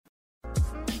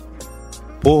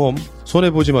보험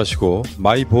손해보지 마시고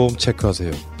마이보험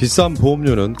체크하세요. 비싼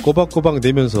보험료는 꼬박꼬박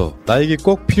내면서 나에게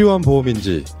꼭 필요한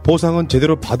보험인지 보상은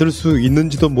제대로 받을 수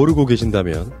있는지도 모르고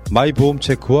계신다면 마이보험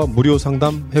체크와 무료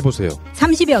상담 해보세요.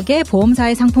 30여 개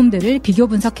보험사의 상품들을 비교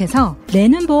분석해서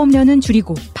내는 보험료는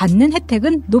줄이고 받는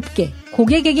혜택은 높게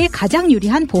고객에게 가장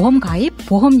유리한 보험 가입,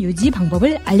 보험 유지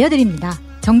방법을 알려드립니다.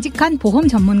 정직한 보험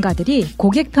전문가들이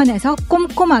고객 편에서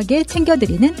꼼꼼하게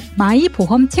챙겨드리는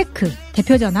마이보험 체크.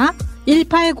 대표전화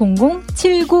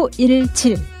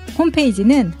 1800-7917.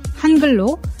 홈페이지는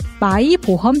한글로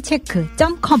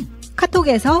마이보험체크.com.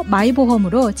 카톡에서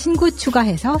마이보험으로 친구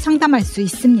추가해서 상담할 수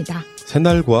있습니다.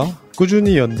 새날과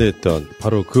꾸준히 연대했던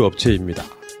바로 그 업체입니다.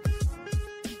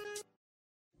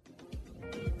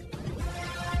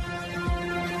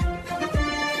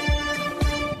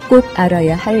 꼭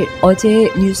알아야 할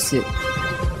어제의 뉴스.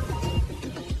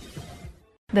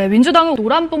 네, 민주당은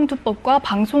노란봉투법과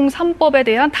방송 3법에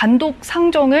대한 단독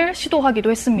상정을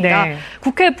시도하기도 했습니다. 네.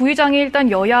 국회 부의장이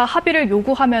일단 여야 합의를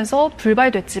요구하면서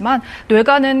불발됐지만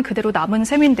뇌관은 그대로 남은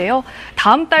셈인데요.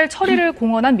 다음 달 처리를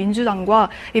공언한 민주당과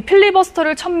이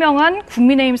필리버스터를 천명한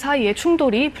국민의힘 사이의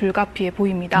충돌이 불가피해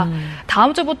보입니다.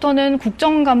 다음 주부터는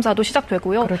국정감사도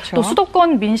시작되고요. 그렇죠. 또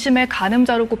수도권 민심의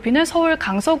가늠자로 꼽히는 서울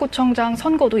강서구청장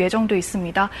선거도 예정돼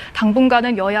있습니다.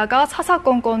 당분간은 여야가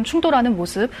사사건건 충돌하는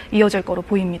모습 이어질 거로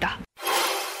보입니다.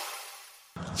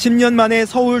 10년 만에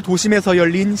서울 도심에서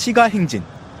열린 시가 행진.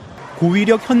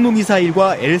 고위력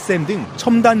현무미사일과 LSM 등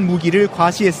첨단 무기를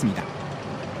과시했습니다.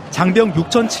 장병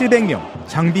 6,700명,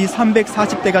 장비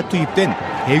 340대가 투입된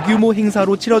대규모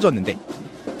행사로 치러졌는데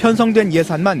편성된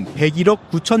예산만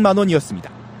 101억 9천만 원이었습니다.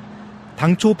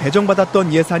 당초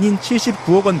배정받았던 예산인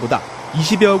 79억 원보다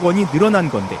 20여억 원이 늘어난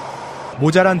건데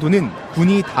모자란 돈은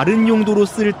군이 다른 용도로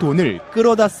쓸 돈을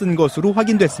끌어다 쓴 것으로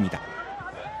확인됐습니다.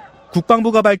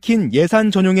 국방부가 밝힌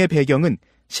예산 전용의 배경은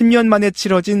 10년 만에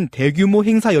치러진 대규모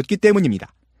행사였기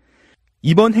때문입니다.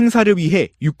 이번 행사를 위해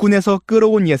육군에서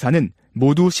끌어온 예산은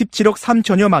모두 17억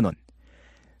 3천여만 원.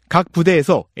 각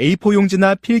부대에서 A4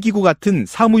 용지나 필기구 같은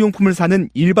사무용품을 사는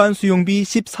일반 수용비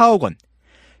 14억 원,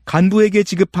 간부에게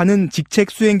지급하는 직책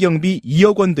수행경비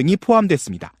 2억 원 등이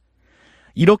포함됐습니다.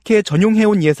 이렇게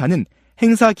전용해온 예산은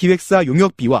행사기획사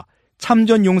용역비와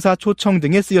참전용사 초청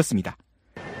등에 쓰였습니다.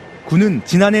 군은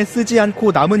지난해 쓰지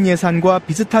않고 남은 예산과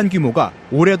비슷한 규모가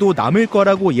올해도 남을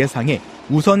거라고 예상해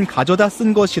우선 가져다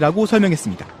쓴 것이라고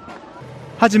설명했습니다.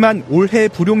 하지만 올해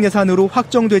불용 예산으로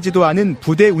확정되지도 않은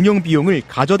부대 운영 비용을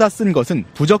가져다 쓴 것은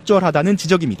부적절하다는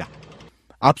지적입니다.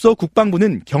 앞서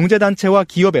국방부는 경제단체와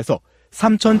기업에서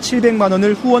 3,700만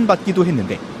원을 후원받기도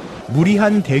했는데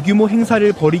무리한 대규모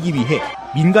행사를 벌이기 위해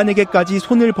민간에게까지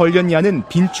손을 벌렸냐는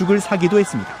빈축을 사기도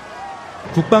했습니다.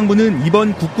 국방부는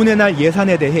이번 국군의 날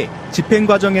예산에 대해 집행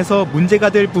과정에서 문제가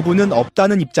될 부분은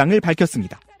없다는 입장을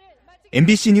밝혔습니다.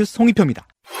 MBC 뉴스 송희표입니다.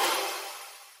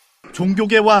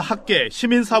 종교계와 학계,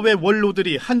 시민사회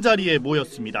원로들이 한자리에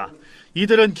모였습니다.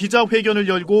 이들은 기자회견을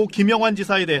열고 김영환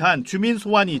지사에 대한 주민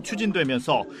소환이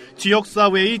추진되면서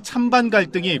지역사회의 찬반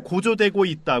갈등이 고조되고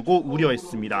있다고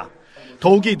우려했습니다.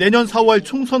 더욱이 내년 4월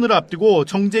총선을 앞두고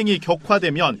정쟁이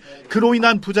격화되면 그로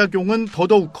인한 부작용은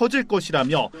더더욱 커질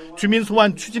것이라며 주민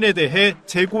소환 추진에 대해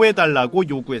재고해달라고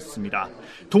요구했습니다.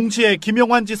 동시에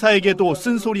김영환 지사에게도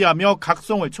쓴소리하며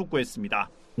각성을 촉구했습니다.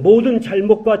 모든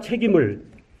잘못과 책임을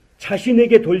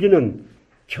자신에게 돌리는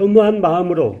겸허한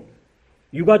마음으로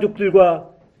유가족들과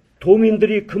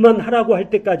도민들이 그만하라고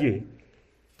할 때까지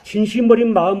진심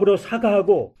어린 마음으로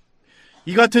사과하고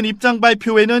이 같은 입장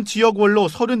발표에는 지역 원로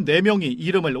 34명이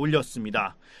이름을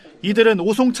올렸습니다. 이들은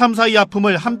오송 참사의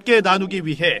아픔을 함께 나누기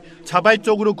위해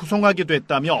자발적으로 구성하게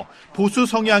됐다며 보수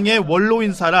성향의 원로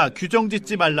인사라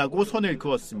규정짓지 말라고 선을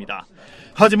그었습니다.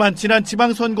 하지만 지난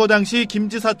지방선거 당시 김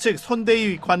지사 측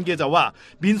선대위 관계자와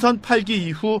민선 8기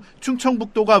이후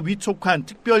충청북도가 위촉한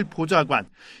특별보좌관,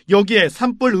 여기에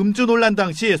산불 음주 논란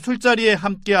당시 술자리에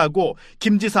함께하고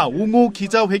김 지사 옹호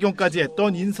기자회견까지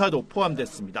했던 인사도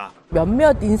포함됐습니다.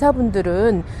 몇몇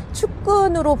인사분들은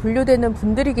측근으로 분류되는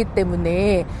분들이기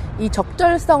때문에 이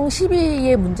적절성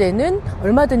시비의 문제는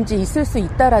얼마든지 있을 수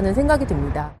있다라는 생각이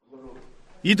듭니다.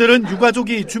 이들은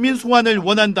유가족이 주민 소환을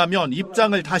원한다면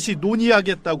입장을 다시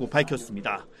논의하겠다고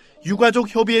밝혔습니다.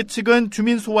 유가족 협의회 측은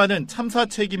주민 소환은 참사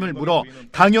책임을 물어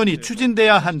당연히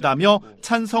추진돼야 한다며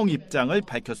찬성 입장을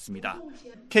밝혔습니다.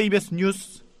 KBS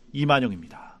뉴스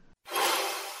이만영입니다.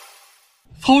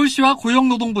 서울시와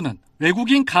고용노동부는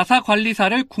외국인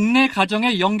가사관리사를 국내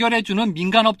가정에 연결해주는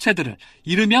민간업체들을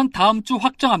이르면 다음 주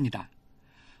확정합니다.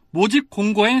 모집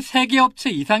공고엔 3개 업체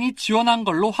이상이 지원한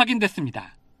걸로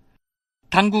확인됐습니다.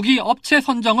 당국이 업체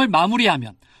선정을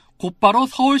마무리하면 곧바로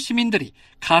서울 시민들이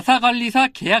가사관리사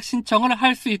계약 신청을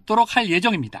할 수 있도록 할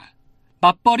예정입니다.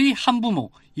 맞벌이 한부모,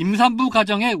 임산부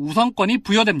가정에 우선권이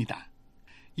부여됩니다.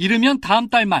 이르면 다음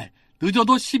달 말,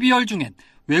 늦어도 12월 중엔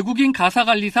외국인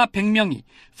가사관리사 100명이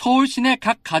서울 시내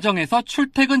각 가정에서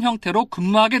출퇴근 형태로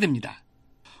근무하게 됩니다.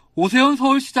 오세훈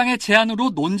서울시장의 제안으로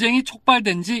논쟁이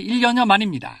촉발된 지 1년여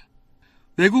만입니다.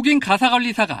 외국인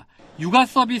가사관리사가 육아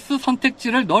서비스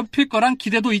선택지를 넓힐 거란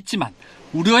기대도 있지만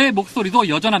우려의 목소리도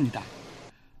여전합니다.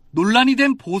 논란이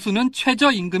된 보수는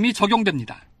최저임금이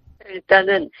적용됩니다.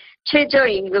 일단은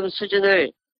최저임금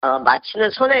수준을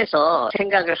맞추는 선에서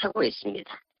생각을 하고 있습니다.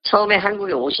 처음에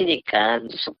한국에 오시니까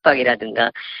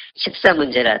숙박이라든가 식사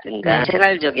문제라든가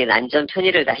생활적인 안전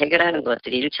편의를 다 해결하는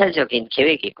것들이 1차적인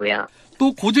계획이고요.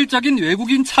 또 고질적인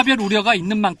외국인 차별 우려가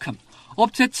있는 만큼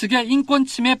업체 측에 인권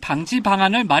침해 방지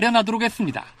방안을 마련하도록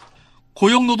했습니다.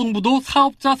 고용노동부도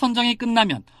사업자 선정이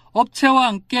끝나면 업체와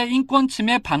함께 인권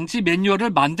침해 방지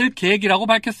매뉴얼을 만들 계획이라고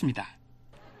밝혔습니다.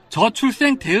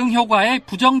 저출생 대응 효과에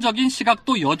부정적인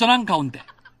시각도 여전한 가운데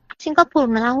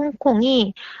싱가포르나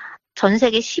홍콩이 전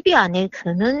세계 10위 안에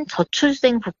드는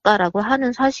저출생 국가라고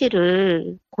하는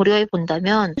사실을 고려해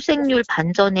본다면 출생률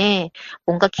반전에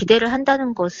뭔가 기대를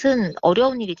한다는 것은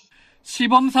어려운 일이지.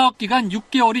 시범사업 기간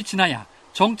 6개월이 지나야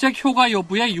정책 효과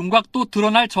여부의 윤곽도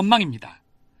드러날 전망입니다.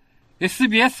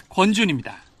 SBS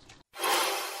권준입니다.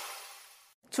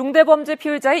 중대범죄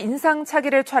피의자의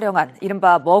인상착의를 촬영한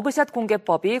이른바 머그샷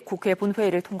공개법이 국회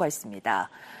본회의를 통과했습니다.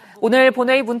 오늘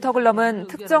본회의 문턱을 넘은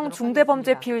특정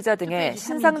중대범죄 피의자 등의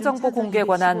신상정보 공개에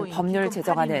관한 법률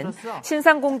제정안은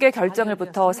신상공개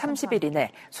결정일부터 30일 이내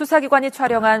수사기관이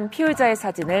촬영한 피의자의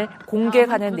사진을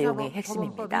공개하는 내용이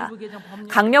핵심입니다.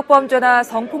 강력범죄나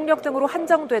성폭력 등으로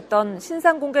한정됐던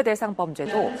신상공개 대상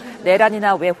범죄도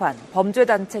내란이나 외환,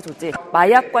 범죄단체 조직,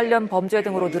 마약 관련 범죄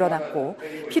등으로 늘어났고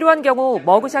필요한 경우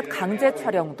머그샷 강제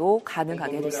촬영도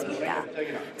가능하게 됐습니다.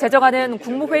 제정안은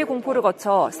국무회의 공포를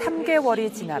거쳐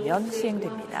 3개월이 지나면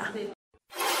시행됩니다.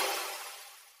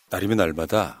 날이면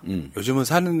날마다 요즘은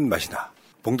사는 맛이 나.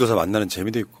 봉도사 만나는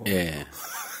재미도 있고. 예.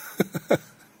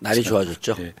 날이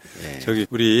좋아졌죠. 예. 예. 저기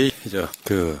우리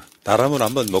나라면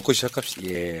한번 먹고 시작합시다.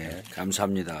 예.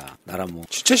 감사합니다. 나라모.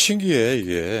 진짜 신기해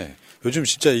이게. 요즘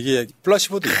진짜 이게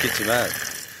플라시보도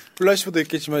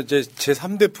있겠지만 이제 제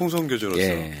 3대 풍선교주로서.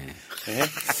 예. 예?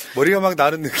 머리가 막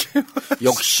나는 느낌.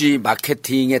 역시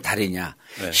마케팅의 달이냐.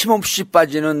 네. 힘없이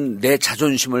빠지는 내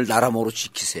자존심을 나라모로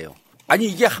지키세요. 아니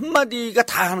이게 한마디가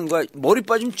다 하는 거야. 머리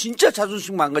빠지면 진짜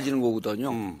자존심 망가지는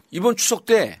거거든요. 이번 추석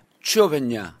때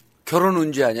취업했냐, 결혼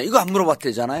언제 하냐 이거 안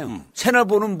물어봤대잖아요. 채널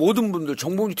보는 모든 분들,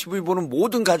 정봉주 TV 보는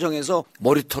모든 가정에서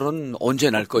머리털은 언제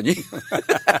날 거니?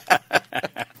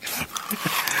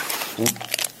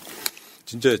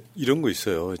 진짜 이런 거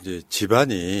있어요. 이제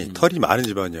집안이 털이 많은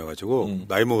집안이어가지고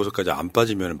나이 먹어서까지 안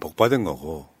빠지면 복 받은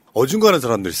거고. 어중간한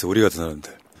사람들 있어, 우리 같은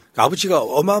사람들. 아버지가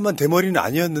어마어마한 대머리는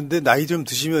아니었는데 나이 좀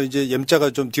드시면 이제 염자가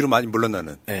좀 뒤로 많이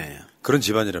물러나는 네. 그런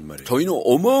집안이란 말이에요. 저희는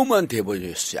어마어마한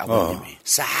대머리였어요, 아버님이.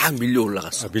 싹 밀려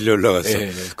올라갔어. 밀려 올라갔어.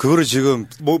 네. 그거를 지금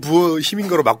부어 힘인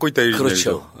거로 막고 있다 이런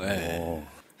그렇죠. 네.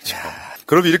 자,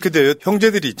 그럼 이렇게 돼요.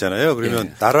 형제들이 있잖아요. 그러면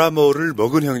네. 나라모를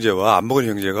먹은 형제와 안 먹은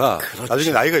형제가 그렇죠.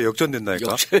 나중에 나이가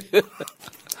역전된다니까.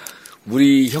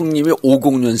 우리 형님이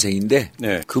 50년생인데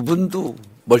네. 그분도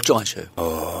멀쩡하셔요.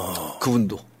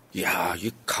 그분도. 이야, 이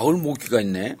가을 모기가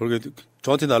있네. 그러게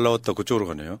저한테 날라왔다 그쪽으로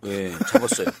가네요. 네,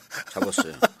 잡았어요.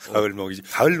 가을 모기.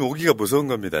 가을 모기가 무서운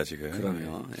겁니다, 지금.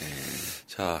 그럼요. 네.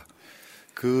 자,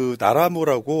 그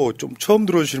나라모라고 좀 처음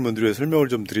들어주시는 분들 위해 설명을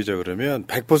좀 드리자 그러면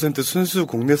 100% 순수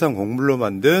국내산 곡물로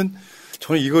만든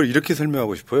저는 이걸 이렇게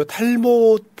설명하고 싶어요.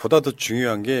 탈모보다 더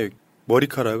중요한 게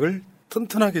머리카락을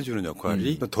튼튼하게 해주는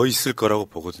역할이 더 있을 거라고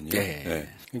보거든요. 네. 네.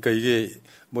 그러니까 이게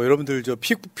뭐 여러분들 저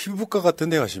피부과 같은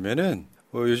데 가시면은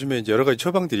요즘에 이제 여러 가지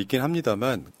처방들이 있긴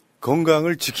합니다만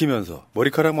건강을 지키면서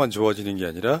머리카락만 좋아지는 게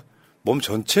아니라 몸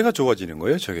전체가 좋아지는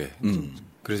거예요, 저게.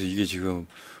 그래서 이게 지금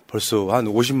벌써 한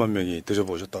 50만 명이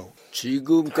드셔보셨다고.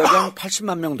 지금까지 한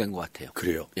 80만 명 된 것 같아요.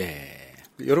 그래요? 예.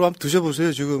 여러분 한번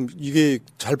드셔보세요. 지금 이게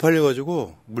잘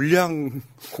팔려가지고 물량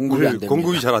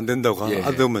공급이 잘 안 된다고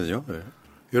하더만요. 예.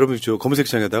 여러분 저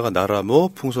검색창에다가 나라모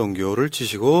풍선교를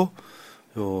치시고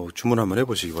주문 한번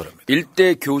해보시기 바랍니다.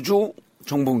 1대 교주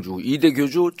정봉주, 2대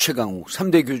교주 최강욱,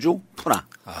 3대 교주 푸나.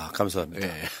 아, 감사합니다.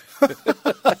 예.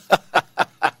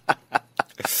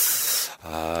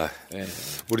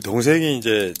 우리 동생이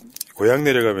이제 고향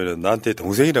내려가면은 나한테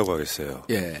동생이라고 하겠어요.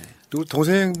 예. 그리고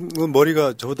동생은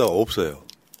머리가 저보다 없어요.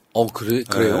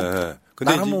 그래요? 예.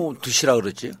 근데 나라모 드시라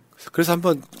그러지? 그래서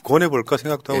한번 권해볼까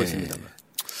생각도 하고 있습니다.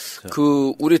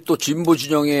 우리 또 진보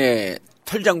진영의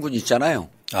털장군 있잖아요.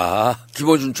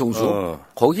 김어준 총수.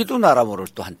 거기도 나라모를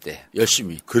또 한때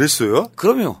열심히. 그랬어요?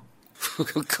 그럼요.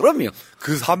 그럼요.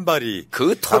 그 산발이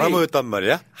그 털이 나라모였단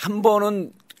말이야? 한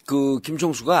번은 그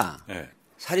김총수가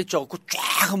살이 쪄갖고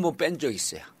쫙 한번 뺀 적이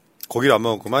있어요. 고기를 안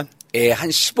먹었구만? 예, 한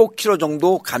 15kg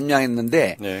정도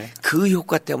감량했는데 그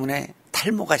효과 때문에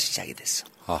탈모가 시작이 됐어.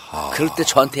 아하. 그럴 때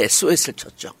저한테 SOS를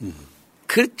쳤죠.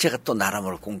 그래서 제가 또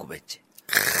나라모를 공급했지.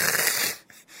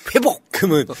 회복!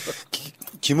 그러면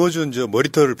김어준 저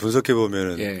머리털을 분석해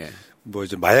보면은 뭐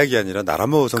이제 마약이 아니라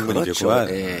나라모 성분이겠구만.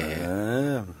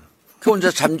 그렇죠. 그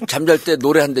혼자 잠잘 때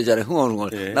노래한대잖아요.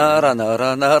 흥얼흥얼.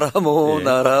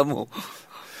 나라모.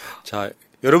 자,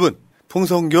 여러분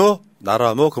풍성교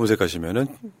나라모 검색하시면은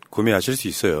구매하실 수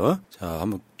있어요. 자,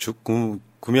 한번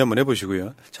구매 한번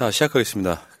해보시고요. 자,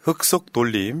 시작하겠습니다. 흑석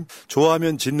돌림,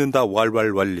 좋아하면 짓는다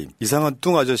왈왈왈림. 이상한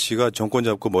뚱 아저씨가 정권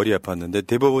잡고 머리 아팠는데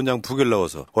대법원장 부결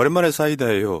나와서 오랜만에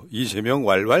사이다예요. 이재명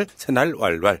왈왈, 새날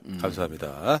왈왈.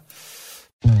 감사합니다.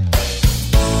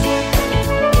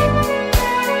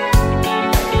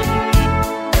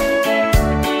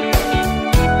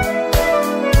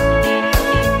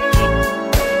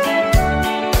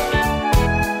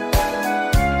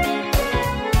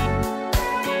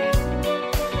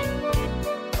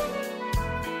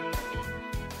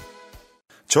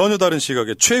 전혀 다른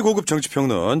시각의 최고급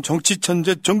정치평론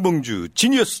정치천재 정봉주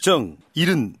지니어스 정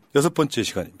 76번째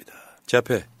시간입니다. 제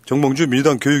앞에 정봉주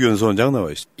민주당 교육연수원장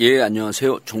나와 있습니다. 예,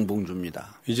 안녕하세요.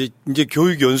 정봉주입니다. 이제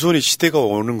교육연수원의 시대가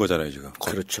오는 거잖아요, 지금.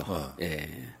 그렇죠. 예.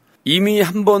 이미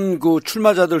한번 그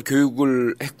출마자들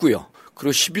교육을 했고요.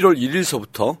 그리고 11월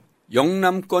 1일서부터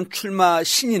영남권 출마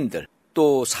신인들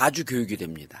또 4주 교육이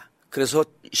됩니다. 그래서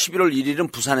 11월 1일은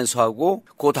부산에서 하고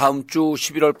그 다음 주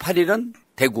 11월 8일은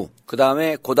대구, 그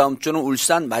다음에 그 다음 주는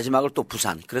울산, 마지막을 또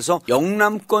부산. 그래서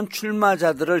영남권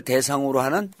출마자들을 대상으로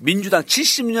하는 민주당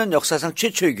 70년 역사상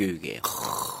최초의 교육이에요.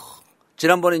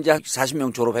 지난번에 이제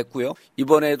 40명 졸업했고요.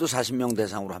 이번에도 40명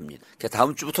대상으로 합니다.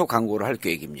 다음 주부터 광고를 할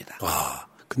계획입니다. 와,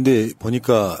 근데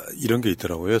보니까 이런 게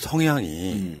있더라고요.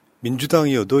 성향이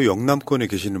민주당이어도 영남권에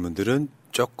계시는 분들은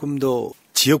조금 더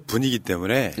지역 분위기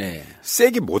때문에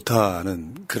세게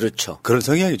못하는 그렇죠. 그런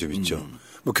성향이 좀 있죠.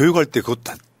 뭐 교육할 때 그것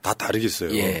다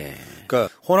다르겠어요. 그러니까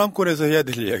호남권에서 해야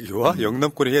될 이야기와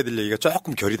영남권에 해야 될 얘기가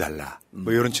조금 결이 달라.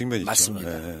 뭐 이런 측면이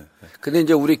맞습니다. 있죠. 근데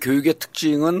이제 우리 교육의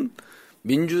특징은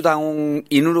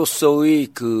민주당인으로서의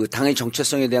그 당의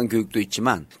정체성에 대한 교육도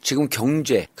있지만 지금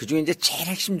경제, 그중에 이제 제일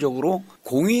핵심적으로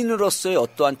공인으로서의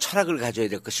어떠한 철학을 가져야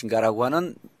될 것인가라고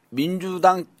하는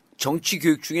민주당 정치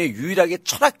교육 중에 유일하게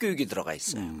철학 교육이 들어가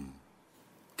있어요.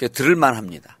 그게 들을만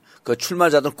합니다. 그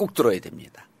출마자들은 꼭 들어야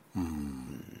됩니다.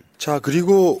 자,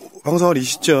 그리고 방송할 이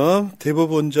시점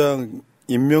대법원장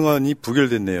임명안이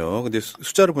부결됐네요. 근데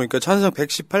숫자를 보니까 찬성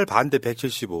 118, 반대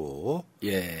 175.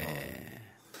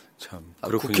 참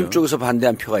그렇군요. 국힘 쪽에서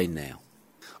반대한 표가 있네요.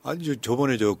 아니,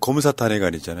 저번에 검사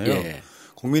탄핵안 있잖아요.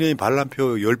 국민의힘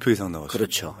반란표 10표 이상 나왔어요.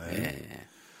 그렇죠.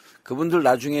 그분들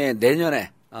나중에 내년에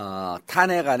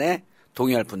탄핵안에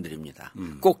동의할 분들입니다.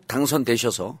 꼭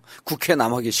당선되셔서 국회에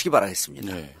남아 계시기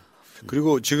바라겠습니다.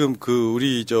 그리고 지금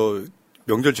우리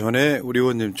명절 전에 우리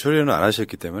의원님 출연을 안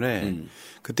하셨기 때문에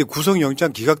그때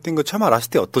구속영장 기각된 거 처음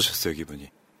알았을 때 어떠셨어요, 기분이?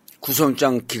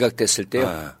 구속영장 기각됐을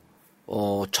때요?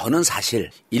 저는 사실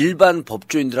일반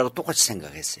법조인들하고 똑같이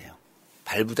생각했어요.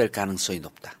 발부될 가능성이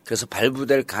높다. 그래서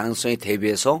발부될 가능성에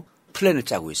대비해서 플랜을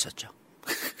짜고 있었죠.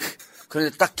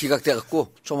 그런데 딱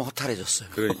기각돼갖고 좀 허탈해졌어요.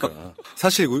 그러니까.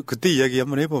 사실 그때 이야기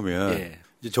한번 해보면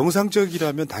이제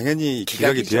정상적이라면 당연히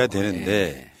기각이 돼야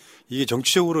되는데 이게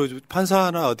정치적으로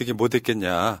판사나 어떻게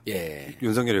못했겠냐.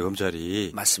 윤석열의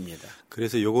검찰이. 맞습니다.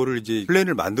 그래서 요거를 이제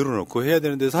플랜을 만들어 놓고 해야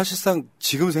되는데 사실상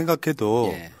지금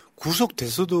생각해도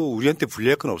구속됐어도 우리한테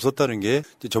불리할 건 없었다는 게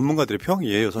이제 전문가들의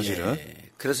평이에요, 사실은.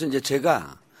 그래서 이제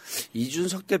제가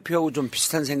이준석 대표하고 좀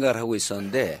비슷한 생각을 하고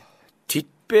있었는데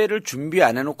뒷배를 준비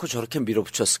안 해놓고 저렇게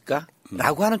밀어붙였을까?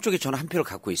 라고 하는 쪽에 저는 한 표를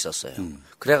갖고 있었어요.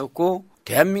 그래갖고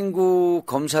대한민국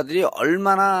검사들이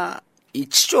얼마나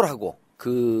치졸하고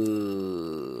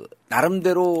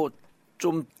나름대로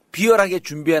좀 비열하게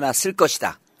준비해 놨을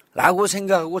것이다. 라고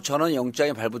생각하고 저는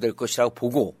영장이 발부될 것이라고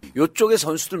보고 이쪽의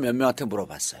선수들 몇 명한테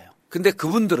물어봤어요. 근데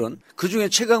그분들은 그중에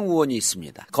최강 의원이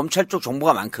있습니다. 검찰 쪽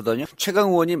정보가 많거든요. 최강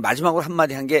의원이 마지막으로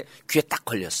한마디 한 게 귀에 딱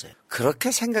걸렸어요.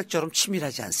 그렇게 생각처럼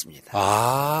치밀하지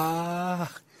않습니다.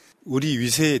 우리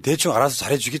위세 대충 알아서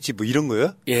잘해주겠지 뭐 이런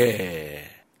거요?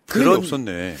 그런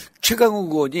없었네.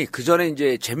 최강욱 의원이 그 전에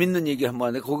이제 재밌는 얘기를 한번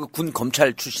하는데 거기 군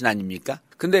검찰 출신 아닙니까?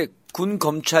 근데 군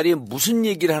검찰이 무슨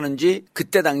얘기를 하는지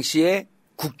그때 당시에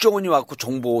국정원이 와갖고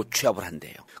정보 취합을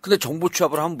한대요. 근데 정보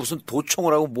취합을 하면 무슨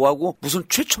도청을 하고 뭐하고 무슨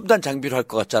최첨단 장비를 할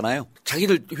것 같잖아요.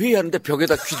 자기들 회의하는데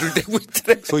벽에다 귀를 대고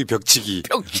있더래. 소위 벽치기.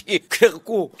 벽치기.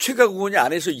 그래갖고 최강 의원이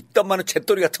안에서 이딴만한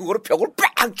잿더리 같은 거로 벽을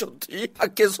빡 쳤더니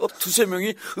밖에서 두세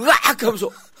명이 으악 하면서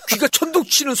귀가 천둥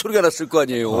치는 소리가 났을 거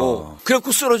아니에요.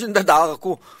 그래갖고 쓰러진다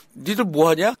나와갖고 니들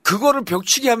뭐하냐? 그거를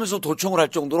벽치기 하면서 도청을 할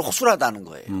정도로 허술하다는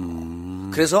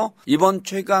거예요. 그래서 이번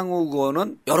최강욱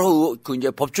의원은 여러 이제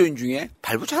법조인 중에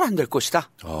발부 잘 안 될 것이다.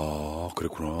 아,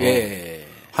 그랬구나. 예.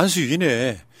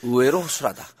 한수위네. 의외로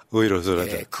허술하다. 의외로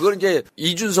허술하다. 예. 그걸 이제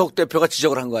이준석 대표가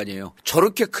지적을 한 거 아니에요.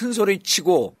 저렇게 큰 소리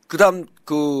치고 그다음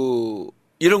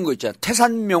이런 거 있잖아.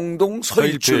 태산명동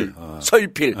서일출.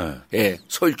 서일필. 예.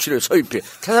 서일출이에요. 서일필.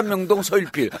 태산명동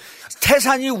서일필.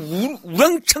 태산이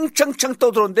우랑창창창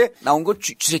떠들었는데 나온 거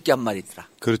쥐새끼 한 마리더라.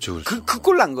 그렇죠. 그렇죠. 그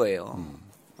꼴 난 거예요.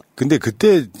 근데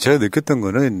그때 제가 느꼈던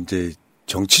거는 이제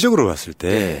정치적으로 봤을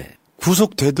때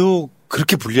구속돼도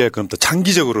그렇게 불리할 건 없다.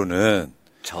 장기적으로는.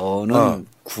 저는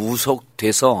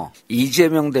구속돼서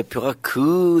이재명 대표가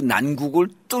그 난국을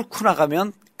뚫고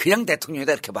나가면 그냥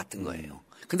대통령이다 이렇게 봤던 거예요.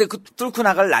 근데 그 뚫고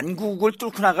나갈 난국을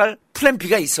뚫고 나갈 플랜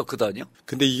B가 있었거든요.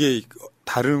 근데 이게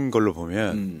다른 걸로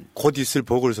보면 곧 있을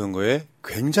보궐선거에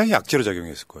굉장히 악재로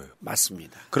작용했을 거예요.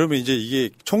 맞습니다. 그러면 이제 이게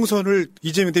총선을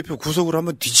이재명 대표 구속으로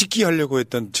한번 뒤집기 하려고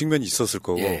했던 측면이 있었을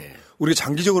거고 우리가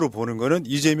장기적으로 보는 거는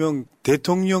이재명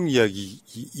대통령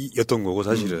이야기였던 거고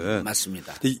사실은.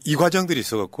 맞습니다. 이 과정들이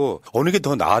있어갖고 어느 게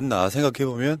더 나았나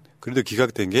생각해보면 그래도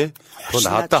기각된 게 더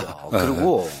나았다.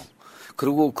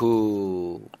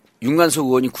 그리고 윤관석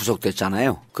의원이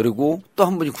구속됐잖아요. 그리고 또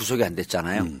한 분이 구속이 안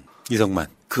됐잖아요. 이성만.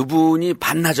 그분이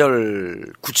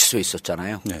반나절 구치소에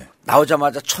있었잖아요. 네.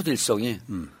 나오자마자 첫 일성이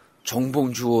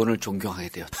정봉주 의원을 존경하게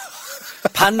되었다.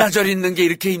 반나절 있는 게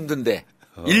이렇게 힘든데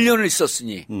 1년을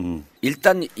있었으니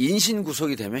일단 인신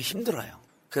구속이 되면 힘들어요.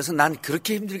 그래서 난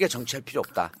그렇게 힘들게 정치할 필요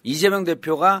없다. 이재명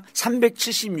대표가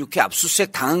 376회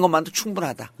압수수색 당한 것만도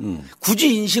충분하다.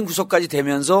 굳이 인신 구속까지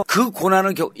되면서 그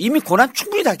고난을 이미 고난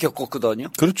충분히 다 겪었거든요.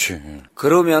 그렇지.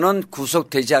 그러면은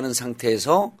구속되지 않은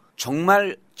상태에서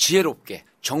정말 지혜롭게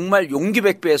정말 용기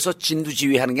백배해서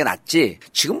진두지휘하는 게 낫지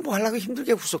지금 뭐 하려고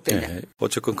힘들게 구속되냐. 네.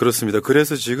 어쨌건 그렇습니다.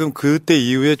 그래서 지금 그때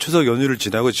이후에 추석 연휴를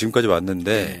지나고 지금까지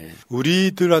왔는데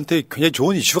우리들한테 굉장히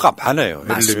좋은 이슈가 많아요.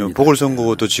 맞습니다. 예를 들면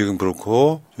보궐선거도 지금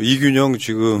그렇고 이균영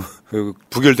지금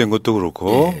부결된 것도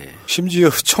그렇고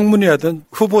심지어 청문회 하던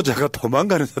후보자가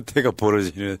도망가는 사태가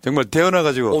벌어지는 정말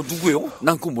태어나가지고. 누구요?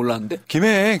 난 그거 몰랐는데.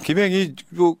 김행이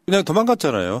그냥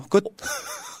도망갔잖아요.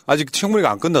 아직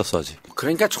청문회가 안 끝났어 아직.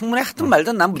 그러니까 청문회 하든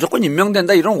말든 난 무조건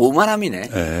임명된다 이런 오만함이네.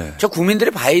 네. 저 국민들이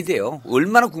봐야 돼요.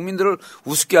 얼마나 국민들을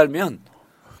우습게 알면.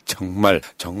 정말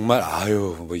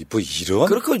아유 뭐 이런.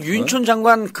 그렇고 유인촌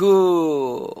장관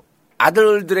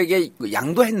아들들에게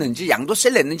양도했는지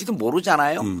양도세를 냈는지도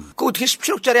모르잖아요. 그 어떻게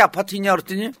 17억짜리 아파트 있냐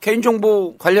그랬더니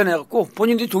개인정보 관련해갖고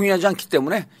본인들이 동의하지 않기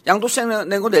때문에 양도세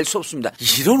낸 거 낼 수 없습니다.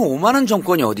 이런 오만한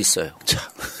정권이 어디 있어요. 참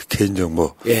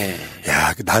개인정보.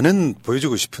 야 나는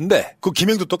보여주고 싶은데 그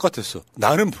김행도 똑같았어.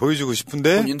 나는 보여주고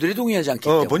싶은데 본인들이 동의하지 않기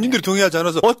때문에. 본인들이 동의하지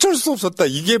않아서 어쩔 수 없었다.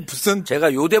 이게 무슨.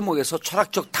 제가 요 대목에서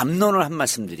철학적 담론을 한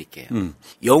말씀 드릴게요.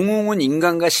 영웅은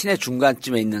인간과 신의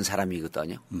중간쯤에 있는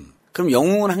사람이거든요. 그럼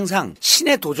영웅은 항상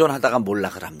신에 도전하다가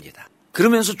몰락을 합니다.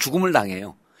 그러면서 죽음을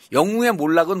당해요. 영웅의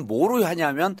몰락은 뭐로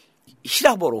하냐면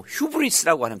히라버로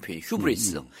휴브리스라고 하는 표현이에요.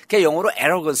 휴브리스. 그게 영어로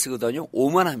에러건스거든요.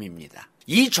 오만함입니다.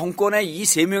 이 정권의 이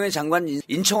 3명의 장관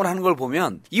인청을 하는 걸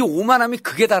보면 이 오만함이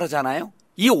극에 다르잖아요.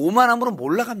 이 오만함으로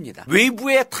몰락합니다.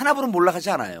 외부의 탄압으로 몰락하지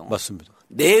않아요. 맞습니다.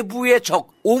 내부의 적,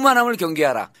 오만함을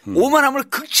경계하라. 오만함을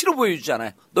극치로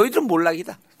보여주잖아요. 너희들은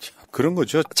몰락이다. 그런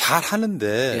거죠. 잘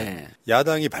하는데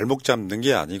야당이 발목 잡는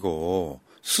게 아니고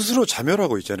스스로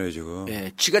자멸하고 있잖아요 지금.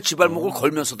 지가 지 발목을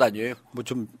걸면서 다녀요. 뭐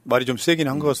좀 말이 좀 세긴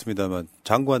한 것 같습니다만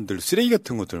장관들 쓰레기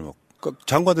같은 것들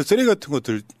장관들 쓰레기 같은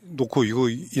것들 놓고 이거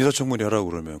인사청문회 하라고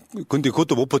그러면 근데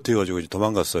그것도 못 버텨가지고 이제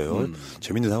도망갔어요.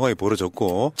 재밌는 상황이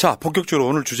벌어졌고. 자 본격적으로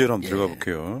오늘 주제로 한번 들어가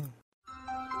볼게요.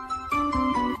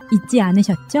 잊지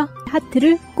않으셨죠?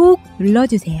 하트를 꼭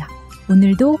눌러주세요.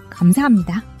 오늘도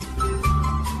감사합니다.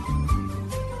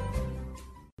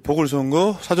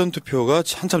 보궐선거 사전투표가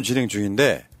한참 진행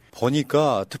중인데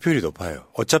보니까 투표율이 높아요.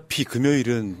 어차피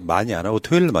금요일은 많이 안 하고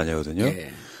토요일 많이 하거든요.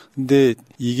 근데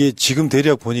이게 지금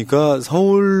대략 보니까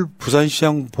서울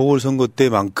부산시장 보궐선거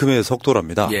때만큼의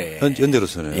속도랍니다.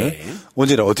 현재로서는.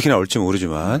 언제나 어떻게 나올지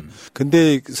모르지만.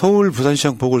 근데 서울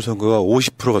부산시장 보궐선거가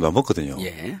 50%가 넘었거든요.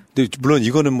 근데 물론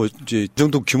이거는 뭐 이제 이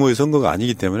정도 규모의 선거가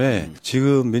아니기 때문에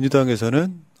지금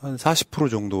민주당에서는 한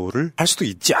 40% 정도를 할 수도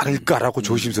있지 않을까라고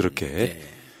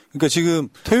조심스럽게. 그러니까 지금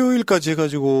토요일까지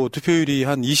해가지고 투표율이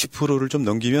한 20%를 좀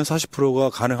넘기면 40%가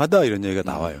가능하다 이런 얘기가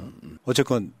나와요.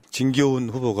 어쨌건 진교훈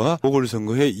후보가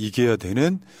보궐선거에 이겨야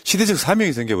되는 시대적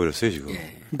사명이 생겨버렸어요 지금.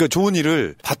 그러니까 좋은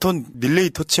일을 바톤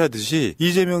릴레이 터치하듯이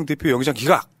이재명 대표 영장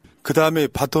기각. 그 다음에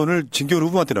바톤을 진교훈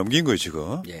후보한테 넘긴 거예요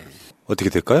지금. 어떻게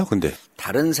될까요? 근데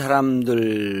다른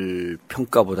사람들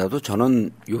평가보다도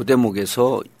저는 요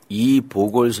대목에서 이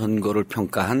보궐선거를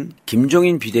평가한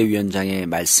김종인 비대위원장의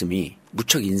말씀이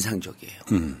무척 인상적이에요.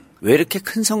 왜 이렇게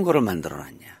큰 선거를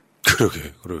만들어놨냐.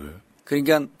 그러게.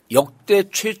 그러니까 역대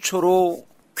최초로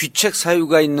귀책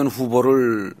사유가 있는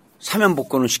후보를 사면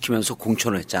복권을 시키면서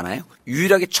공천을 했잖아요.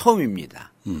 유일하게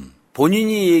처음입니다.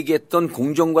 본인이 얘기했던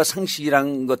공정과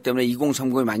상식이라는 것 때문에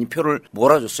 2030에 많이 표를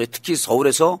몰아줬어요. 특히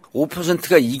서울에서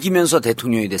 5%가 이기면서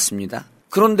대통령이 됐습니다.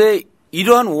 그런데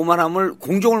이러한 오만함을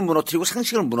공정을 무너뜨리고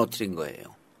상식을 무너뜨린 거예요.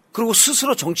 그리고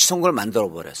스스로 정치 선거를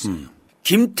만들어버렸어요.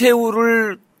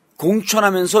 김태우를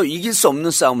공천하면서 이길 수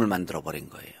없는 싸움을 만들어버린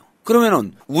거예요.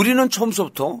 그러면은 우리는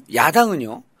처음부터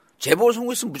야당은요.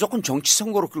 재보궐선거에서 무조건 정치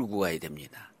선거로 끌고 가야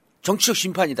됩니다. 정치적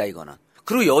심판이다 이거는.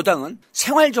 그리고 여당은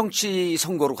생활정치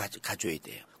선거로 가져야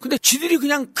돼요. 근데 지들이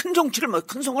그냥 큰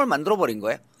선거를 만들어버린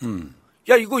거야.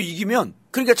 야 이거 이기면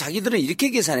그러니까 자기들은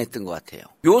이렇게 계산했던 것 같아요.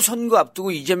 요 선거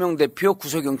앞두고 이재명 대표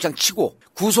구속영장 치고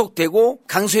구속되고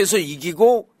강서에서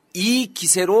이기고 이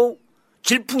기세로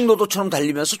질풍노도처럼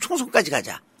달리면서 총선까지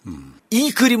가자.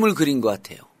 이 그림을 그린 것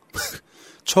같아요.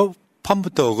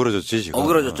 초판부터 어그러졌지 지금.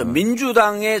 어그러졌죠.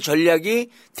 민주당의 전략이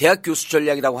대학 교수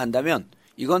전략이라고 한다면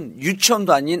이건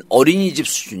유치원도 아닌 어린이집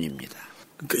수준입니다.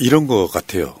 그러니까 이런 것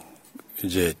같아요.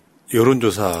 이제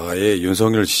여론조사에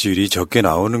윤석열 지지율이 적게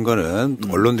나오는 거는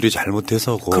언론들이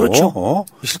잘못해서고. 그렇죠.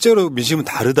 실제로 민심은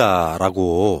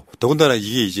다르다라고. 더군다나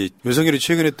이게 이제 윤석열이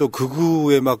최근에 또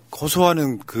극우에 막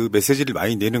호소하는 그 메시지를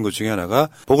많이 내는 것 중에 하나가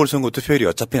보궐선거 투표율이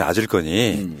어차피 낮을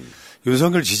거니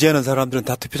윤석열 지지하는 사람들은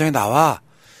다 투표장에 나와.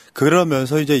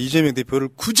 그러면서 이제 이재명 대표를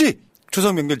굳이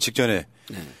추석 명절 직전에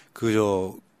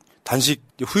단식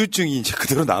후유증이 이제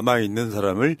그대로 남아있는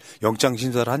사람을 영장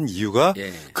심사를 한 이유가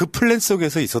그 플랜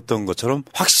속에서 있었던 것처럼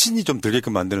확신이 좀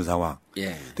들게끔 만드는 상황.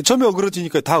 근데 처음에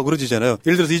어그러지니까 다 어그러지잖아요.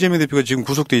 예를 들어서 이재명 대표가 지금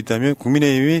구속돼 있다면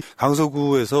국민의힘이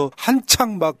강서구에서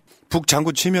한창 막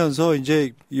북장구 치면서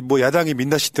이제 뭐 야당이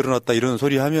민낯이 드러났다 이런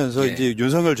소리 하면서 이제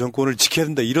윤석열 정권을 지켜야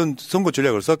된다 이런 선거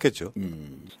전략을 썼겠죠.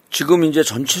 지금 이제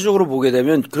전체적으로 보게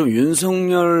되면 그럼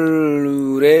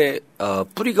윤석열의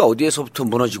뿌리가 어디에서부터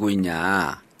무너지고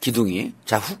있냐. 기둥이.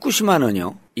 자,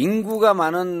 후쿠시마는요. 인구가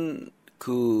많은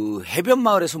그 해변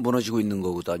마을에서 무너지고 있는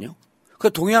거거든요.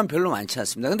 그 동해안 별로 많지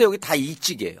않습니다. 근데 여기 다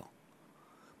이직이에요.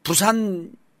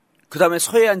 부산 그다음에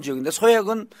서해안 지역인데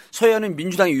서해안은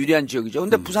민주당이 유리한 지역이죠.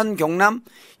 근데 부산 경남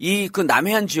그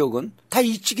남해안 지역은 다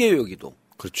이직이에요, 여기도.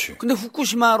 그렇지. 근데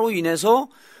후쿠시마로 인해서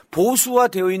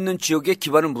보수화되어 있는 지역의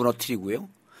기반을 무너뜨리고요.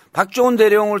 박정훈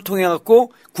대령을 통해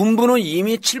갖고 군부는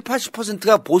이미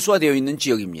 70-80%가 보수화되어 있는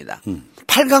지역입니다.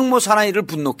 팔강모 사나이를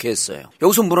분노케 했어요.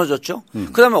 여기서 무너졌죠.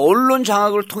 그다음에 언론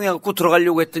장악을 통해 갖고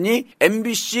들어가려고 했더니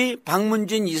MBC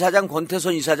박문진 이사장,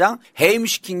 권태선 이사장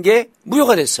해임시킨 게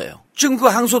무효가 됐어요. 지금 그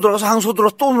항소 들어가서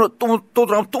또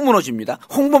들어가면 또 무너집니다.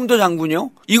 홍범도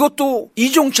장군요. 이것도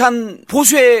이종찬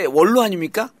보수의 원로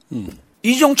아닙니까?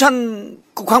 이종찬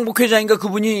그 광복회장인가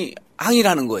그분이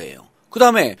항의를 하는 거예요.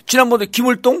 그다음에 지난번에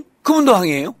김을동 그분도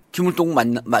항의해요. 김을동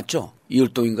맞죠?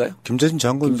 이을동인가요? 김재진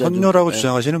장군 선녀라고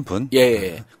주장하시는 분.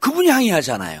 예. 그분이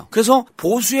항의하잖아요. 그래서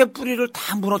보수의 뿌리를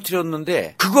다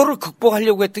무너뜨렸는데 그거를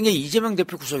극복하려고 했던 게 이재명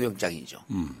대표 구속영장이죠.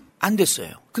 안 됐어요.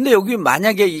 근데 여기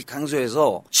만약에 이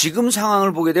강서에서 지금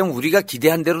상황을 보게 되면 우리가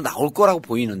기대한 대로 나올 거라고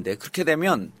보이는데 그렇게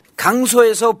되면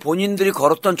강서에서 본인들이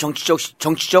걸었던 정치적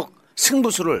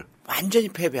승부수를 완전히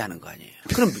패배하는 거 아니에요.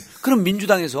 그럼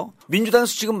민주당에서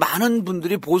지금 많은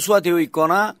분들이 보수화되어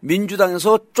있거나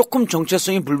민주당에서 조금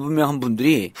정체성이 불분명한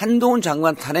분들이 한동훈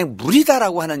장관 탄핵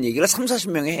무리다라고 하는 얘기를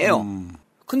 30-40명이 해요.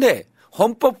 근데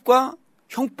헌법과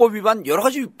형법 위반 여러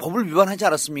가지 법을 위반하지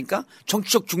않았습니까?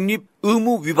 정치적 중립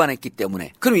의무 위반했기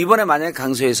때문에. 그럼 이번에 만약에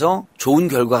강서에서 좋은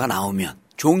결과가 나오면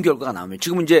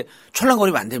지금은 이제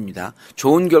촐랑거리면 안 됩니다.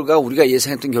 좋은 결과가 우리가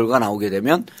예상했던 결과가 나오게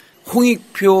되면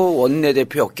홍익표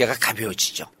원내대표 어깨가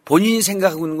가벼워지죠. 본인이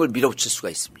생각하고 있는 걸 밀어붙일 수가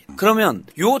있습니다. 그러면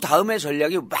요 다음에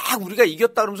전략이 막 우리가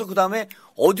이겼다 그러면서 그 다음에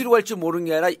어디로 갈지 모르는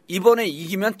게 아니라 이번에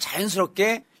이기면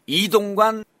자연스럽게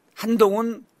이동관,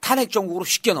 한동훈 탄핵 정국으로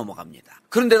쉽게 넘어갑니다.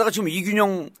 그런데다가 지금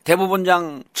이균용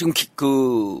대법원장 지금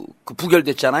그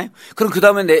부결됐잖아요. 그럼 그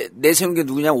다음에 내세운 게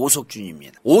누구냐?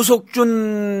 오석준입니다.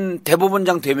 오석준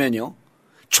대법원장 되면요.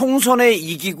 총선에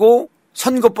이기고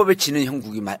선거법에 지는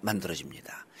형국이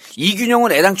만들어집니다.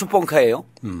 이균용은 애당초 뻥카예요.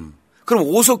 그럼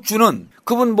오석준은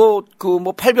그분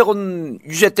 800원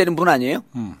유죄되는 분 아니에요?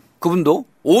 그분도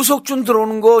오석준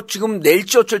들어오는 거 지금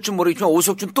낼지 어쩔지 모르겠지만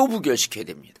오석준 또 부결시켜야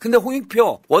됩니다. 근데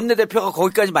홍익표 원내대표가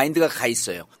거기까지 마인드가 가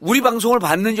있어요. 우리 방송을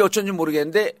봤는지 어쩐지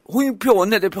모르겠는데 홍익표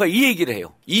원내대표가 이 얘기를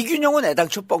해요. 이균영은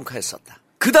애당초 뻥카였었다.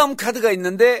 그 다음 카드가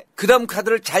있는데 그 다음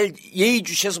카드를 잘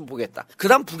예의주시해서 보겠다. 그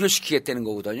다음 부결시키겠다는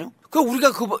거거든요. 그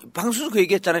우리가 그 방송에서 그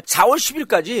얘기했잖아요. 4월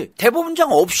 10일까지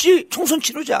대법원장 없이 총선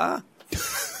치르자.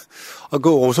 그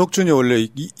오석준이 원래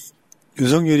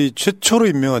윤석열이 최초로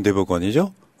임명한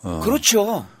대법관이죠?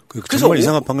 그렇죠. 그래서 정말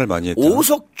이상한 판결 많이 했다.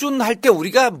 오석준 할 때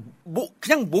우리가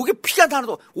그냥 목에 피가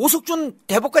나도 오석준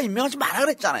대법관 임명하지 마라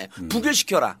그랬잖아요.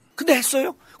 부결시켜라. 근데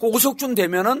했어요. 그 오석준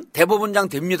되면은 대법원장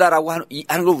됩니다라고 하는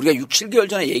걸 우리가 6, 7개월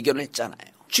전에 예견을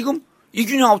했잖아요. 지금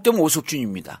이균영 아웃되면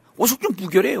오석준입니다. 오석준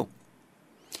부결해요.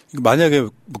 만약에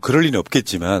그럴 리는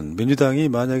없겠지만 민주당이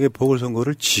만약에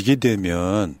보궐선거를 지게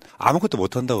되면 아무것도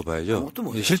못한다고 봐야죠.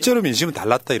 실제로 민심은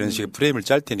달랐다 이런 식의 프레임을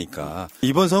짤 테니까.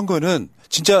 이번 선거는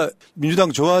진짜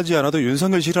민주당 좋아하지 않아도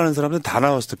윤석열 싫어하는 사람들은 다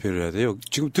나와서 투표를 해야 돼요.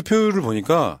 지금 투표율을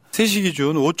보니까 3시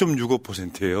기준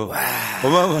 5.65%예요.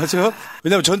 어마어마하죠?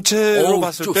 왜냐하면 전체로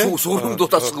봤을 때 소름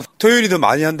돋았어. 토요일이 더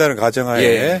많이 한다는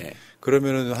가정하에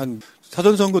그러면은 한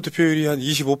사전선거 투표율이 한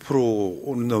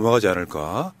 25%는 넘어가지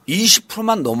않을까?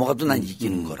 20%만 넘어가도 난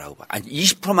이기는 거라고 봐. 아니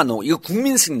 20%만 넘어. 이거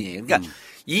국민 승리예요. 그러니까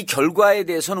이 결과에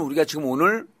대해서는 우리가 지금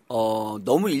오늘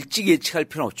너무 일찍 예측할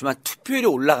필요는 없지만 투표율이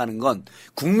올라가는 건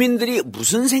국민들이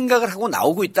무슨 생각을 하고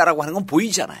나오고 있다라고 하는 건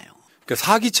보이잖아요. 그러니까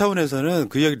사기 차원에서는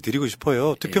그 이야기를 드리고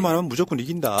싶어요. 투표만 하면 무조건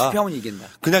이긴다. 투표하면 이긴다.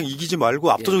 그냥 이기지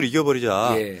말고 압도적으로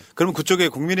이겨버리자. 그러면 그쪽에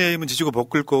국민의힘은 지지고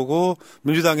볶을 거고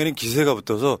민주당에는 기세가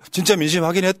붙어서 진짜 민심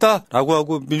확인했다라고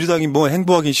하고 민주당이 뭐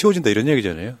행보하기 쉬워진다 이런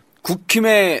얘기잖아요.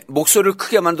 국힘의 목소리를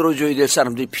크게 만들어줘야 될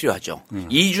사람들이 필요하죠.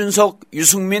 이준석,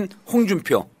 유승민,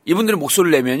 홍준표 이분들이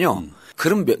목소리를 내면요.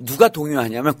 그럼 누가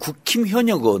동요하냐면 국힘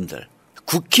현역 의원들.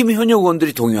 국힘 현역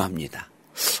의원들이 동요합니다.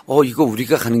 이거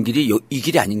우리가 가는 길이 이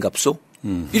길이 아닌갑소?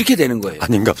 이렇게 되는 거예요.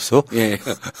 아닌갑소? 예.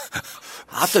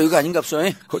 또 여기 아닌갑소?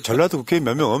 전라도 국회의원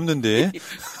몇 명 없는데.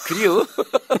 그래요?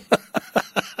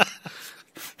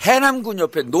 해남군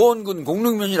옆에 노원군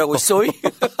공릉면이라고 있어.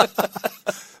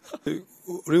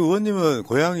 우리 의원님은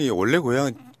원래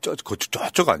고향은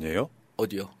저쪽 아니에요?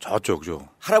 어디요? 저쪽죠.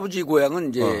 할아버지 고향은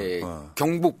이제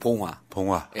경북 봉화.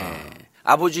 예.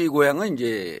 아버지 고향은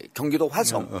이제 경기도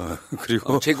화성.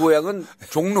 그리고 제 고향은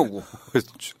종로구.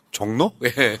 종로?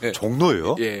 예.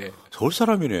 종로요? 예. 서울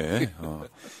사람이네.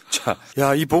 자,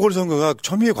 이 보궐선거가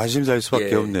첨예의 관심사일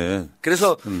수밖에 없네.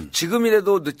 그래서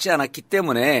지금이라도 늦지 않았기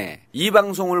때문에 이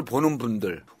방송을 보는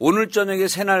분들, 오늘 저녁에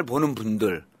새날 보는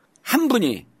분들 한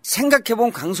분이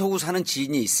생각해본 강서구 사는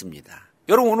지인이 있습니다.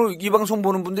 여러분 오늘 이 방송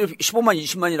보는 분들이 15만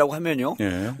 20만이라고 하면요.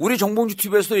 우리 정봉주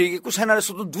TV에서도 얘기했고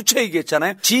새날에서도 누차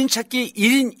얘기했잖아요. 지인 찾기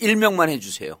 1인 1명만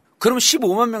해주세요. 그러면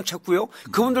 15만 명 찾고요.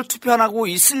 그분들 투표 안 하고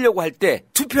있으려고 할 때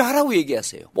투표하라고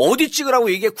얘기하세요. 어디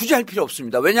찍으라고 얘기해 굳이 할 필요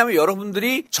없습니다. 왜냐하면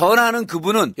여러분들이 전화하는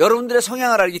그분은 여러분들의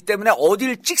성향을 알기 때문에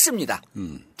어디를 찍습니다.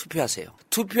 투표하세요.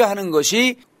 투표하는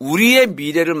것이 우리의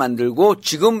미래를 만들고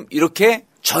지금 이렇게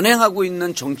전행하고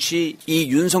있는 정치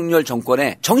이 윤석열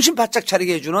정권에 정신 바짝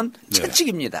차리게 해주는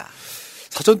채찍입니다.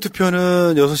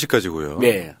 사전투표는 6시까지고요.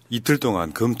 네. 이틀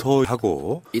동안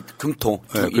금토하고. 금토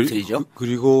이틀이죠.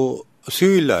 그리고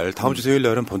수요일 날 다음 주 수요일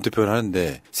날은 본투표를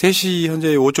하는데 3시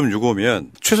현재 5.65면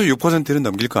최소 6%는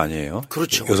넘길 거 아니에요.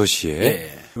 그렇죠. 6시에.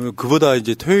 네. 그보다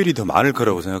이제 토요일이 더 많을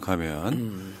거라고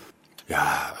생각하면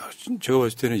제가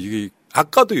봤을 때는 이게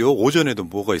아까도요 오전에도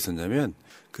뭐가 있었냐면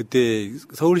그때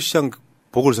서울시장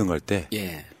보궐선거 할 때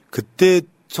그때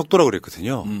속도라고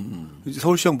그랬거든요.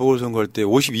 서울시장 보궐선거 할 때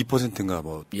 52%인가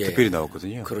득표율이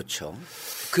나왔거든요. 그렇죠.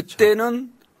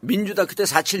 그때는 민주당 그때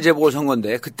 4.7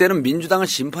 재보궐선거인데 그때는 민주당을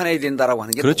심판해야 된다라고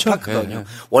하는 게 높았거든요.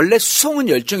 원래 수성은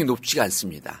열정이 높지가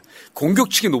않습니다.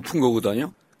 공격치기 높은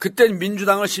거거든요. 그때는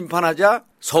민주당을 심판하자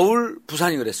서울,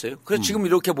 부산이 그랬어요. 그래서 지금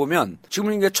이렇게 보면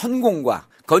지금 이게 천공과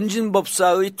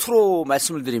건진법사의 투로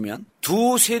말씀을 드리면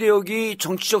두 세력이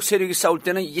정치적 세력이 싸울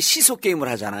때는 이게 시소 게임을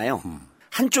하잖아요.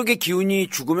 한쪽의 기운이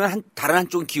죽으면 다른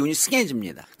한쪽 기운이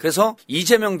승해집니다. 그래서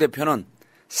이재명 대표는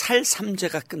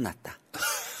살삼제가 끝났다.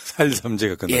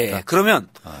 살삼제가 끝났다. 예. 그러면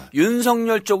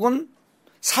윤석열 쪽은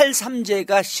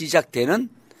살삼제가 시작되는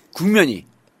국면이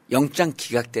영장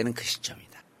기각되는 그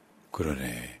시점이다.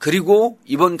 그러네. 그리고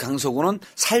이번 강서구는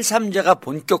살삼제가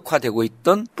본격화되고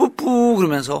있던 뿌뿌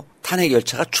그러면서 탄핵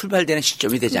열차가 출발되는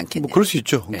시점이 되지 않겠냐. 그럴 수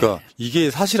있죠. 그러니까 이게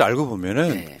사실 알고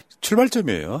보면은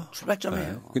출발점이에요.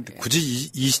 출발점이에요. 근데 굳이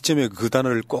이 시점에 그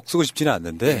단어를 꼭 쓰고 싶지는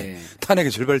않는데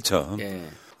탄핵의 출발점.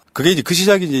 그게 이제 그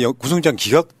시작이 이제 구속영장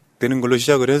기각되는 걸로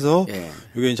시작을 해서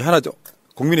이게 이제 하나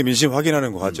국민의 민심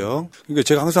확인하는 과정. 그러니까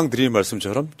제가 항상 드리는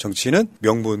말씀처럼 정치는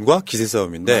명분과 기세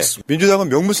싸움인데 맞습니다. 민주당은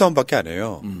명분 싸움밖에 안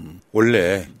해요.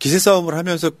 원래 기세 싸움을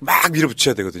하면서 막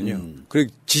밀어붙여야 되거든요.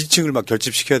 그리고 지지층을 막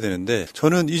결집시켜야 되는데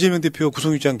저는 이재명 대표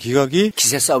구속영장 기각이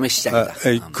기세 싸움의 시작이다.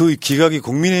 그 기각이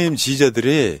국민의힘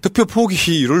지지자들의 투표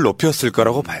포기율을 높였을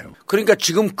거라고 봐요. 그러니까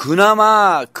지금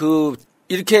그나마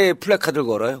이렇게 플래카드를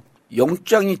걸어요.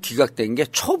 영장이 기각된 게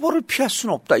처벌을 피할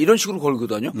수는 없다. 이런 식으로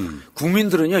걸거든요.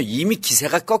 국민들은요 이미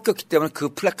기세가 꺾였기 때문에 그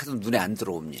플래카드는 눈에 안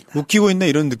들어옵니다. 웃기고 있네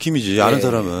이런 느낌이지. 아는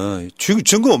사람은.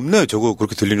 증거 없네. 저거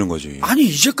그렇게 들리는 거지. 아니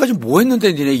이제까지 뭐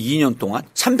했는데 니네 2년 동안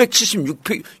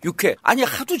 376회. 아니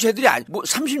하도 쟤들이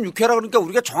 36회라 그러니까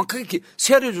우리가 정확하게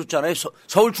세알해줬잖아요.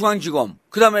 서울중앙지검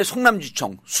그다음에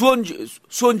성남지청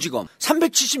수원지검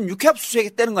 376회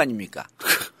압수수색했다는 거 아닙니까?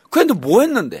 그런데 뭐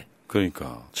했는데?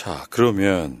 그러니까. 자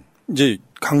그러면 이제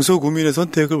강서구민의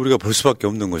선택을 우리가 볼 수밖에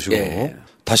없는 것이고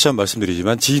다시 한 번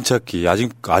말씀드리지만 지인 찾기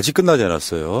아직 끝나지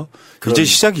않았어요. 이제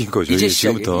시작인 거죠. 이제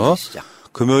지금부터 시작.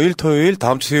 금요일, 토요일,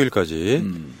 다음 주 수요일까지.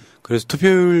 그래서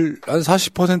투표율 한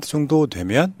 40% 정도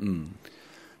되면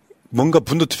뭔가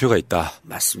분노 투표가 있다.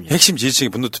 맞습니다. 핵심 지지층의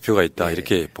분노 투표가 있다.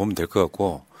 이렇게 보면 될 것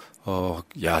같고.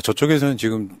 저쪽에서는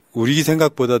지금 우리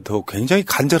생각보다 더 굉장히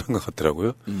간절한 것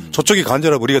같더라고요. 저쪽이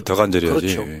간절하면 우리가 더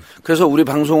간절해야지. 그렇죠. 그래서 우리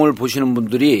방송을 보시는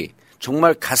분들이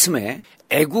정말 가슴에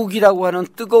애국이라고 하는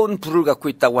뜨거운 불을 갖고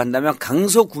있다고 한다면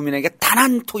강서 구민에게 단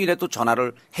한 통이라도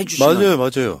전화를 해 주시면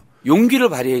맞아요. 용기를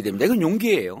발휘해야 됩니다. 이건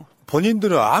용기예요.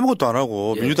 본인들은 아무것도 안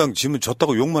하고 민주당 지면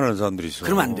졌다고 욕만 하는 사람들이 있어.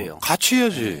 그러면 안 돼요. 같이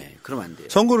해야지. 그러면 안 돼요.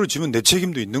 선거를 지면 내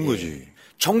책임도 있는 거지.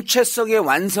 정체성의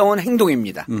완성은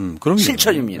행동입니다.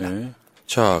 실천입니다.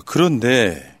 자,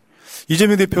 그런데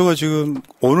이재명 대표가 지금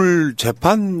오늘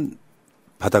재판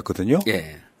받았거든요.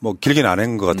 뭐 길게는 안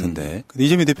한 것 같은데. 근데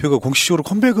이재명 대표가 공식적으로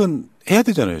컴백은 해야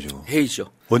되잖아요, 지금.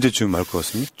 해야죠. 언제쯤 할 것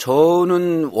같습니까?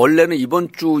 저는 원래는 이번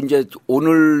주 이제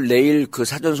오늘 내일 그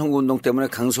사전 선거운동 때문에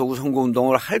강서구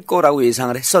선거운동을 할 거라고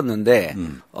예상을 했었는데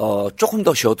조금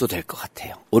더 쉬어도 될 것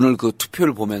같아요. 오늘 그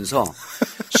투표를 보면서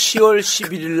 10월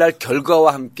 11일 날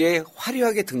결과와 함께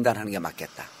화려하게 등단하는 게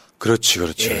맞겠다. 그렇지.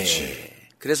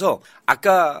 그래서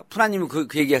아까 푸나님이 그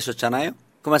얘기하셨잖아요.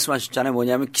 그 말씀하셨잖아요.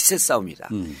 뭐냐면 기세 싸움이다.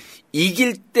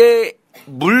 이길 때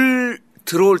물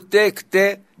들어올 때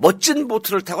그때 멋진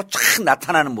보트를 타고 쫙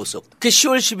나타나는 모습. 그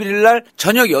 10월 11일 날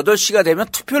저녁 8시가 되면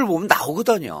투표를 보면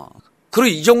나오거든요. 그리고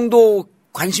이 정도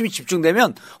관심이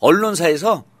집중되면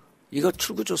언론사에서 이거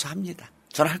출구조사합니다.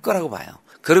 저는 할 거라고 봐요.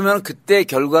 그러면 그때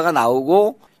결과가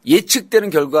나오고 예측되는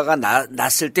결과가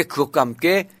났을 때 그것과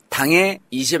함께 당의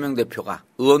이재명 대표가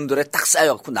의원들에 딱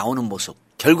쌓여갖고 나오는 모습.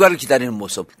 결과를 기다리는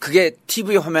모습. 그게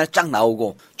TV 화면에 쫙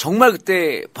나오고 정말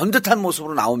그때 번듯한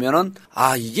모습으로 나오면은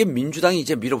이게 민주당이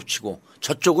이제 밀어붙이고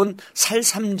저쪽은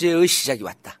살삼제의 시작이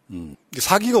왔다.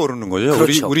 사기가 오르는 거죠.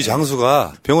 그렇죠. 우리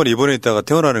장수가 병원에 입원해 있다가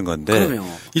태어나는 건데 그럼요.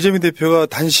 이재명 대표가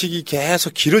단식이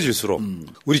계속 길어질수록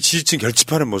우리 지지층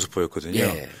결집하는 모습 보였거든요.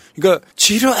 그러니까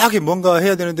치료하게 뭔가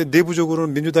해야 되는데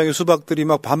내부적으로는 민주당의 수박들이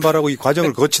막 반발하고 이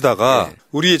과정을 거치다가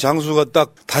우리의 장수가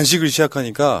딱 단식을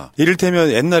시작하니까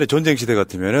이를테면 옛날에 전쟁 시대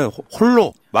같으면은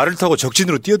홀로 말을 타고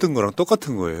적진으로 뛰어든 거랑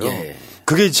똑같은 거예요.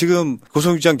 그게 지금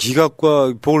구속영장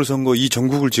기각과 보궐선거 이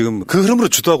전국을 지금 그 흐름으로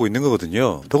주도하고 있는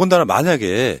거거든요. 더군다나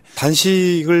만약에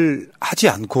단식을 하지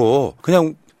않고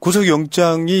그냥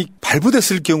구속영장이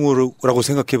발부됐을 경우라고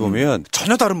생각해 보면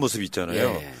전혀 다른 모습이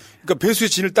있잖아요. 그러니까 배수의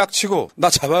진을 딱 치고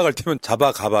나 잡아갈 테면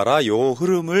잡아가봐라. 요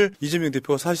흐름을 이재명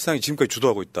대표가 사실상 지금까지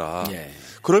주도하고 있다.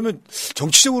 그러면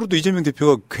정치적으로도 이재명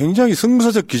대표가 굉장히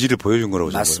승부사적 기질을 보여준 거라고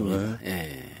생각해요. 맞습니다.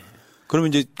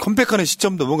 그러면 이제 컴백하는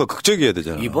시점도 뭔가 극적이어야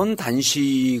되잖아요. 이번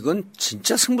단식은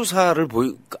진짜 승부사를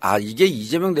이게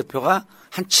이재명 대표가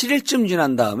한 7일쯤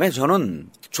지난 다음에 저는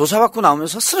조사받고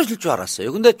나오면서 쓰러질 줄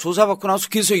알았어요. 근데 조사받고 나서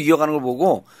계속 이어가는 걸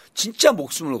보고 진짜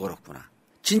목숨을 걸었구나.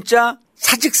 진짜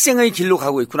사직생의 길로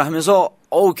가고 있구나 하면서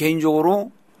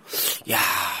개인적으로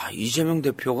이재명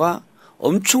대표가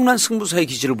엄청난 승부사의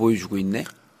기질을 보여주고 있네.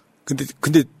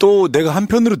 근데 또 내가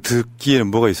한편으로 듣기에는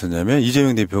뭐가 있었냐면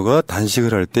이재명 대표가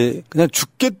단식을 할 때 그냥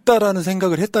죽겠다라는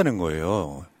생각을 했다는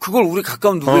거예요. 그걸 우리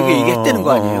가까운 누구에게 얘기했다는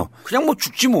거 아니에요? 그냥 뭐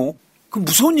죽지 뭐. 그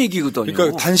무서운 얘기거든요.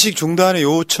 그러니까 단식 중단의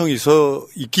요청이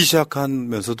있기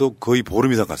시작하면서도 거의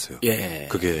보름 이상 갔어요.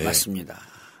 그게 맞습니다.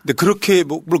 근데 그렇게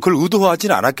물론 그걸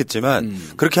의도하지는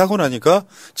않았겠지만 그렇게 하고 나니까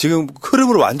지금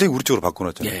흐름을 완전히 우리 쪽으로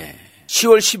바꿔놨잖아요.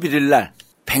 10월 11일 날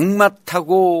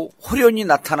백마타고 호련히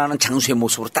나타나는 장수의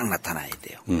모습으로 딱 나타나야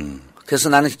돼요. 그래서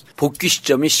나는 복귀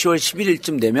시점이 10월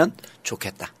 11일쯤 되면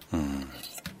좋겠다.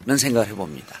 그런 생각을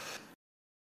해봅니다.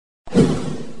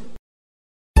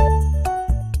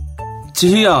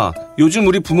 지희야, 요즘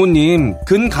우리 부모님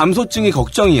근감소증이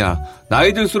걱정이야.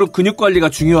 나이 들수록 근육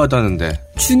관리가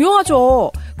중요하다는데.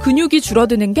 중요하죠. 근육이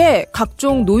줄어드는 게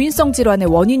각종 노인성 질환의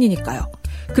원인이니까요.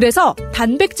 그래서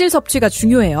단백질 섭취가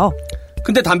중요해요.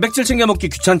 근데 단백질 챙겨 먹기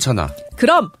귀찮잖아.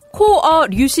 그럼 코어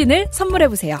류신을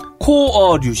선물해보세요.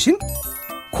 코어 류신?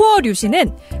 코어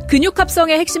류신은 근육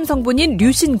합성의 핵심 성분인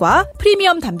류신과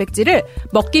프리미엄 단백질을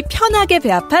먹기 편하게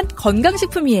배합한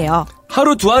건강식품이에요.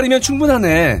 하루 2알이면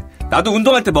충분하네. 나도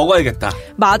운동할 때 먹어야겠다.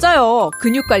 맞아요.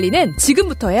 근육 관리는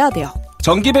지금부터 해야 돼요.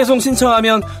 정기 배송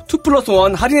신청하면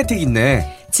 2+1 할인 혜택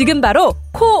있네. 지금 바로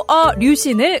코어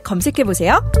류신을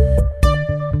검색해보세요.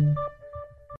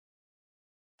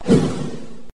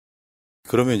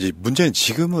 그러면 이제 문제는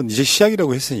지금은 이제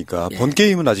시작이라고 했으니까 본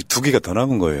게임은 아직 2개가 더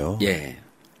남은 거예요. 예.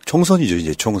 총선이죠,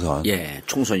 이제 총선. 예,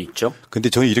 총선 있죠. 근데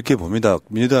저는 이렇게 봅니다.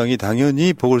 민주당이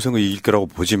당연히 보궐선거 이길 거라고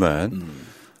보지만,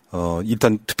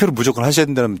 일단 투표를 무조건 하셔야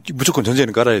된다면 무조건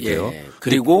전제는 깔아야 돼요. 예.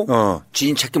 그리고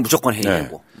지인 찾기 무조건 해야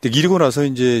되고. 근데 이러고 나서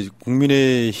이제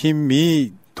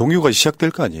국민의힘이 동요가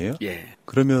시작될 거 아니에요? 예.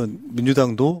 그러면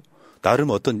민주당도 나름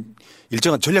어떤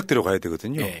일정한 전략대로 가야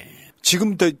되거든요. 예.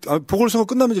 지금 보궐선거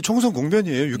끝나면 이제 총선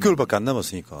국면이에요. 6개월밖에 안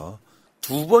남았으니까.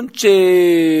 두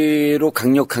번째로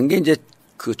강력한 게 이제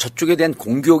그 저쪽에 대한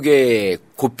공격에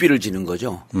고삐를 지는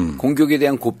거죠. 공격에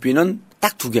대한 고삐는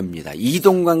딱 2개입니다.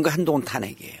 이동관과 한동훈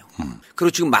탄핵이에요.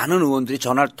 그리고 지금 많은 의원들이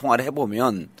전화 통화를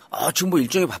해보면 지금 뭐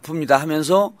일정이 바쁩니다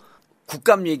하면서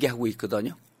국감 얘기하고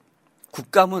있거든요.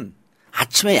 국감은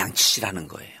아침에 양치질하는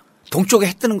거예요. 동쪽에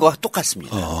해 뜨는 거와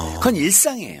똑같습니다. 그건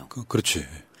일상이에요. 그렇지.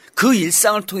 그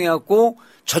일상을 통해 갖고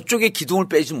저쪽의 기둥을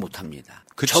빼지 못합니다.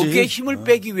 그치. 적의 힘을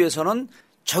빼기 위해서는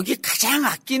적이 가장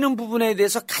아끼는 부분에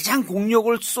대해서 가장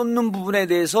공력을 쏟는 부분에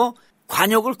대해서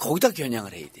관역을 거기다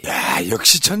겨냥을 해야 돼요. 야,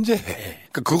 역시 천재.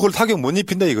 그러니까 그걸 타격 못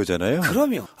입힌다 이거잖아요.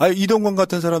 그럼요. 이동관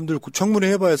같은 사람들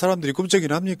청문회 해봐야 사람들이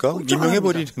끔찍이나 합니까?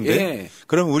 임명해버리는데. 예.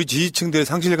 그럼 우리 지지층들의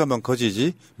상실감만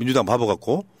커지지. 민주당 바보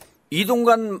같고.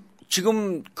 이동관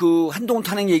지금 그 한동훈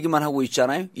탄핵 얘기만 하고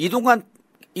있잖아요. 이동관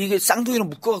이게 쌍둥이로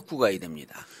묶어갖고 가야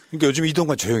됩니다. 그러니까 요즘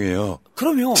이동관 조용해요.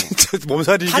 그럼요. 진짜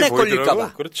몸살이 탄핵 보이더라고.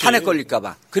 걸릴까봐. 그렇지. 탄핵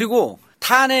걸릴까봐. 그리고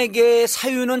탄핵의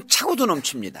사유는 차고도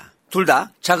넘칩니다. 둘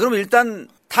다. 자, 그럼 일단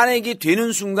탄핵이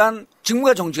되는 순간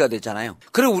직무가 정지가 됐잖아요.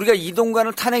 그리고 우리가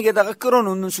이동관을 탄핵에다가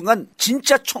끌어놓는 순간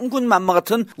진짜 천군만마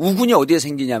같은 우군이 어디에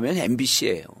생기냐면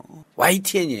MBC예요.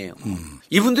 YTN이에요.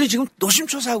 이분들이 지금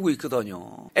노심초사하고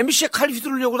있거든요. MBC에 칼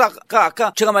휘두르려고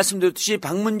아까 제가 말씀드렸듯이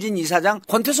박문진 이사장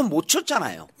권태선 못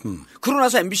쳤잖아요. 그러고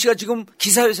나서 MBC가 지금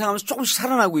기사회생하면서 조금씩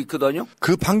살아나고 있거든요.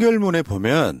 그 판결문에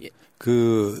보면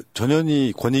그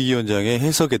전현희 권익위원장의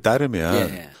해석에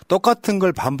따르면 똑같은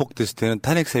걸 반복됐을 때는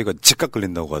탄핵 사유가 즉각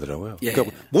걸린다고 하더라고요.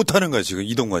 그러니까 못하는 거야 지금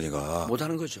이동관이가.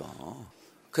 못하는 거죠.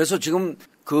 그래서 지금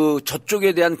그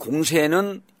저쪽에 대한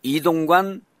공세는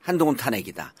이동관 한동훈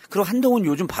탄핵이다. 그리고 한동훈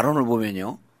요즘 발언을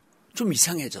보면요. 좀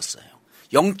이상해졌어요.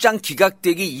 영장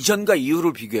기각되기 이전과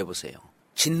이후를 비교해 보세요.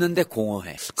 짖는데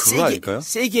공허해. 그거 아닐까요?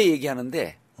 세게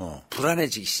얘기하는데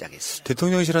불안해지기 시작했어요.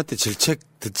 대통령실한테 질책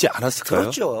듣지 않았을까요?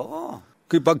 그렇죠.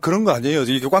 막 그런 거 아니에요.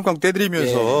 이렇게 꽝꽝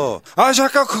떼드리면서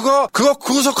잠깐 그거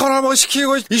구속 하나만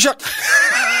시키고 이샥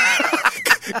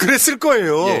그랬을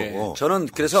거예요. 저는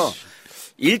그래서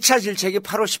 1차 질책이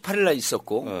 8월 18일 날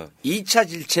있었고 2차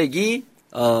질책이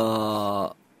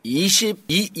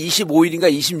 25일인가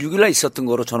 26일 날 있었던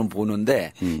거로 저는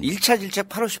보는데 1차 질책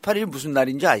 8월 18일 무슨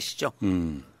날인지 아시죠?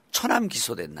 천암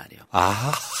기소된 날이요.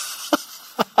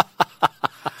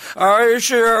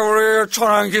 아이씨, 우리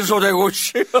천암 기소되고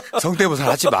성대모사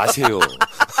하지 마세요.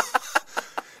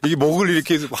 이게 목을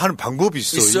이렇게 하는 방법이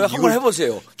있어. 있어요? 한번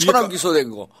해보세요. 천암 기소된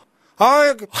거.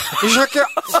 이 새끼야.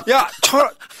 야,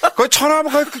 천암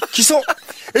기소.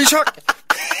 이 새끼.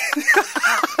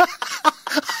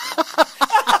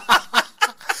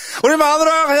 우리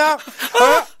마누라 그냥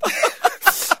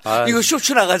이거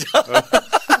쇼츠 나가자.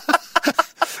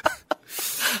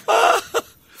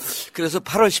 그래서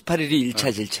 8월 18일이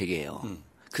 1차 질책이에요.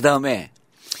 그다음에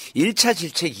 1차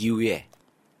질책 이후에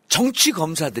정치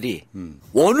검사들이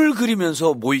원을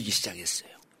그리면서 모이기 시작했어요.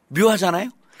 묘하잖아요.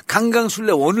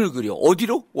 강강술래 원을 그려.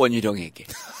 어디로? 원희룡에게.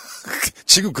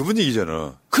 지금 그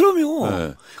분위기잖아.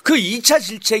 그럼요. 그 2차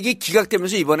질책이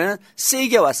기각되면서 이번에는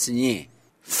세게 왔으니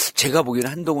제가 보기에는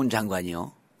한동훈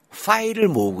장관이요. 파일을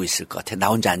모으고 있을 것 같아요. 나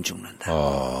혼자 안 죽는다.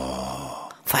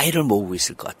 파일을 모으고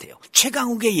있을 것 같아요.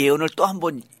 최강욱의 예언을 또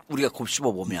한번 우리가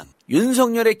곱씹어 보면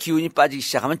윤석열의 기운이 빠지기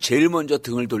시작하면 제일 먼저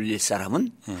등을 돌릴 사람은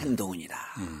한동훈이다.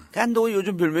 한동훈이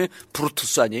요즘 별명이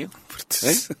브루투스 아니에요?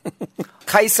 브루투스.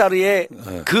 카이사르의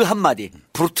그 한마디.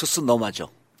 브루투스 너마저.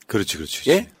 그렇지.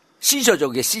 예? 시저죠.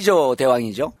 그게 시저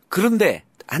대왕이죠. 그런데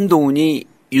한동훈이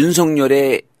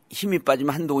윤석열의 힘이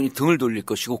빠지면 한동훈이 등을 돌릴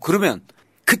것이고 그러면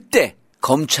그때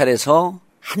검찰에서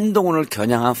한동훈을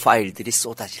겨냥한 파일들이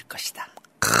쏟아질 것이다.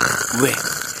 왜?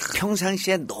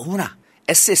 평상시에 너무나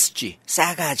SSG,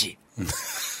 싸가지.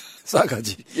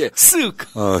 싸가지. 예,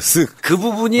 쓱. 그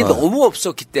부분이 너무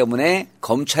없었기 때문에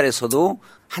검찰에서도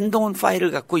한동훈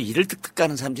파일을 갖고 이를 득득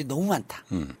가는 사람들이 너무 많다.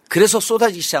 그래서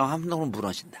쏟아지기 시작하면 한동훈은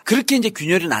무너진다. 그렇게 이제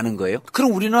균열이 나는 거예요.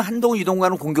 그럼 우리는 한동훈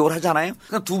이동관은 공격을 하잖아요.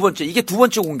 그럼 두 번째, 이게 두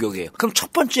번째 공격이에요. 그럼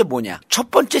첫 번째 뭐냐? 첫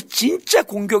번째 진짜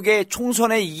공격의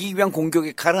총선에 이기기 위한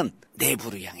공격의 칼은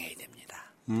내부로 향해야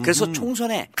됩니다. 그래서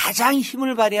총선에 가장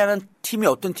힘을 발휘하는 팀이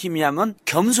어떤 팀이냐면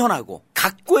겸손하고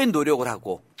각고의 노력을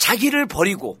하고 자기를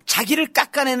버리고 자기를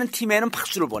깎아내는 팀에는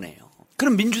박수를 보내요.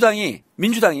 그럼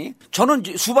민주당이 저는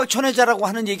수박천외자라고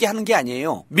하는 얘기하는 게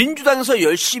아니에요. 민주당에서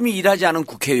열심히 일하지 않은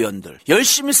국회의원들,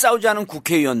 열심히 싸우지 않은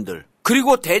국회의원들,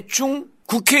 그리고 대충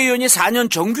국회의원이 4년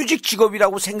정규직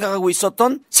직업이라고 생각하고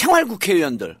있었던 생활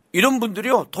국회의원들, 이런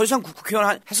분들이요 더 이상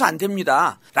국회의원 해서 안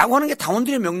됩니다 라고 하는 게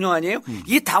당원들의 명령 아니에요?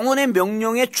 이 당원의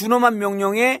명령에 준엄한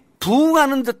명령에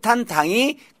부응하는 듯한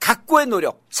당이 각고의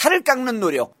노력, 살을 깎는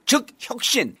노력, 즉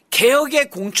혁신,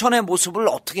 개혁의 공천의 모습을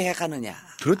어떻게 해가느냐.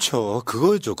 그렇죠.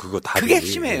 그거죠. 그거 답이. 그게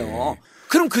핵심이에요.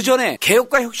 그럼 그 전에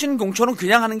개혁과 혁신 공천은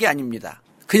그냥 하는 게 아닙니다.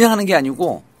 그냥 하는 게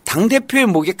아니고 당대표의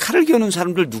목에 칼을 겨누는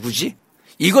사람들 누구지?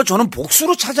 이거 저는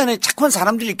복수로 착한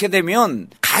사람들이 이렇게 되면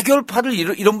가결파를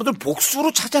이런 분들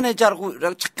복수로 찾아내자라고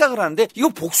착각을 하는데 이거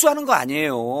복수하는 거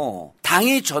아니에요.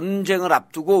 당이 전쟁을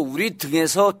앞두고 우리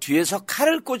등에서 뒤에서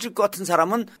칼을 꽂을 것 같은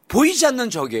사람은 보이지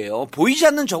않는 적이에요. 보이지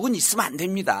않는 적은 있으면 안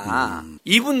됩니다.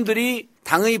 이분들이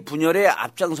당의 분열의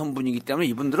앞장선 분이기 때문에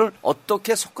이분들을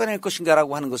어떻게 섞어낼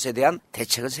것인가라고 하는 것에 대한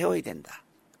대책을 세워야 된다.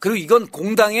 그리고 이건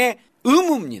공당의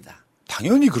의무입니다.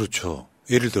 당연히 그렇죠.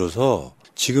 예를 들어서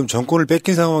지금 정권을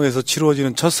뺏긴 상황에서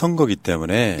치루어지는 첫 선거이기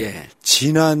때문에 예.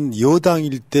 지난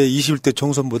여당일 때 21대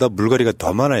총선보다 물갈이가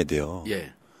더 많아야 돼요.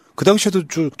 예. 그 당시에도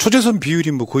초재선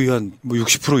비율이 거의 한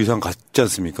 60% 이상 갔지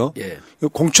않습니까? 예.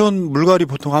 공천 물갈이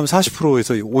보통 한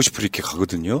 40%에서 50% 이렇게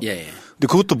가거든요. 예. 근데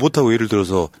그것도 못하고 예를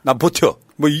들어서 난 버텨.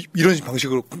 이런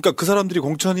방식으로. 그러니까 그 사람들이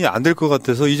공천이 안 될 것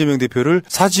같아서 이재명 대표를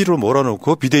사지로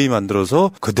몰아놓고 비대위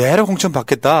만들어서 그대로 공천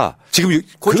받겠다. 지금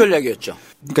그 전략이었죠.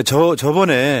 그러니까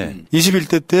저번에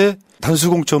 21대 때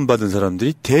단수 공천 받은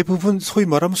사람들이 대부분 소위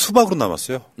말하면 수박으로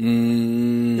남았어요.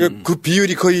 그러니까 그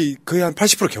비율이 거의 한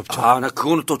 80% 겹쳐. 나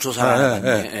그거는 또 조사를 안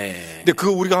했네. 네. 근데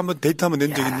그거 우리가 한번 데이터 한번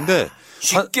낸 적이 있는데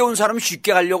쉽게 온 사람은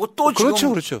쉽게 가려고 또 지금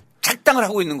그렇죠. 작당을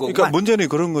하고 있는 거구만. 그러니까 문제는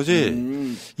그런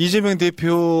거지. 이재명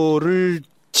대표를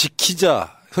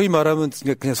지키자. 소위 말하면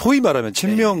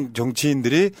친명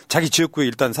정치인들이 자기 지역구에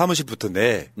일단 사무실부터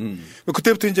내.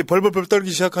 그때부터 이제 벌벌벌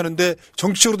떨기 시작하는데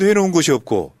정치적으로도 해놓은 것이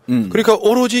없고. 그러니까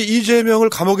오로지 이재명을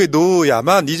감옥에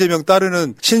넣어야만 이재명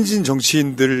따르는 신진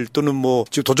정치인들 또는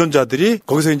지금 도전자들이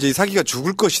거기서 이제 사기가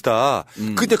죽을 것이다.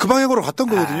 근데 그 방향으로 갔던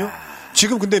거거든요.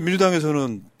 지금 근데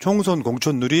민주당에서는 총선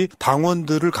공천률이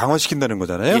당원들을 강화시킨다는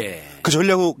거잖아요. 예. 그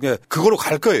전략으로 그거로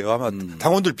갈 거예요. 아마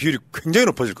당원들 비율이 굉장히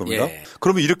높아질 겁니다. 예.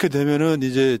 그러면 이렇게 되면은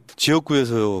이제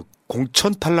지역구에서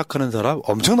공천 탈락하는 사람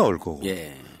엄청 나올 거고.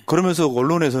 예. 그러면서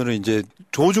언론에서는 이제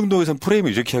조중동에서는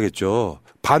프레임을 이렇게 하겠죠.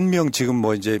 반명 지금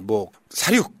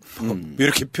사륙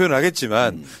이렇게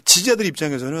표현하겠지만 지지자들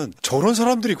입장에서는 저런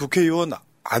사람들이 국회의원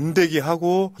안 되게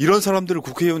하고 이런 사람들을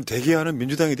국회의원 되게 하는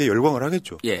민주당에 대해 열광을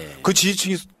하겠죠. 예. 그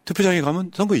지지층이 투표장에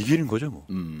가면 선거 이기는 거죠,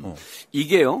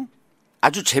 이게요.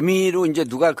 아주 재미로 이제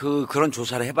누가 그런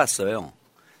조사를 해봤어요.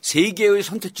 3개의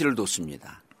선택지를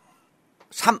뒀습니다.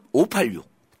 586.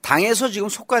 당에서 지금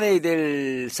속아내야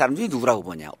될 사람들이 누구라고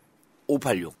보냐.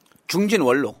 586. 중진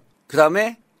원로. 그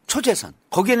다음에 초재선.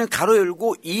 거기에는 가로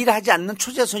열고 일하지 않는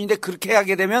초재선인데 그렇게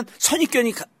하게 되면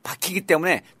선입견이 박히기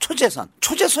때문에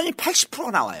초재선이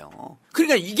 80%가 나와요.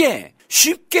 그러니까 이게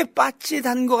쉽게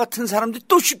빠짓한 것 같은 사람들이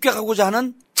또 쉽게 가고자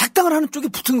하는 작당을 하는 쪽에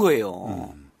붙은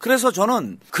거예요. 그래서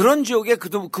저는 그런 지역에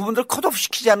그분들 컷오프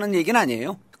시키지 않는 얘기는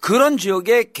아니에요. 그런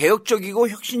지역에 개혁적이고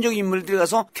혁신적인 인물들이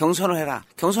가서 경선을 해라.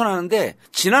 경선하는데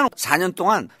지난 4년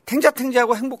동안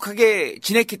탱자하고 행복하게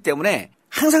지냈기 때문에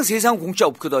항상 세상 공짜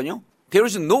없거든요. There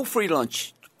is no free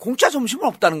lunch. 공짜 점심은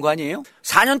없다는 거 아니에요?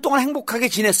 4년 동안 행복하게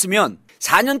지냈으면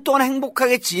 4년 동안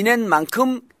행복하게 지낸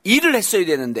만큼 일을 했어야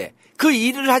되는데 그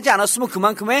일을 하지 않았으면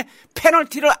그만큼의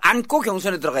페널티를 안고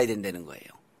경선에 들어가야 된다는 거예요.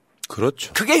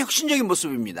 그렇죠. 그게 혁신적인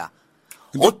모습입니다.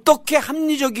 어떻게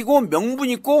합리적이고 명분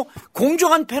있고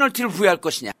공정한 페널티를 부여할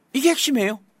것이냐. 이게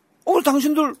핵심이에요.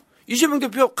 당신들 이재명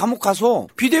대표 감옥 가서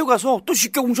비대위 가서 또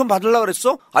쉽게 공천 받으려고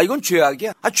그랬어? 이건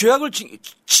죄악이야. 죄악을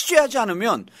취재하지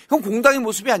않으면 이건 공당의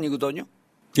모습이 아니거든요.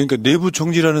 그러니까 내부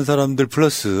총질하는 사람들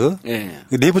플러스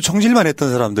내부 총질만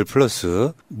했던 사람들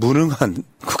플러스 무능한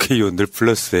국회의원들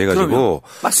플러스 해가지고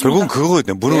결국은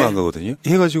그거거든요. 무능한 거거든요.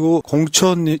 해가지고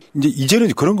공천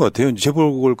이제는 그런 것 같아요.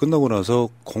 재보궐 끝나고 나서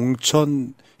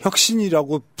공천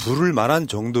혁신이라고 부를 만한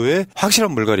정도의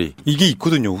확실한 물갈이 이게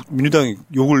있거든요. 민주당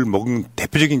욕을 먹은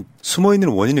대표적인 숨어있는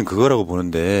원인은 그거라고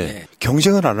보는데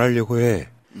경쟁을 안 하려고 해.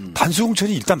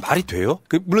 단수공천이 일단 말이 돼요?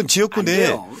 물론 지역구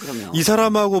내에 이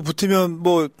사람하고 붙으면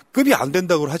뭐 급이 안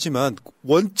된다고 하지만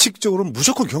원칙적으로는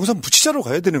무조건 경선 부치자로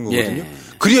가야 되는 거거든요.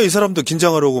 그래야 이 사람도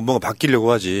긴장하려고 뭔가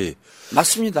바뀌려고 하지.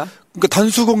 맞습니다. 그러니까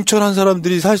단수공천 한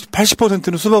사람들이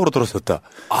 80%는 수박으로 돌아섰다.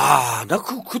 아, 나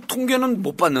그 통계는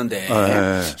못 봤는데.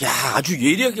 야, 아주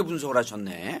예리하게 분석을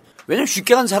하셨네. 왜냐면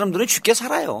쉽게 간 사람들은 쉽게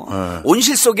살아요.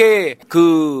 온실 속의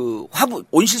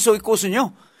온실 속의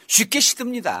꽃은요, 쉽게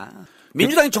시듭니다.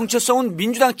 민주당의 정체성은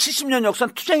민주당 70년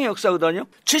역사는 투쟁의 역사거든요.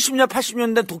 70년,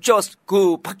 80년대 독재와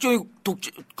박정희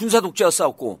군사 독재와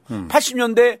싸웠고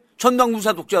 80년대 전두환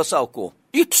군사 독재와 싸웠고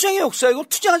이게 투쟁의 역사이고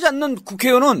투쟁하지 않는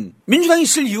국회의원은 민주당이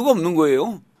있을 이유가 없는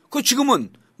거예요. 그 지금은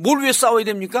뭘 위해 싸워야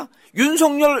됩니까?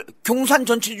 윤석열 경산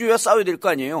전체주의와 싸워야 될 거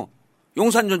아니에요.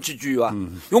 용산 전체주의와.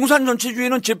 용산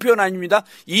전체주의는 제 표현 아닙니다.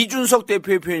 이준석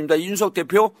대표의 표현입니다. 이준석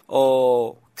대표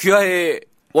귀하의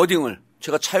워딩을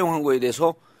제가 차용한 거에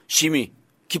대해서 심히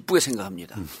기쁘게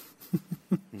생각합니다.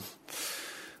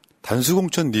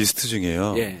 단수공천 리스트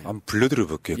중에요. 한번 불러드려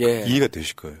볼게요. 이해가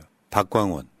되실 거예요.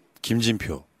 박광원,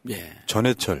 김진표,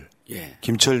 전해철,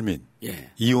 김철민,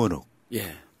 이원욱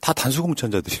다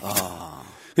단수공천자들입니다.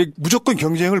 무조건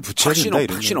경쟁을 붙여야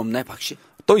된다. 박신 없나요? 박신?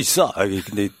 또 있어.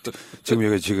 근데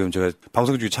지금 제가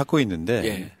방송 중에 찾고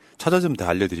있는데 찾아주면 다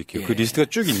알려드릴게요. 그 리스트가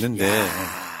쭉 있는데.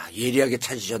 예리하게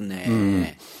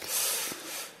찾으셨네.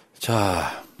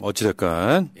 자,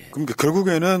 어찌됐건. 그럼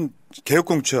결국에는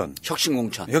개혁공천.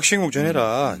 혁신공천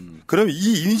해라. 그럼 이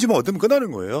이미지만 얻으면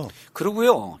끝나는 거예요.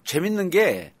 그러고요. 재밌는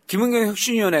게 김은경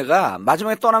혁신위원회가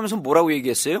마지막에 떠나면서 뭐라고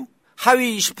얘기했어요?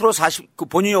 하위 20%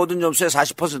 본인이 얻은 점수에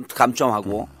 40%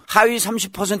 감점하고 하위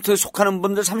 30%에 속하는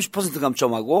분들 30%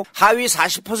 감점하고 하위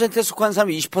 40%에 속한 사람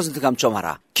 20%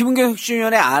 감점하라. 김은경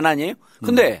혁신위원회 안 아니에요?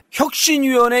 근데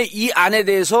혁신위원회 이 안에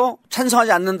대해서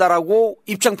찬성하지 않는다라고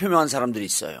입장 표명한 사람들이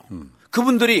있어요.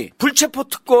 그분들이 불체포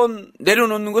특권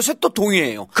내려놓는 것에 또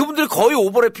동의해요. 그분들이 거의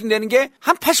오버래핑 되는 게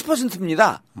한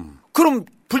 80%입니다. 그럼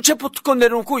불체포 특권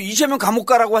내려놓고 이재명 감옥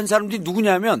가라고 한 사람들이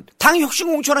누구냐면 당 혁신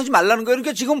공천하지 말라는 거예요.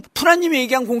 그러니까 지금 푸나님이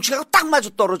얘기한 공치가 딱 맞아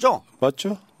떨어져.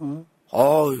 맞죠?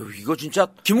 이거 진짜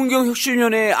김은경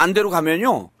혁신위원회 안대로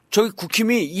가면요. 저기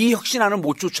국힘이 이 혁신안을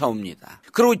못 쫓아옵니다.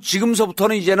 그리고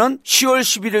지금서부터는 이제는 10월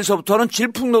 11일서부터는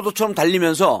질풍노도처럼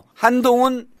달리면서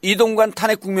한동훈, 이동관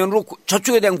탄핵 국면으로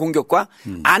저쪽에 대한 공격과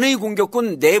안의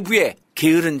공격은 내부의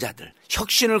게으른 자들,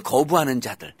 혁신을 거부하는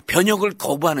자들, 변혁을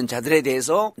거부하는 자들에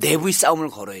대해서 내부의 싸움을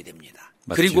걸어야 됩니다.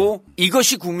 맞죠. 그리고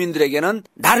이것이 국민들에게는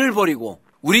나를 버리고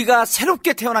우리가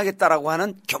새롭게 태어나겠다라고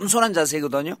하는 겸손한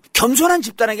자세거든요. 겸손한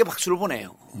집단에게 박수를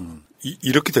보내요.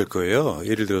 이렇게 될 거예요.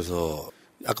 예를 들어서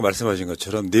아까 말씀하신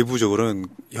것처럼 내부적으로는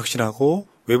혁신하고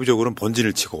외부적으로는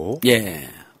번진을 치고.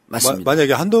 맞습니다.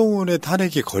 만약에 한동훈의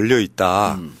탄핵이 걸려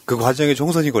있다. 그 과정에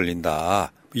총선이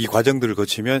걸린다. 이 과정들을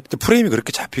거치면 프레임이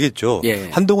그렇게 잡히겠죠.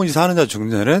 한동훈이 사는 자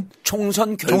죽는 자는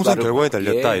총선 결과에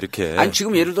달렸다. 이렇게. 아니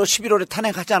지금 예를 들어 11월에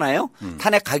탄핵하잖아요.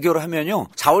 탄핵 가결을 하면요.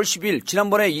 4월 10일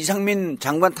지난번에 이상민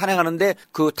장관 탄핵하는데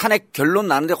그 탄핵 결론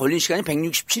나는데 걸린 시간이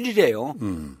 167일이에요.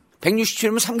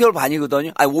 167이면 3개월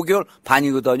반이거든요. 5개월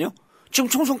반이거든요. 지금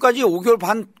총선까지 5개월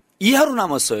반 이하로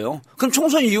남았어요. 그럼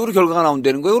총선 이후로 결과가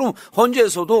나온다는 거예요. 그럼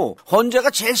헌재가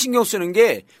제일 신경 쓰는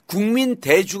게 국민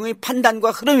대중의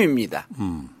판단과 흐름입니다.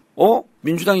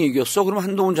 민주당이 이겼어? 그럼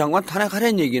한동훈 장관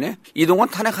탄핵하라는 얘기네? 이동관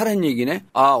탄핵하라는 얘기네?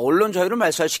 언론 자유를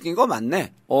말살시킨 거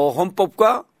맞네?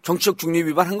 헌법과 정치적 중립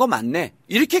위반한 거 맞네?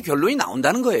 이렇게 결론이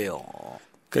나온다는 거예요.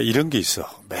 그러니까 이런 게 있어.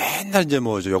 맨날 이제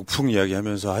역풍 이야기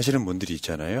하면서 하시는 분들이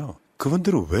있잖아요.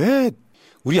 그분들은 왜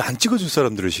우리 안 찍어줄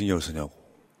사람들을 신경을 쓰냐고.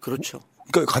 그렇죠.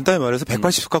 그러니까 간단히 말해서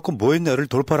 180석 갖고 뭐 했냐를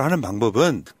돌파를 하는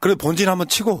방법은 그래 본진 한번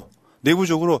치고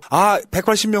내부적으로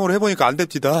 180명으로 해보니까 안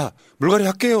됩니다. 물갈이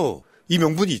할게요. 이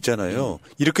명분이 있잖아요.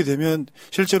 이렇게 되면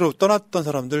실제로 떠났던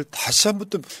사람들 다시 한 번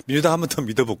더 민주당 한 번 더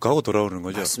믿어볼까 하고 돌아오는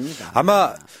거죠. 맞습니다.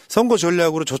 아마 선거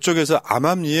전략으로 저쪽에서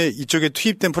암암리에 이쪽에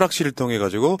투입된 프락시를 통해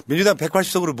가지고 민주당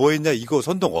 180석으로 뭐 했냐 이거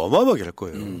선동 어마어마하게 할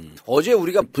거예요. 어제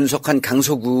우리가 분석한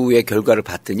강서구의 결과를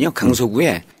봤더니요.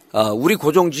 강서구에 우리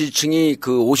고정지지층이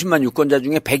그 50만 유권자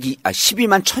중에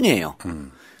 12만 1000이에요.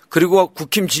 그리고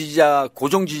국힘 지지자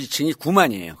고정지지층이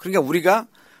 9만이에요. 그러니까 우리가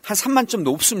한 3만 점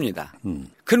높습니다.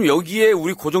 그럼 여기에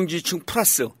우리 고정지지층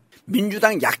플러스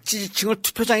민주당 약지지층을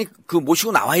투표장에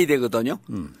모시고 나와야 되거든요.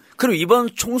 그럼 이번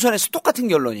총선에서 똑같은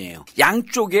결론이에요.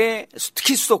 양쪽에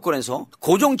특히 수도권에서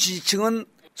고정 지지층은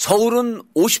서울은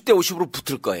 50대 50으로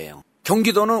붙을 거예요.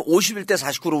 경기도는 51대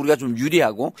 49로 우리가 좀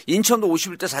유리하고 인천도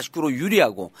 51대 49로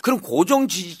유리하고 그럼 고정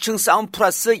지지층 싸움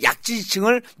플러스 약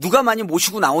지지층을 누가 많이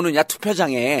모시고 나오느냐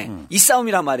투표장에 이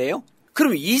싸움이란 말이에요.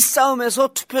 그럼 이 싸움에서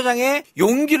투표장에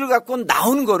용기를 갖고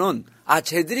나오는 거는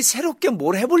쟤들이 새롭게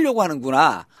뭘 해보려고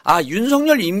하는구나.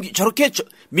 윤석열 임기 저렇게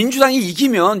민주당이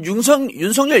이기면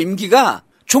윤석열 임기가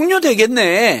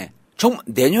종료되겠네.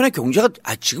 내년에 경제가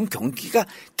지금 경기가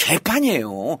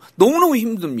개판이에요. 너무너무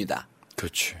힘듭니다.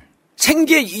 그렇지.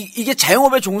 이게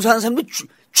자영업에 종사하는 사람들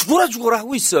죽어라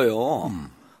하고 있어요.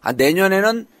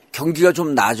 내년에는 경기가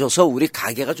좀 나아져서 우리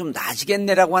가게가 좀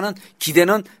나아지겠네라고 하는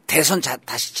기대는 대선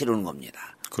다시 치르는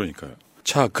겁니다. 그러니까요.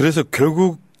 자, 그래서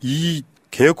결국 이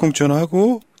개혁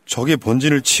공천하고 적의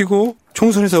본진을 치고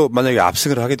총선에서 만약에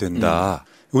압승을 하게 된다.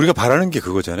 우리가 바라는 게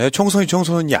그거잖아요.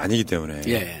 총선이 아니기 때문에.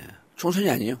 예. 총선이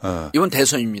아니에요. 이번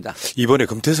대선입니다. 이번에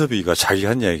금태섭이가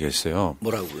자기가 한 이야기가 있어요.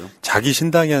 뭐라고요? 자기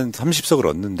신당이 한 30석을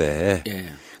얻는데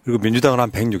예. 그리고 민주당은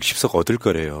한 160석 얻을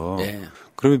거래요. 예.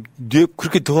 그러면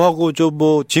그렇게 더하고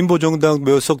진보 정당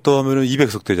몇 석 더하면은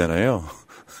 200석 되잖아요.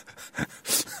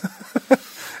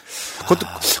 그것도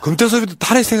금태섭이도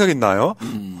탈의 생각이 나요?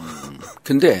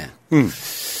 근데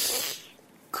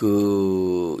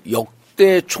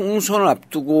역대 총선을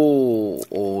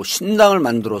앞두고 신당을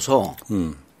만들어서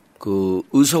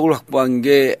의석을 확보한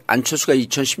게 안철수가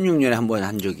 2016년에 한 번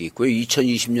한 적이 있고요.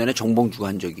 2020년에 정봉주가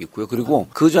한 적이 있고요. 그리고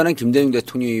그 전에 김대중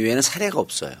대통령 이외에는 사례가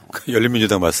없어요.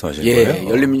 열린민주당 말씀하시는 거예요? 거예요?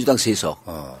 열린민주당 3석.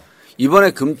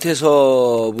 이번에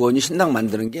금태섭 의원이 신당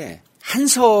만드는 게 한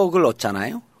석을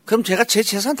얻잖아요. 그럼 제가 제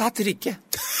재산 다 드릴게.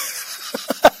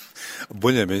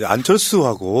 뭐냐면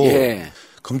안철수하고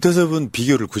금태섭은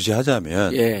비교를 굳이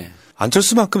하자면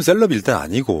안철수만큼 셀럽이 일단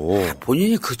아니고.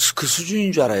 본인이 그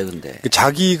수준인 줄 알아요, 근데.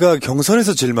 자기가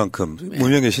경선에서 질 만큼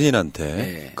무명의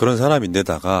신인한테 그런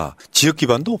사람인데다가 지역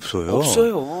기반도 없어요.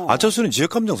 없어요. 안철수는 지역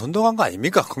감정 선동한 거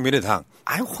아닙니까? 국민의당.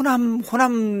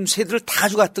 호남 세대를 다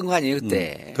가져갔던 거 아니에요,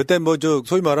 그때. 그때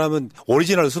소위 말하면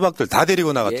오리지널 수박들 다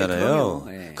데리고 나갔잖아요.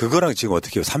 그거랑 지금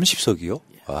어떻게 해요? 30석이요?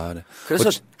 네. 그래서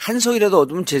한 석이라도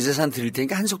얻으면 제 재산 드릴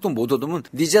테니까 한 석도 못 얻으면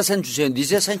네 재산 주세요. 네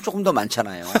재산이 조금 더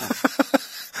많잖아요.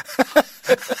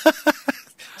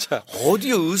 자,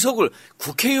 어디에 의석을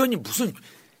국회의원이 무슨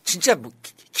진짜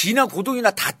기나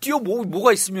고동이나 다 띄워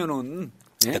뭐가 있으면은.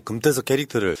 금태섭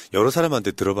캐릭터를 여러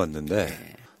사람한테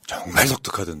들어봤는데 정말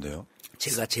독특하던데요.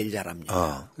 제가 제일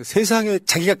잘합니다. 세상에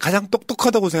자기가 가장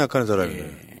똑똑하다고 생각하는 사람이에요.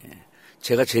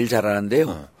 제가 제일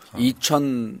잘하는데요.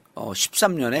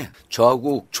 2013년에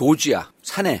저하고 조지아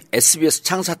산에 SBS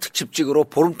창사 특집 찍으러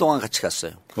보름 동안 같이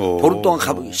갔어요. 보름 동안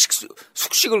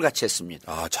숙식을 같이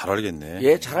했습니다. 잘 알겠네.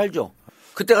 예, 잘 알죠.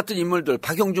 그때 같은 인물들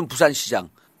박영준 부산시장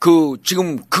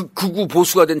지금 극우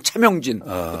보수가 된 차명진.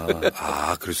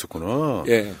 그랬었구나.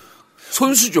 예.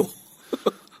 손수조.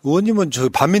 의원님은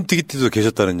반민특위 때도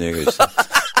계셨다는 얘기가 있어요.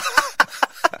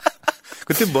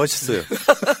 그때 뭐 하셨어요?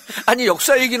 아니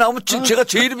역사 얘기 나오면 제가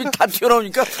제 이름이 다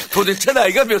튀어나오니까 도대체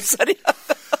나이가 몇 살이야?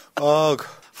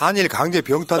 한일 강제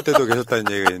병탄 때도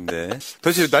계셨다는 얘기가 있는데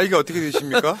도대체 나이가 어떻게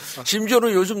되십니까?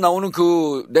 심지어는 요즘 나오는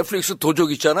넷플릭스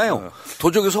도적 있잖아요.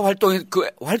 도적에서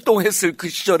활동했을 그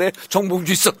시절에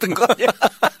정봉주 있었던 거 아니야?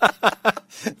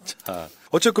 자,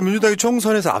 어쨌건 민주당이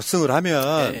총선에서 압승을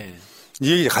하면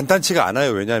이 얘기 간단치가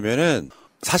않아요. 왜냐하면은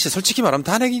사실 솔직히 말하면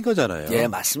탄핵인 거잖아요. 예,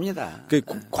 맞습니다.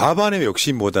 과반의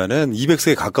욕심보다는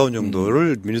 200석에 가까운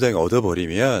정도를 민주당이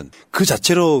얻어버리면 그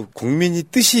자체로 국민이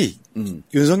뜻이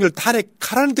윤석열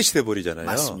탄핵하라는 뜻이 돼버리잖아요.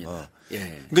 맞습니다.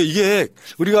 그러니까 이게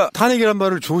우리가 탄핵이란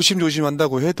말을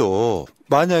조심한다고 해도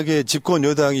만약에 집권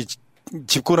여당이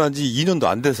집권한 지 2년도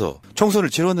안 돼서 총선을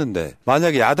치렀는데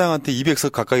만약에 야당한테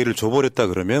 200석 가까이를 줘버렸다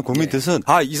그러면 국민 뜻은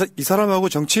이 사람하고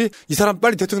이 사람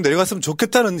빨리 대통령 내려갔으면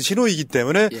좋겠다는 신호이기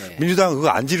때문에 민주당은 그거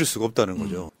안 지를 수가 없다는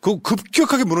거죠. 그거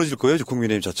급격하게 무너질 거예요.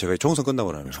 국민의힘 자체가 총선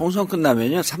끝나고 나면. 총선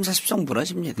끝나면요 3, 40석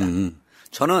무너집니다.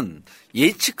 저는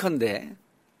예측컨대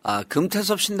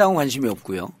금태섭 신당은 관심이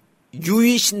없고요.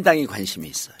 유이 신당이 관심이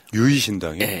있어요. 유이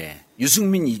신당이요? 네.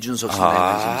 유승민, 이준석 신당에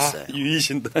관심이 있어요. 유이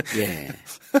신당. 예.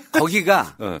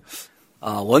 거기가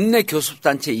원내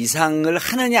교섭단체 이상을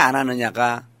하느냐 안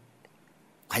하느냐가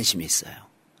관심이 있어요.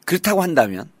 그렇다고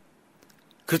한다면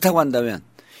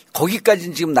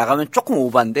거기까지는 지금 나가면 조금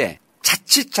오반데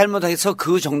자칫 잘못해서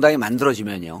그 정당이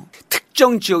만들어지면요.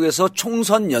 특정 지역에서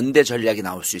총선 연대 전략이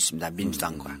나올 수 있습니다.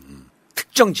 민주당과.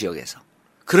 특정 지역에서.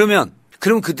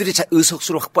 그럼 그들이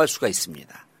의석수를 확보할 수가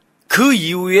있습니다. 그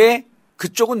이후에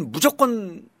그쪽은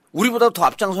무조건 우리보다 더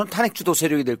앞장서는 탄핵 주도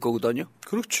세력이 될 거거든요.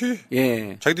 그렇지.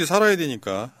 예. 자기들이 살아야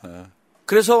되니까.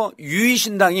 그래서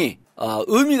유의신당이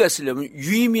의미가 있으려면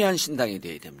유의미한 신당이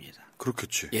돼야 됩니다.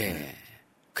 그렇겠지. 예.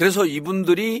 그래서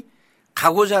이분들이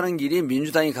가고자 하는 길이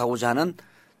민주당이 가고자 하는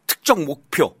특정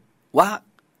목표와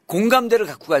공감대를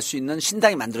갖고 갈 수 있는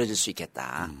신당이 만들어질 수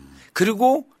있겠다.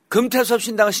 그리고 금태섭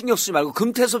신당을 신경 쓰지 말고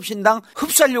금태섭 신당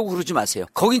흡수하려고 그러지 마세요.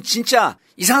 거긴 진짜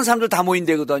이상한 사람들 다 모인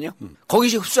데거든요.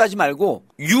 거기 흡수하지 말고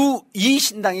유이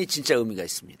신당이 진짜 의미가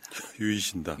있습니다.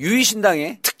 유의신당.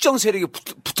 유의신당에 특정 세력이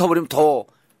붙어버리면 더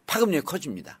파급력이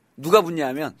커집니다. 누가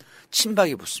붙냐면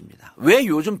친박이 붙습니다. 왜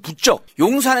요즘 붙죠?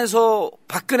 용산에서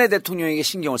박근혜 대통령에게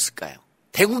신경을 쓸까요?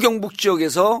 대구 경북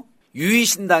지역에서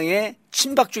유의신당에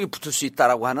친박 쪽이 붙을 수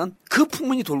있다라고 하는 그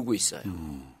풍문이 돌고 있어요.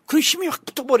 그럼 힘이 확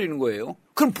붙어버리는 거예요.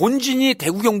 그럼 본진이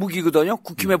대구 경북이거든요.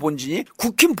 국힘의 본진이.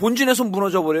 국힘 본진에서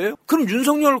무너져 버려요. 그럼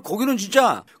윤석열 거기는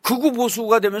진짜 극우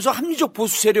보수가 되면서 합리적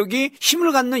보수 세력이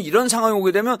힘을 갖는 이런 상황이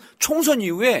오게 되면 총선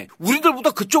이후에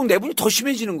우리들보다 그쪽 내분이 더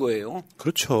심해지는 거예요.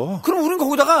 그렇죠. 그럼 우리는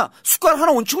거기다가 숟가락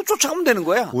하나 얹히고 쫓아가면 되는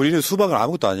거야. 우리는 수박은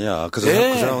아무것도 아니야. 그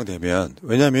상황 되면.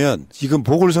 왜냐하면 지금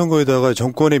보궐선거에다가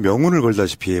정권의 명운을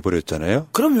걸다시피 해버렸잖아요.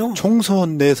 그럼요.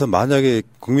 총선 내에서 만약에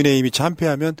국민의힘이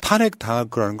참패하면 탄핵 당할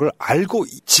거라는 걸 알고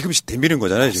지금 덤비는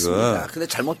거잖아요, 지금. 맞습니다. 근데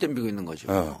잘못 덤비고 있는 거죠.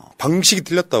 방식이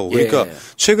틀렸다고. 그러니까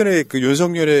최근에 그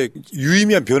윤석열의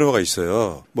유의미한 변화가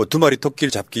있어요. 뭐 두 마리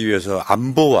토끼를 잡기 위해서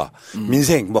안보와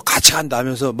민생 뭐 같이 간다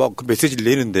하면서 뭐 그 메시지를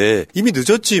내는데 이미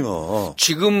늦었지 뭐.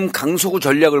 지금 강서구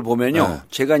전략을 보면요.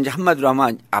 제가 이제 한마디로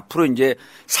하면 앞으로 이제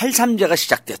살삼제가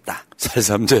시작됐다.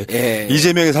 살삼제. 예.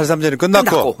 이재명의 살삼제는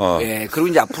끝났고. 예. 그리고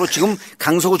이제 앞으로 지금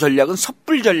강서구 전략은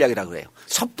섣불 전략이라고 그래요.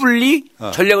 섣불리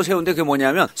전략을 세우는데 그게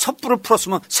뭐냐면 섣불을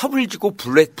풀었으면 섭을 지고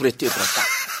불에 뛰어들었다.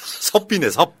 섭비네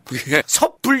섭.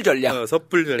 섭불 전략.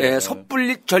 섭불 전략. 예,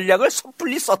 섭불리 전략을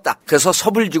섭불리 썼다. 그래서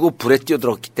섭을 지고 불에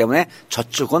뛰어들었기 때문에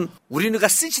저쪽은 우리가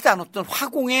쓰지도 않았던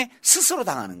화공에 스스로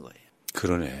당하는 거예요.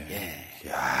 그러네. 예.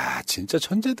 야, 진짜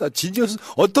천재다. 지니어스.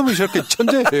 어떤 분이 저렇게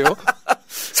천재예요?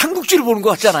 삼국지를 보는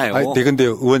것 같잖아요. 아니, 근데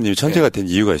의원님 천재가 된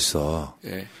이유가 있어.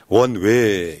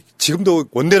 원외 지금도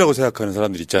원내라고 생각하는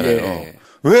사람들 있잖아요.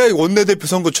 왜 원내대표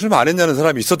선거 출마 안 했냐는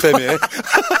사람이 있었다며.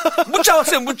 문자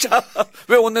왔어요, 문자.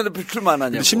 왜 원내대표 출마 안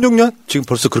하냐고. 16년? 지금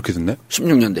벌써 그렇게 됐네?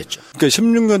 16년 됐죠. 그러니까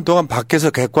 16년 동안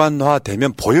밖에서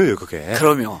객관화되면 보여요, 그게.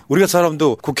 그럼요. 우리가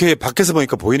사람도 국회 밖에서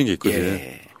보니까 보이는 게 있거든.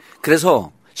 예.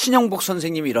 그래서 신영복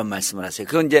선생님이 이런 말씀을 하세요.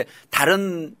 그건 이제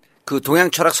다른 그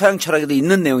동양 철학, 서양 철학에도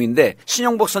있는 내용인데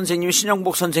신영복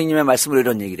선생님의 말씀으로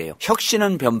이런 얘기를 해요.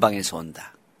 혁신은 변방에서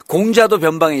온다. 공자도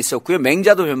변방에 있었고요.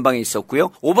 맹자도 변방에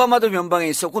있었고요. 오바마도 변방에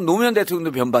있었고 노무현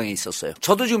대통령도 변방에 있었어요.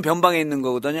 저도 지금 변방에 있는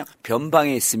거거든요.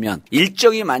 변방에 있으면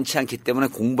일정이 많지 않기 때문에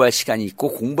공부할 시간이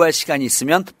있고 공부할 시간이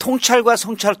있으면 통찰과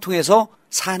성찰을 통해서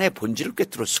사안의 본질을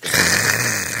꿰뚫을 수가 있어요.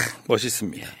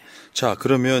 멋있습니다. 자,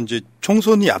 그러면 이제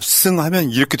총선이 압승하면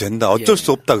이렇게 된다. 어쩔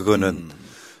수 없다, 그거는.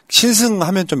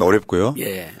 신승하면 좀 어렵고요.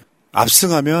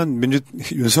 압승하면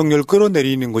윤석열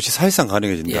끌어내리는 것이 사실상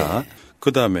가능해진다.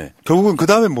 그다음에 결국은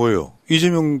그다음에 뭐예요?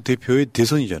 이재명 대표의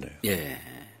대선이잖아요. 예.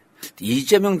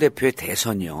 이재명 대표의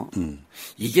대선이요.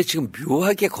 이게 지금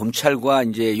묘하게 검찰과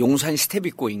이제 용산이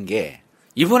스텝이 꼬인 게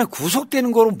이번에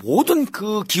구속되는 거로 모든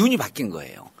그 기운이 바뀐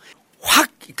거예요.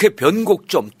 확 그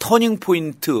변곡점, 터닝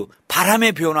포인트,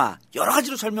 바람의 변화 여러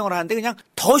가지로 설명을 하는데 그냥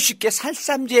더 쉽게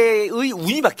살삼제의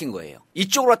운이 바뀐 거예요.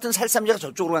 이쪽으로 왔던 살삼제가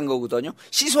저쪽으로 간 거거든요.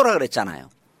 시소라 그랬잖아요.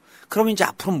 그러면 이제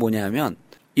앞으로는 뭐냐면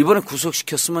이번에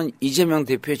구속시켰으면 이재명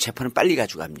대표의 재판을 빨리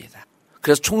가져갑니다.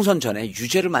 그래서 총선 전에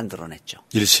유죄를 만들어냈죠.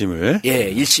 1심을?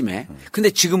 예, 1심에. 근데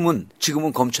지금은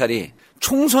검찰이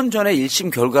총선 전에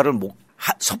 1심 결과를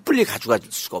섣불리 가져갈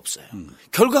수가 없어요.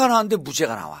 결과가 나왔는데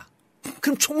무죄가 나와.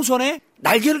 그럼 총선에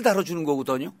날개를 달아주는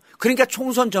거거든요. 그러니까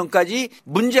총선 전까지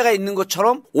문제가 있는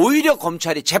것처럼 오히려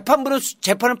검찰이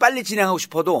재판을 빨리 진행하고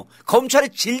싶어도 검찰이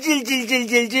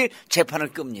질질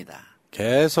재판을 끕니다.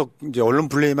 계속 이제 언론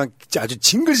블레이만 아주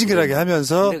징글징글하게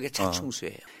하면서. 그게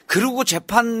자충수예요. 그리고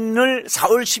재판을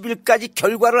 4월 10일까지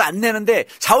결과를 안 내는데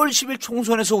 4월 10일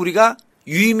총선에서 우리가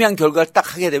유의미한 결과를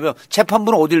딱 하게 되면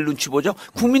재판부는 어디를 눈치 보죠?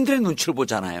 국민들의 눈치를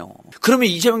보잖아요. 그러면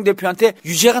이재명 대표한테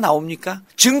유죄가 나옵니까?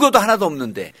 증거도 하나도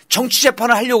없는데 정치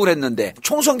재판을 하려고 그랬는데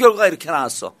총선 결과가 이렇게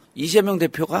나왔어. 이재명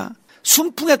대표가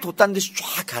순풍에 돛단 듯이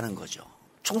쫙 가는 거죠.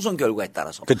 총선 결과에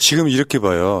따라서. 그러니까 지금 이렇게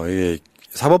봐요. 이게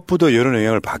사법부도 여론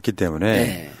영향을 받기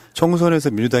때문에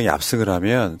총선에서 민주당이 압승을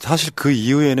하면 사실 그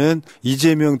이후에는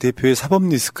이재명 대표의 사법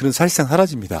리스크는 사실상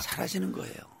사라집니다. 사라지는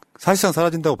거예요. 사실상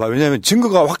사라진다고 봐요. 왜냐하면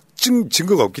증거가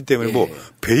증거가 없기 때문에 뭐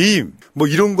배임 뭐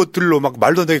이런 것들로 막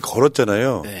말도 안 되게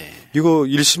걸었잖아요. 이거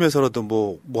 1심에서라도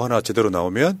뭐 하나 제대로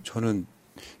나오면 저는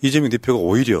이재명 대표가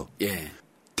오히려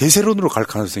대세론으로 갈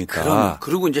가능성이 있다.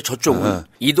 그리고 이제 저쪽은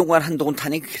이동관, 한동훈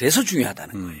탄핵이 그래서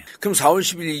중요하다는 거예요. 그럼 4월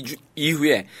 10일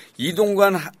이후에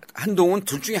이동관, 한동훈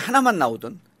둘 중에 하나만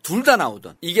나오든 둘 다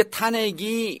나오든 이게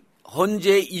탄핵이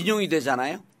헌재에 인용이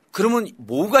되잖아요. 그러면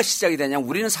뭐가 시작이 되냐?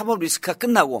 우리는 사법 리스크가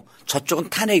끝나고 저쪽은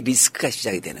탄핵 리스크가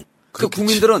시작이 되는. 그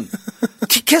국민들은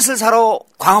티켓을 사러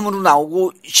광화문으로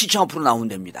나오고 시청 앞으로 나오면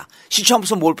됩니다. 시청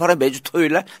앞에서 뭘 팔아요? 매주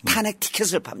토요일 날 탄핵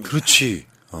티켓을 팝니다. 그렇지.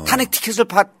 탄핵 티켓을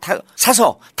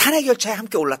사서 탄핵 열차에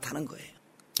함께 올라타는 거예요.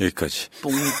 여기까지.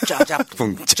 뽕짜자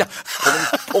뽕짜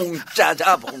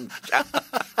뽕짜자 뽕짜.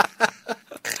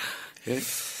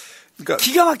 그러니까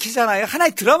기가 막히잖아요.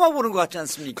 하나의 드라마 보는 것 같지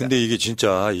않습니까? 근데 이게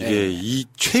진짜 이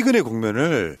최근의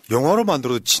국면을 영화로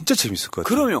만들어도 진짜 재밌을 것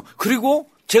같아요. 그럼요. 그리고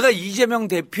제가 이재명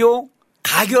대표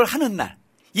가결하는 날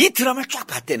이 드라마를 쫙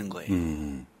봤다는 거예요.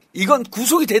 이건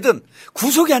구속이 되든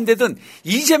구속이 안 되든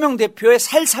이재명 대표의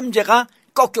살삼재가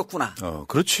꺾였구나.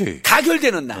 그렇지.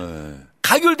 가결되는 날.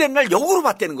 가결되는 날 역으로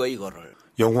봤다는 거예요, 이거를.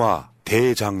 영화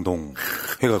대장동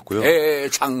해갖고요.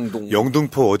 대장동.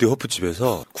 영등포 어디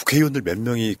호프집에서 국회의원들 몇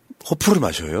명이 호프를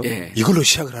마셔요. 이걸로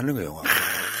시작을 하는 거예요, 영화.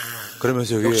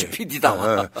 그러면서 여기 역시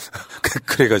PD다.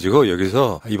 그래가지고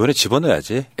여기서 이번에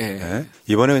집어넣어야지.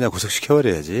 이번에 그냥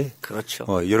구속시켜버려야지.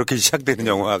 그렇죠. 이렇게 시작되는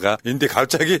영화가. 근데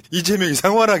갑자기 이재명이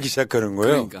상환하기 시작하는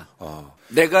거예요. 그러니까.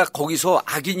 내가 거기서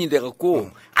악인이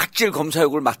돼갖고 악질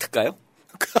검사역을 맡을까요?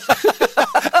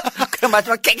 그럼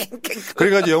마지막 깽깽깽.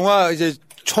 그래가지고 영화 이제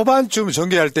초반쯤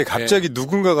전개할 때 갑자기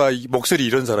누군가가 목소리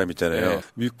이런 사람 있잖아요.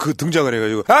 그 등장을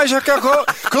해가지고 이 새끼야 그거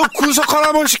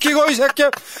구속하라면 시키고 이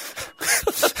새끼야.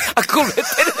 그걸 왜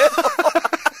때려요?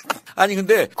 아니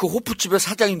근데 그 호프집의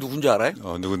사장이 누군지 알아요?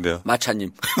 누군데요?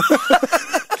 마차님.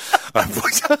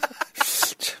 뭐야.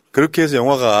 그렇게 해서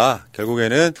영화가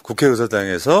결국에는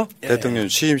국회의사당에서 대통령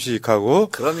취임식하고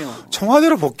그럼요.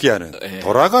 청와대로 복귀하는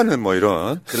돌아가는 뭐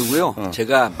이런. 그리고요.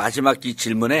 제가 마지막 이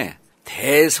질문에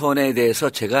대선에 대해서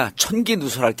제가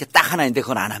천기누설할 게 딱 하나 있는데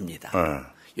그건 안 합니다.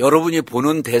 여러분이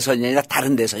보는 대선이 아니라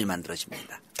다른 대선이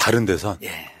만들어집니다. 다른 대선?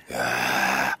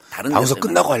 야, 다른 방송 대선이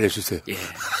끝나고 알려주세요.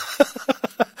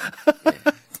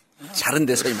 다른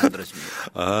대선이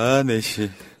만들어집니다. 네 씨.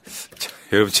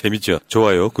 여러분 재밌죠?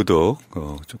 좋아요, 구독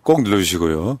꼭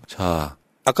눌러주시고요. 자,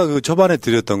 아까 그 초반에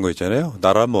드렸던 거 있잖아요.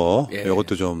 나라모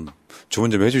이것도 좀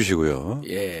주문 좀 해주시고요.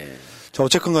 자,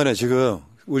 어쨌건 간에 지금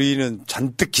우리는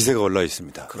잔뜩 기세가 올라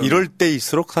있습니다. 그럼요. 이럴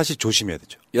때일수록 사실 조심해야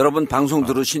되죠. 여러분 방송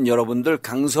들으신 여러분들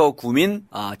강서구민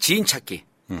지인 찾기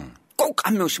꼭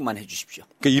한 명씩만 해 주십시오.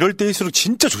 그러니까 이럴 때일수록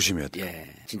진짜 조심해야 돼요.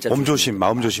 진짜 몸조심,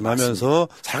 마음조심하면서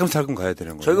살금살금 가야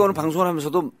되는 거예요. 저희가 오늘 방송을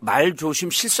하면서도 말조심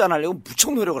실수 안 하려고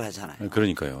무척 노력을 하잖아요.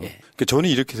 그러니까요. 그러니까 저는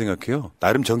이렇게 생각해요.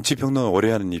 나름 정치평론을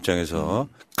오래 하는 입장에서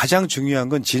가장 중요한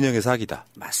건 진영의 사기다.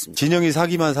 맞습니다. 진영이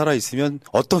사기만 살아있으면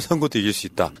어떤 선거도 이길 수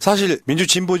있다. 사실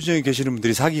민주진보 진영에 계시는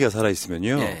분들이 사기가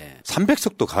살아있으면요.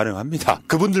 300석도 가능합니다.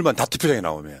 그분들만 다 투표장에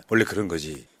나오면. 원래 그런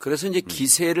거지. 그래서 이제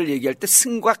기세를 얘기할 때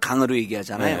승과 강으로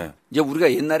얘기하잖아요. 이제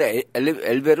우리가 옛날에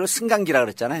엘베를 승강기라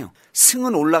그랬잖아요.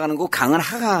 승은 올라가는 거고 강은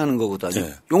하강하는 거거든요.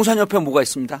 용산 옆에 뭐가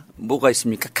있습니다? 뭐가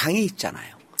있습니까? 강이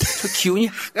있잖아요. 저 기운이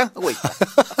하강하고 있다.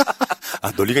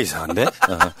 논리가 이상한데?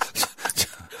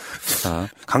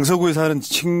 강서구에 사는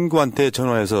친구한테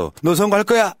전화해서 너 선거할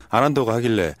거야? 안 한다고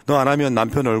하길래 너 안 하면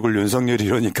남편 얼굴 윤석열이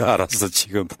이러니까 알았어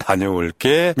지금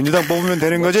다녀올게. 민주당 뽑으면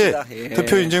되는 거지?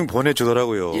 투표 인증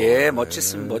보내주더라고요.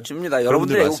 멋집니다.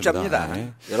 여러분들 애국자입니다.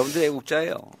 여러분들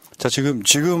애국자예요. 자, 지금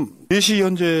 4시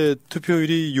현재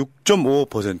투표율이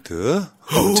 6.5%.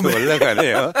 엄청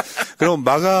올라가네요. 그럼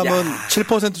마감은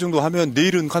 7% 정도 하면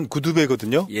내일은 한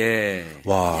 9배거든요.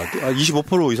 와,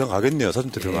 25% 이상 가겠네요.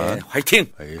 사전투표만. 화이팅!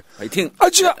 화이팅!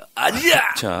 아지야! 아지야!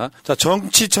 자,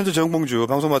 정치 천재 정봉주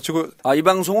방송 마치고. 이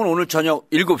방송은 오늘 저녁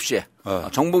 7시에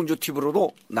정봉주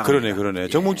TV로도 나갑니다. 그러네.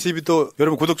 정봉주 TV 또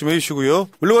여러분 구독 좀 해주시고요.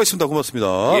 물러가겠습니다. 고맙습니다.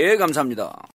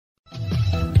 감사합니다.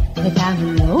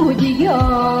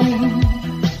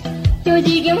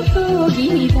 조지경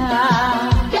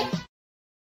속이다.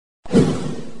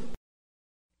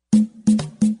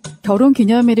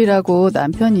 결혼기념일이라고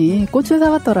남편이 꽃을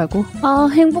사왔더라고.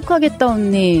 행복하겠다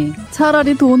언니.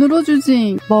 차라리 돈으로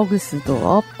주지. 먹을 수도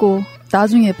없고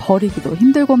나중에 버리기도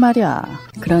힘들고 말이야.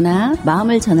 그러나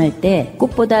마음을 전할 때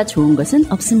꽃보다 좋은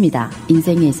것은 없습니다.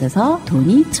 인생에 있어서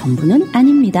돈이 전부는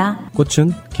아닙니다.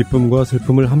 꽃은 기쁨과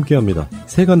슬픔을 함께합니다.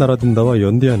 새가 날아든다와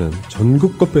연대하는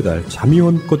전국 꽃배달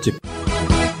자미원 꽃집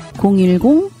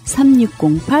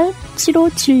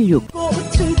 010-3608-7576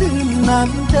 꽃을 든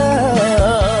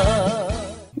남자.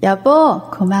 여보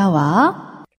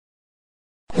고마워.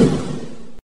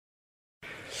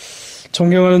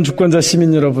 존경하는 주권자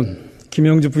시민 여러분,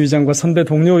 김영주 부의장과 선배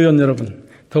동료 의원 여러분,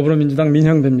 더불어민주당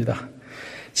민형배입니다.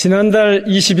 지난달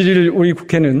 21일 우리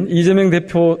국회는 이재명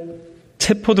대표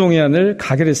체포동의안을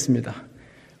가결했습니다.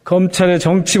 검찰의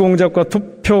정치 공작과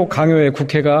투표 강요에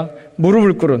국회가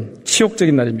무릎을 꿇은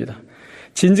치욕적인 날입니다.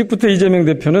 진즉부터 이재명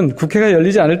대표는 국회가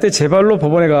열리지 않을 때 제발로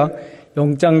법원에 가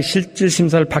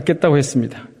영장실질심사를 받겠다고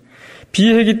했습니다.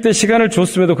 비회기 때 시간을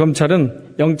줬음에도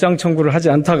검찰은 영장 청구를 하지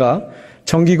않다가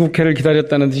정기국회를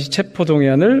기다렸다는 듯이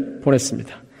체포동의안을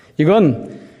보냈습니다. 이건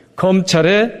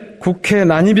검찰의 국회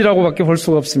난입이라고밖에 볼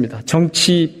수가 없습니다.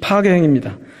 정치 파괴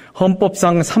행위입니다.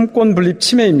 헌법상 삼권 분립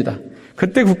침해입니다.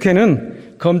 그때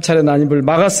국회는 검찰의 난입을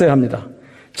막았어야 합니다.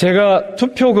 제가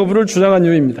투표 거부를 주장한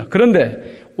이유입니다.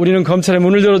 그런데 우리는 검찰의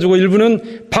문을 열어주고 일부는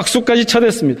박수까지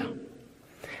쳐댔습니다.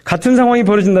 같은 상황이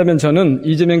벌어진다면 저는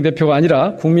이재명 대표가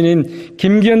아니라 국민인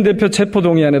김기현 대표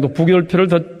체포동의안에도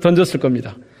부결표를 던졌을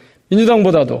겁니다.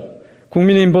 민주당보다도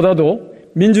국민의힘보다도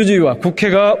민주주의와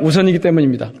국회가 우선이기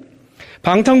때문입니다.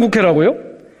 방탄국회라고요?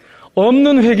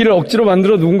 없는 회기를 억지로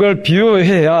만들어 누군가를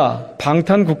비호해야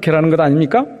방탄국회라는 것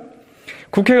아닙니까?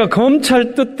 국회가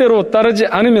검찰 뜻대로 따르지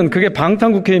않으면 그게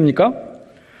방탄국회입니까?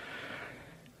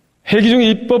 회기 중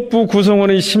입법부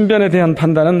구성원의 신변에 대한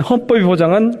판단은 헌법이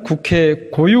보장한 국회의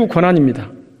고유 권한입니다.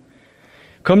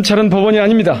 검찰은 법원이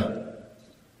아닙니다.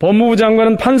 법무부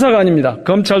장관은 판사가 아닙니다.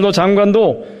 검찰도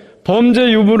장관도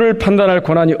범죄 유무를 판단할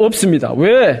권한이 없습니다.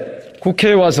 왜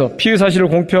국회에 와서 피의 사실을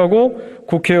공표하고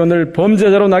국회의원을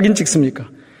범죄자로 낙인 찍습니까?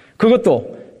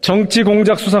 그것도 정치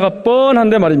공작 수사가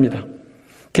뻔한데 말입니다.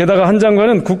 게다가 한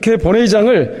장관은 국회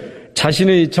본회의장을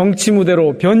자신의 정치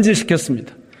무대로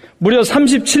변질시켰습니다. 무려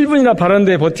 37분이나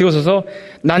발언대에 버티고 서서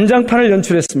난장판을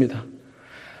연출했습니다.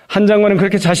 한 장관은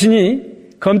그렇게 자신이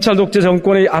검찰 독재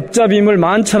정권의 앞잡이임을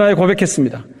만천하에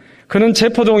고백했습니다. 그는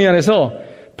체포동의안에서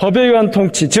법에 의한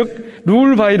통치, 즉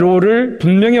룰 바이 로를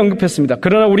분명히 언급했습니다.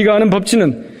 그러나 우리가 아는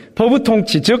법치는 법의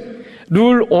통치, 즉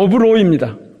룰 오브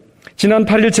로입니다. 지난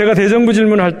 8일 제가 대정부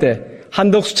질문을 할 때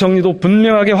한덕수 총리도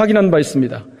분명하게 확인한 바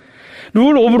있습니다.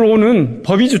 룰 오브 로는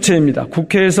법이 주체입니다.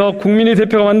 국회에서 국민의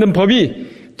대표가 만든 법이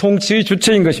통치의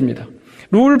주체인 것입니다.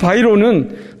 룰 바이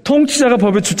로는 통치자가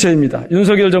법의 주체입니다.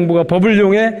 윤석열 정부가 법을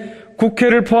이용해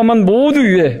국회를 포함한 모두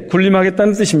위에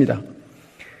군림하겠다는 뜻입니다.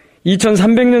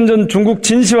 2300년 전 중국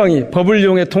진시황이 법을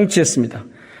이용해 통치했습니다.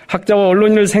 학자와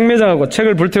언론인을 생매장하고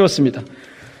책을 불태웠습니다.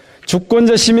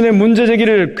 주권자 시민의 문제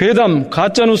제기를 괴담,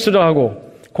 가짜뉴스라 하고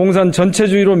공산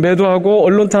전체주의로 매도하고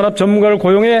언론 탄압 전문가를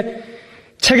고용해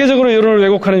체계적으로 여론을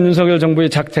왜곡하는 윤석열 정부의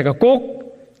작태가 꼭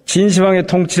진시황의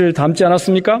통치를 담지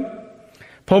않았습니까?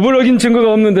 법을 어긴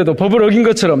증거가 없는데도 법을 어긴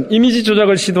것처럼 이미지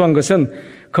조작을 시도한 것은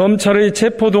검찰의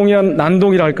체포동의안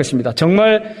난동이라 할 것입니다.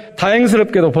 정말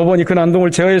다행스럽게도 법원이 그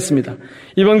난동을 제어했습니다.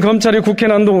 이번 검찰의 국회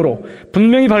난동으로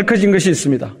분명히 밝혀진 것이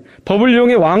있습니다. 법을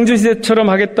이용해 왕조시대처럼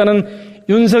하겠다는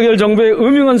윤석열 정부의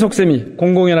음흉한 속셈이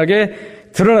공공연하게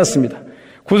드러났습니다.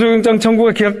 구속영장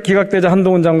청구가 기각되자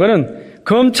한동훈 장관은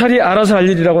검찰이 알아서 할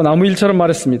일이라고 나무일처럼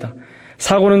말했습니다.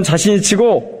 사고는 자신이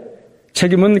지고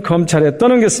책임은 검찰에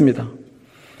떠넘겼습니다.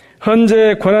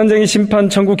 헌재 권한쟁의 심판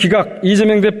청구 기각,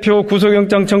 이재명 대표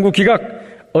구속영장 청구 기각,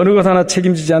 어느 것 하나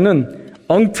책임지지 않는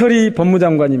엉터리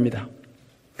법무장관입니다.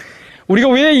 우리가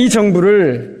왜 이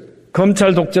정부를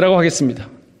검찰 독재라고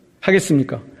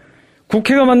하겠습니까?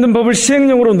 국회가 만든 법을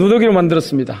시행령으로 누더기로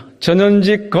만들었습니다.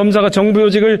 전현직 검사가 정부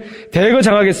요직을 대거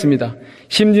장악했습니다.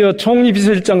 심지어 총리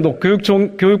비서실장도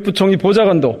교육부 총리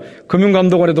보좌관도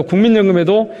금융감독원에도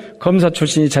국민연금에도 검사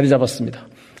출신이 자리 잡았습니다.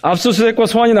 압수수색과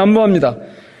소환이 난무합니다.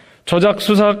 조작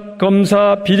수사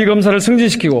검사, 비리 검사를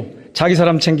승진시키고 자기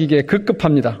사람 챙기기에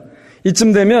급급합니다.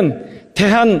 이쯤 되면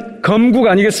대한검국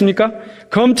아니겠습니까?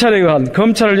 검찰에 의한,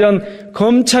 검찰을 위한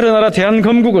검찰의 나라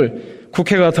대한검국을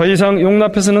국회가 더 이상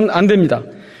용납해서는 안 됩니다.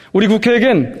 우리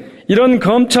국회에겐 이런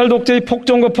검찰 독재의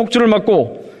폭정과 폭주를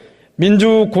막고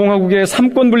민주공화국의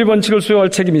삼권분립 원칙을 수호할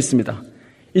책임이 있습니다.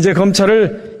 이제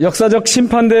검찰을 역사적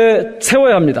심판대에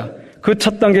세워야 합니다. 그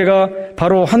첫 단계가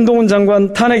바로 한동훈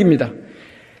장관 탄핵입니다.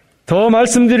 더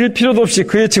말씀드릴 필요도 없이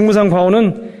그의 직무상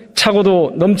과오는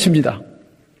차고도 넘칩니다.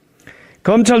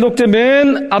 검찰 독재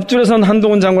맨 앞줄에 선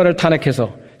한동훈 장관을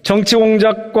탄핵해서 정치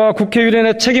공작과 국회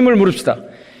유린의 책임을 물읍시다.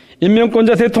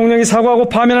 임명권자 대통령이 사과하고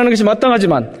파면하는 것이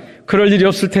마땅하지만 그럴 일이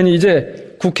없을 테니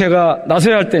이제 국회가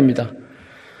나서야 할 때입니다.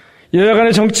 여야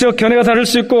간의 정치적 견해가 다를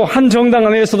수 있고 한 정당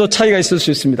안에서도 차이가 있을 수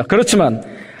있습니다. 그렇지만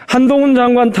한동훈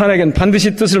장관 탄핵엔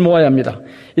반드시 뜻을 모아야 합니다.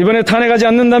 이번에 탄핵하지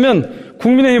않는다면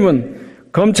국민의힘은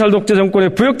검찰 독재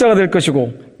정권의 부역자가 될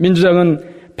것이고 민주당은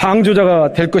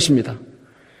방조자가 될 것입니다.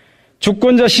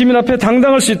 주권자 시민 앞에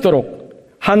당당할 수 있도록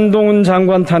한동훈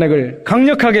장관 탄핵을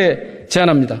강력하게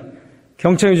제안합니다.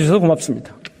 경청해 주셔서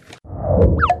고맙습니다.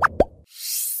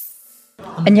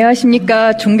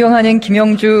 안녕하십니까. 존경하는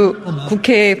김영주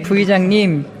국회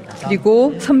부의장님,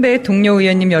 그리고 선배 동료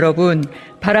의원님 여러분,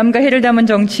 바람과 해를 담은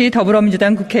정치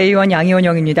더불어민주당 국회의원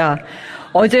양희원영입니다.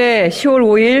 어제 10월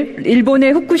 5일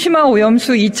일본의 후쿠시마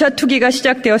오염수 2차 투기가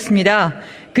시작되었습니다.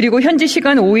 그리고 현지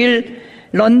시간 5일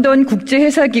런던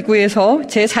국제해사기구에서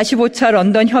제45차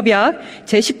런던 협약,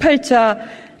 제18차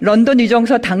런던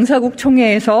의정서 당사국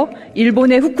총회에서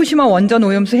일본의 후쿠시마 원전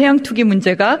오염수 해양 투기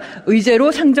문제가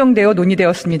의제로 상정되어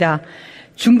논의되었습니다.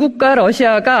 중국과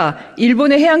러시아가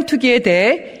일본의 해양 투기에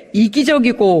대해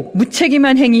이기적이고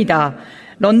무책임한 행위다,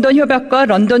 런던 협약과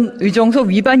런던 의정서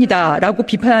위반이다라고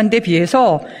비판한 데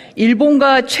비해서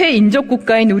일본과 최인적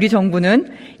국가인 우리 정부는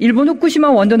일본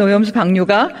후쿠시마 원전 오염수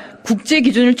방류가 국제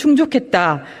기준을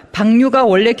충족했다, 방류가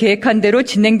원래 계획한 대로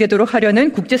진행되도록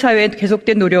하려는 국제사회의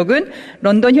계속된 노력은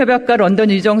런던 협약과 런던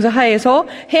의정서 하에서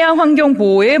해양 환경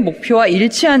보호의 목표와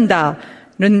일치한다는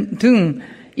등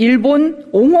일본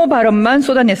옹호 발언만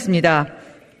쏟아냈습니다.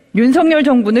 윤석열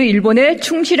정부는 일본의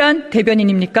충실한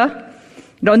대변인입니까?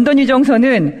 런던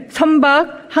의정서는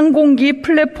선박, 항공기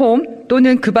플랫폼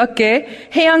또는 그 밖의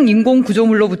해양 인공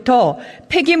구조물로부터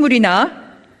폐기물이나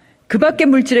그 밖의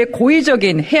물질의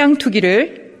고의적인 해양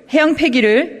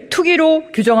폐기를 투기로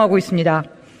규정하고 있습니다.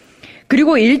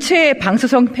 그리고 일체의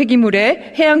방사성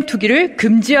폐기물의 해양 투기를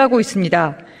금지하고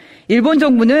있습니다. 일본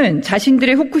정부는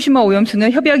자신들의 후쿠시마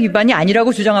오염수는 협약 위반이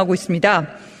아니라고 주장하고 있습니다.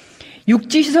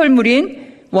 육지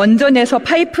시설물인 원전에서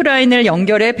파이프라인을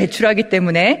연결해 배출하기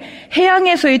때문에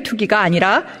해양에서의 투기가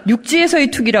아니라 육지에서의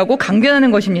투기라고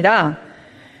강변하는 것입니다.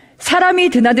 사람이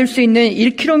드나들 수 있는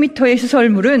 1km의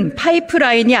시설물은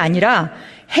파이프라인이 아니라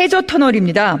해저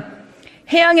터널입니다.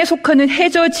 해양에 속하는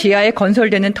해저 지하에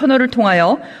건설되는 터널을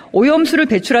통하여 오염수를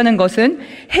배출하는 것은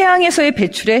해양에서의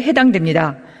배출에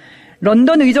해당됩니다.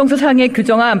 런던 의정서상에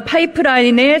규정한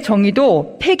파이프라인의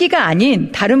정의도 폐기가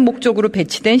아닌 다른 목적으로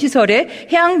배치된 시설의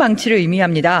해양 방치를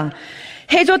의미합니다.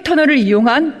 해저 터널을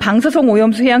이용한 방사성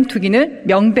오염수 해양 투기는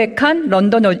명백한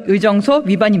런던 의정서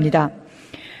위반입니다.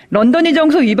 런던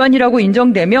의정서 위반이라고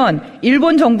인정되면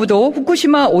일본 정부도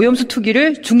후쿠시마 오염수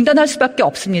투기를 중단할 수밖에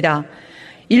없습니다.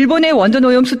 일본의 원전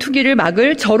오염수 투기를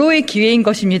막을 절호의 기회인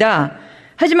것입니다.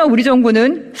 하지만 우리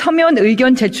정부는 서면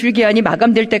의견 제출 기한이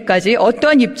마감될 때까지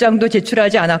어떠한 입장도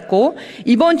제출하지 않았고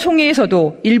이번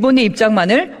총회에서도 일본의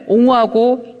입장만을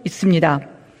옹호하고 있습니다.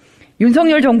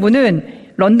 윤석열 정부는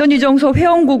런던 의정서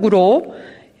회원국으로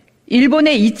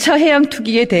일본의 2차 해양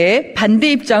투기에 대해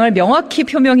반대 입장을 명확히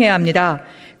표명해야 합니다.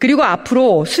 그리고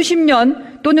앞으로 수십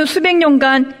년 또는 수백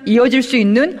년간 이어질 수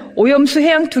있는 오염수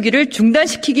해양 투기를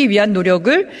중단시키기 위한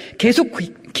노력을 계속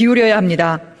기울여야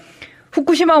합니다.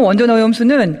 후쿠시마 원전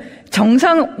오염수는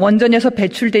정상 원전에서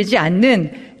배출되지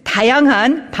않는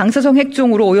다양한 방사성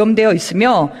핵종으로 오염되어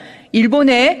있으며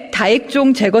일본의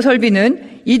다핵종 제거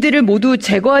설비는 이들을 모두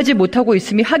제거하지 못하고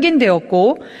있음이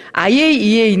확인되었고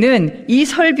IAEA는 이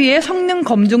설비의 성능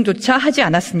검증조차 하지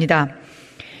않았습니다.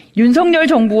 윤석열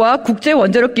정부와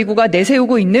국제원자력기구가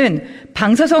내세우고 있는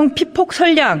방사성 피폭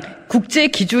설량 국제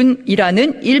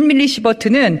기준이라는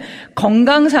 1mS는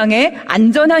건강상의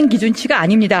안전한 기준치가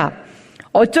아닙니다.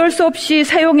 어쩔 수 없이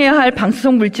사용해야 할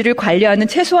방사성 물질을 관리하는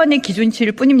최소한의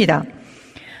기준치일 뿐입니다.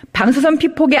 방사성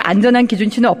피폭의 안전한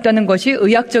기준치는 없다는 것이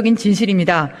의학적인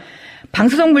진실입니다.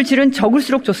 방사성 물질은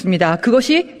적을수록 좋습니다.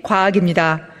 그것이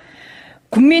과학입니다.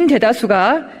 국민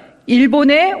대다수가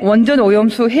일본의 원전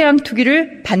오염수 해양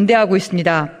투기를 반대하고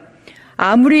있습니다.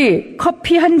 아무리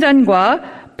커피 한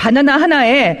잔과 바나나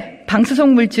하나에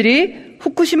방사성 물질이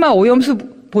후쿠시마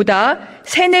오염수보다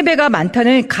 3-4배가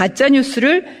많다는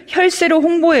가짜뉴스를 혈세로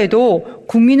홍보해도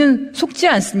국민은 속지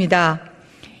않습니다.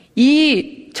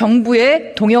 이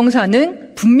정부의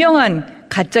동영상은 분명한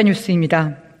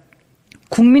가짜뉴스입니다.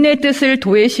 국민의 뜻을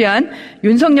도외시한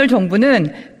윤석열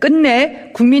정부는 끝내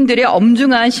국민들의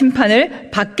엄중한 심판을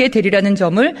받게 되리라는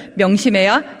점을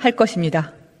명심해야 할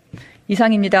것입니다.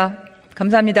 이상입니다.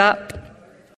 감사합니다.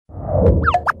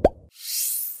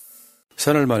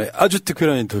 사날 만에 아주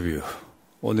특별한 인터뷰.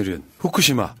 오늘은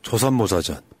후쿠시마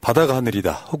조삼모사전, 바다가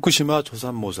하늘이다. 후쿠시마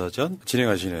조삼모사전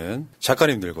진행하시는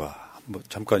작가님들과 한번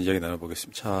잠깐 이야기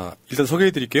나눠보겠습니다. 자, 일단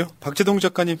소개해드릴게요. 박재동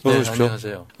작가님 어서 오십시오.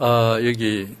 안녕하세요.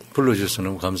 여기 불러주셔서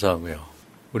너무 감사하고요.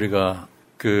 우리가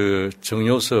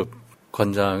정요섭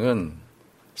관장은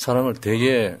사람을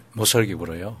되게 못살게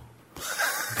굴어요.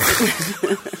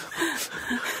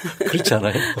 그렇지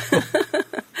않아요?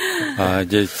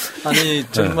 아니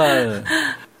정말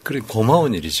그래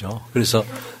고마운 일이죠. 그래서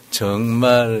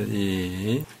정말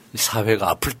이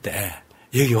사회가 아플 때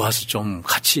여기 와서 좀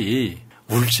같이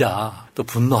울자, 또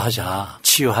분노하자,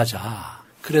 치유하자.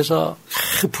 그래서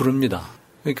부릅니다.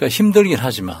 그러니까 힘들긴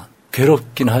하지만,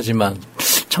 괴롭긴 하지만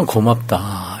참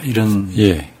고맙다 이런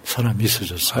예. 사람이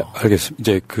있어줘서. 알겠습니다.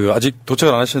 이제 아직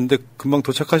도착을 안 하셨는데 금방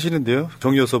도착하시는데요.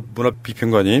 정여섭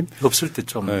문화비평가님. 없을 때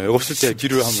좀. 네, 없을 때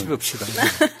뒤로 한번. 씹읍시다.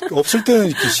 없을 때는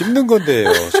이렇게 씹는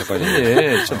건데요, 작가님.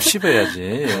 예, 좀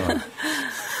씹어야지.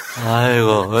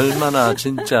 아이고, 얼마나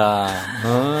진짜,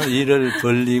 일을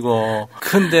벌리고.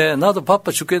 근데 나도 바빠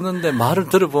죽겠는데 말을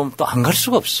들어보면 또 안 갈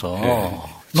수가 없어. 네.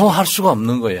 너 할 수가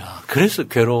없는 거야. 그래서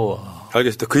괴로워.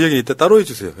 알겠습니다. 그 얘기 이따 따로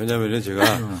해주세요. 왜냐면은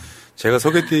제가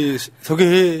소개해드릴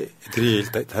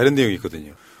다른 내용이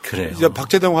있거든요. 그래요. 이제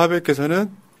박재동 화백께서는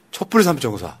촛불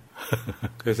 3.4.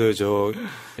 그래서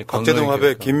박재동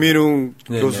화백, 김민웅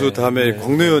교수 다음에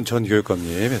광노현 전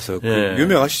교육감님 해서 네.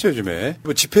 유명하시죠, 요즘에.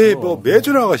 집회에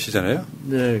매주 나가시잖아요.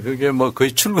 네, 그게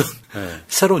거의 출근,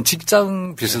 새로운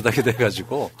직장 비슷하게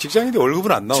돼가지고. 직장인데 월급은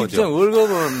안 나오죠. 직장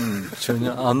월급은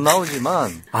전혀 안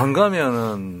나오지만, 안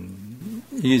가면은,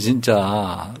 이게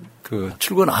진짜,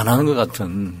 출근 안 하는 것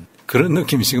같은 그런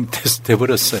느낌이 지금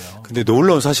돼버렸어요. 근데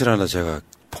놀라운 사실 하나 제가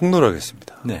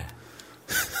폭로하겠습니다. 네.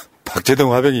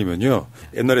 박재동 화백이면요.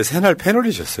 옛날에 새날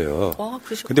패널이셨어요.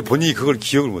 근데 본인이 그걸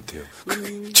기억을 못해요.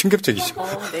 충격적이죠.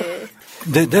 네.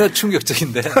 내가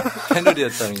충격적인데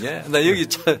패널이었다는 게. 나 여기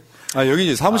여기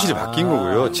이제 사무실이 바뀐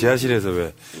거고요. 지하실에서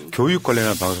왜 교육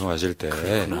관련한 방송 하실 때.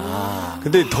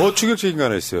 근데 더 충격적인 거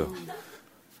하나 있어요.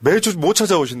 매주 못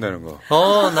찾아오신다는 거.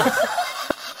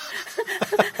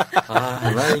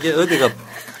 나 이게 어디가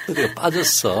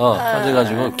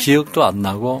빠져가지고 기억도 안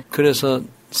나고 그래서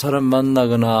사람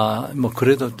만나거나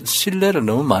그래도 신뢰를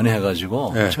너무 많이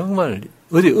해가지고 네. 정말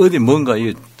어디 뭔가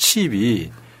이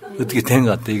칩이 어떻게 된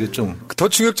것 같아. 이거 좀 더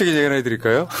충격적인 얘기 하나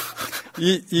해드릴까요?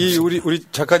 우리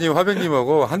작가님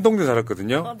화백님하고 한 동네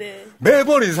살았거든요. 네.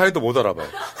 매번 인사해도 못 알아봐요.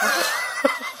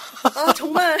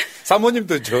 정말.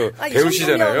 사모님도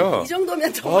배우시잖아요. 이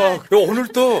정도면 정말. 오늘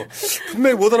또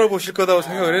분명히 못 알아보실 거다고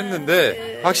생각을 했는데,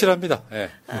 네. 확실합니다. 네.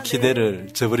 기대를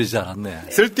저버리지 않았네.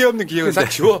 쓸데없는 기억을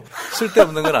싹 지워.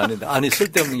 쓸데없는 건 아닌데. 아니,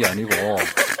 쓸데없는 게 아니고,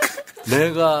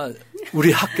 내가,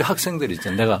 우리 학교 학생들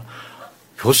있잖아. 내가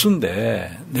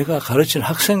교수인데, 내가 가르친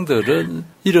학생들은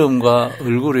이름과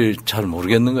얼굴이 잘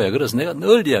모르겠는 거야. 그래서 내가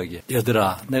늘 이야기해.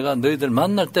 얘들아, 내가 너희들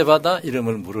만날 때마다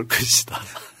이름을 물을 것이다.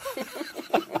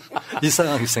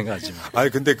 이상하게 생각하지 마.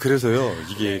 근데 그래서요,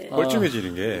 이게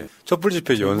뻘쭘해지는 게, 촛불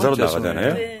집회 연사로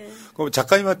나가잖아요. 네. 그럼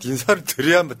작가님한테 인사를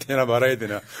드려야 되나 말아야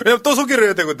되나. 왜냐면 또 소개를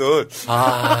해야 되거든.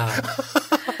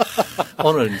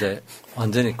 오늘 이제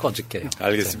완전히 꺼질게요.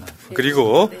 알겠습니다. 네.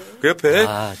 그리고 그 옆에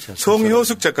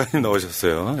송효숙 작가님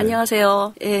나오셨어요.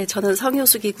 안녕하세요. 예, 저는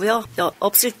성효숙이고요.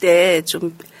 없을 때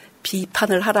좀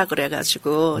비판을 하라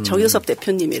그래가지고 정효섭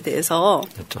대표님에 대해서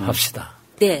좀 합시다.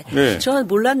 네. 저는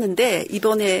몰랐는데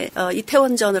이번에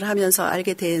이태원전을 하면서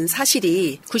알게 된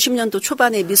사실이 90년도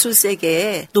초반에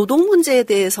미술세계에 노동 문제에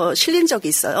대해서 실린 적이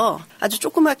있어요. 아주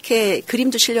조그맣게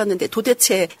그림도 실렸는데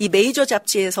도대체 이 메이저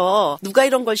잡지에서 누가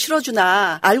이런 걸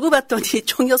실어주나 알고 봤더니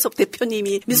정여섭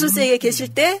대표님이 미술세계에 계실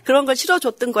때 그런 걸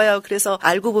실어줬던 거예요. 그래서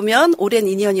알고 보면 오랜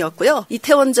인연이었고요.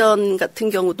 이태원전 같은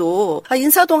경우도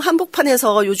인사동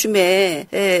한복판에서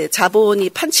요즘에 자본이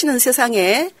판치는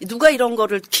세상에 누가 이런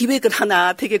거를 기획을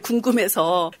하나 되게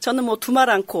궁금해서 저는 두말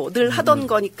않고 늘 하던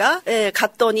거니까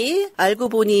갔더니 알고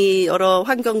보니 여러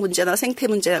환경 문제나 생태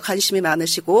문제에 관심이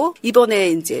많으시고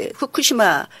이번에 이제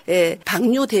후쿠시마에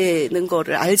방류되는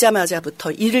거를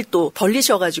알자마자부터 일을 또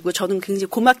벌리셔가지고 저는 굉장히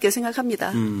고맙게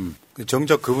생각합니다.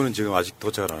 정작 그분은 지금 아직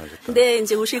도착을 안 하셨다. 네,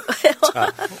 이제 오실 거예요.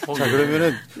 자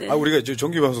그러면은 우리가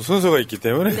정규방송 순서가 있기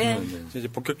때문에 이제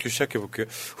본격적으로 시작해 볼게요.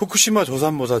 후쿠시마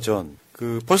조삼모사전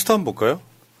포스터 한번 볼까요?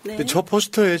 네. 근데 저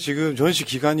포스터에 지금 전시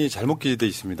기간이 잘못 기재되어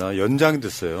있습니다.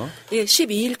 연장됐어요. 예,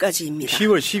 12일까지입니다.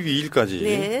 10월 12일까지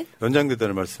네.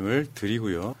 연장됐다는 말씀을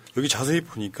드리고요. 여기 자세히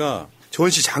보니까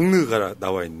전시 장르가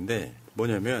나와 있는데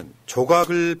뭐냐면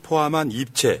조각을 포함한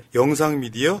입체, 영상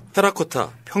미디어,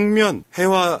 테라코타, 평면,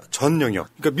 회화 전 영역.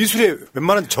 그러니까 미술의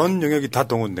웬만한 전 영역이 다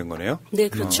동원된 거네요. 네,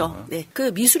 그렇죠. 네.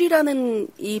 그 미술이라는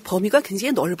이 범위가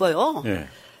굉장히 넓어요. 네.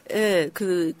 예,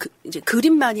 이제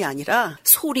그림만이 아니라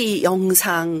소리,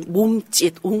 영상,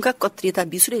 몸짓, 온갖 것들이 다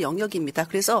미술의 영역입니다.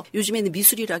 그래서 요즘에는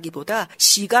미술이라기보다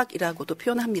시각이라고도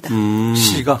표현합니다.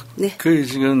 시각? 네.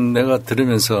 지금 내가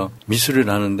들으면서 미술을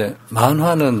하는데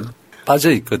만화는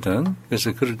빠져 있거든.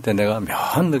 그래서 그럴 때 내가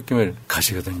묘한 느낌을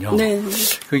가지거든요. 네.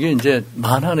 그게 이제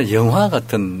만화는 영화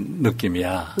같은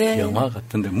느낌이야. 네. 영화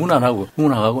같은데 문학하고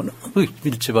너무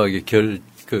밀접하게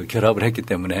결합을 했기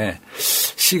때문에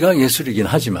시각 예술이긴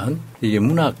하지만 이게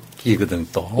문학이거든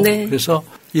또. 네. 그래서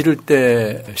이럴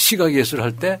때 시각 예술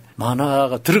할 때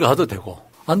만화가 들어가도 되고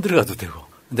안 들어가도 되고.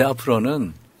 근데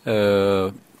앞으로는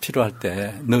필요할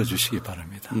때 넣어주시기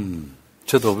바랍니다.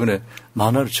 저도 이번에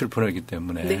만화를 출판하기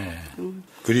때문에. 네.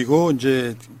 그리고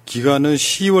이제 기간은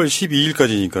 10월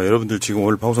 12일까지니까 여러분들 지금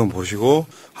오늘 방송 보시고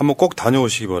한번 꼭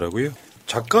다녀오시기 바라고요.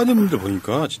 작가님들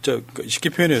보니까 진짜 쉽게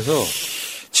표현해서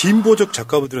진보적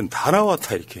작가분들은 다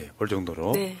나왔다 이렇게 볼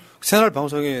정도로 네. 새날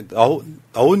방송에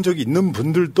나온 적이 있는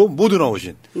분들도 모두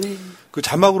나오신. 네. 그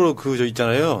자막으로 저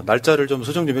있잖아요. 날짜를 좀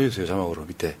수정 좀 해주세요. 자막으로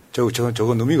밑에.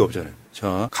 저건 의미가 없잖아요.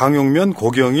 자, 강용면,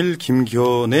 고경일,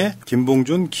 김견애,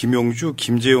 김봉준, 김용주,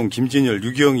 김재용, 김진열,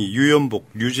 유경희, 유연복,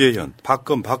 유재현,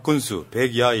 박금, 박근수,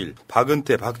 백야일,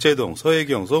 박은태, 박재동,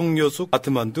 서혜경, 성여숙,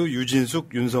 아트만두, 유진숙,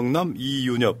 윤성남,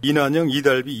 이윤엽, 이난영,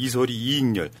 이달비, 이소리,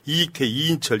 이익렬, 이익태,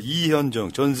 이인철,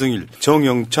 이현정, 전승일,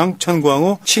 정영창,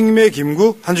 천광호, 칭매,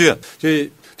 김구, 한주연.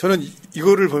 저는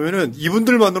이거를 보면은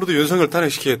이분들만으로도 윤석열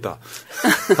탄핵시키겠다.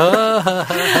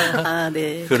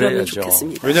 네. 그러면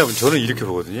좋겠습니다. 왜냐하면 저는 이렇게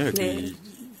보거든요. 네.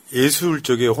 예술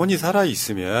쪽에 혼이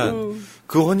살아있으면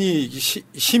그 혼이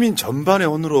시민 전반의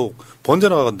혼으로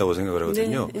번져나간다고 생각을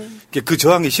하거든요. 네, 네. 그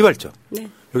저항의 시발점. 네.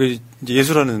 여기 이제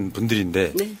예술하는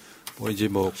분들인데 네.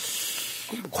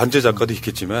 관제 작가도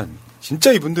있겠지만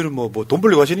진짜 이분들은 돈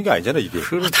벌려고 하시는 게 아니잖아요, 이게.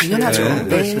 당연하죠. 네.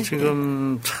 그래서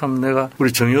지금 참 내가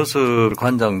우리 정효섭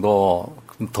관장도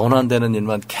돈 안 되는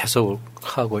일만 계속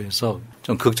하고 해서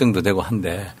좀 걱정도 되고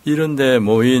한데 이런데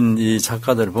모인 이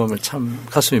작가들을 보면 참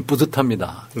가슴이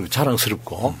뿌듯합니다. 그리고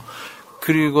자랑스럽고.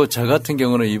 그리고 저 같은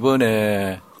경우는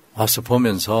이번에 와서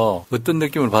보면서 어떤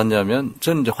느낌을 받냐면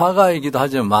저는 이제 화가이기도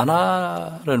하지만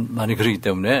만화를 많이 그리기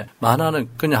때문에 만화는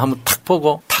그냥 한번 탁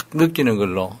보고 탁 느끼는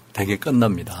걸로 되게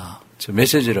끝납니다. 저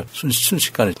메시지를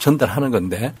순식간에 전달하는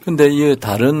건데 근데 이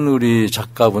다른 우리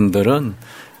작가분들은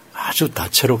아주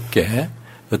다채롭게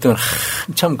어떤 건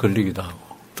한참 걸리기도 하고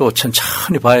또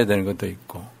천천히 봐야 되는 것도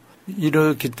있고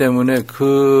이렇기 때문에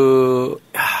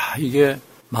이게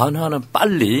만화는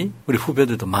빨리 우리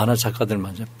후배들도 만화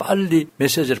작가들만 빨리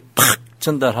메시지를 팍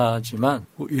전달하지만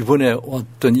이번에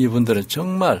왔던 이분들은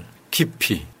정말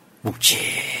깊이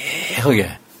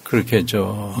묵직하게 그렇게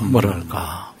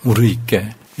뭐랄까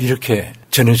무르익게 이렇게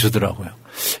전해주더라고요.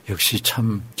 역시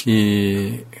참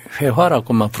이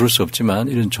회화라고만 부를 수 없지만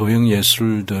이런 조형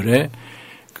예술들의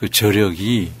그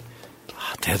저력이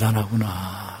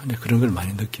대단하구나 그런 걸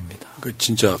많이 느낍니다.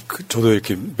 진짜 저도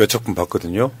이렇게 몇 작품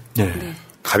봤거든요. 네.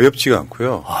 가볍지가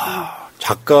않고요.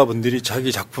 작가분들이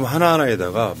자기 작품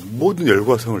하나하나에다가 모든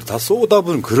열과 성을 다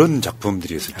쏟아부은 그런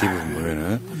작품들이었어요. 대부분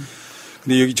보면은.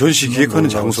 근데 여기 전시 기획하는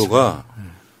장소가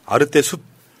아르떼 숲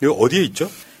여기 어디에 있죠?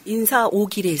 인사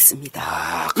 5길에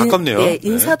있습니다. 가깝네요. 네,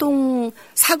 인사동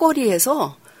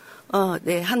사거리에서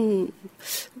한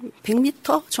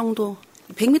 100m 정도,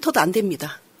 100m도 안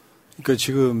됩니다. 그러니까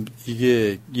지금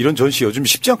이게 이런 전시 요즘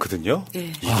쉽지 않거든요.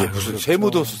 네. 이게 무슨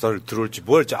세무도 수사를 들어올지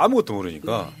뭐 할지 아무것도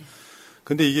모르니까. 네.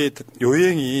 근데 이게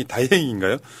요행이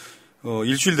다행인가요?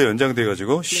 일주일 더 연장돼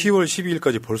가지고 10월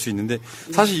 12일까지 볼 수 있는데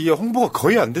사실 이게 홍보가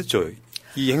거의 안 됐죠.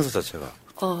 이 행사 자체가.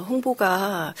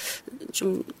 홍보가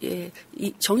좀,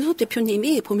 이 정효섭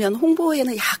대표님이 보면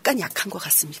홍보에는 약간 약한 것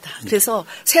같습니다. 그래서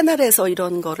새날에서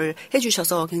이런 거를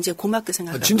해주셔서 굉장히 고맙게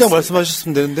생각합니다. 진작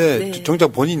말씀하셨으면 되는데 네. 정작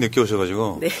본인이 늦게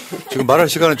오셔가지고 네. 지금 말할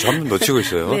시간을 전부 놓치고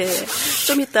있어요. 네.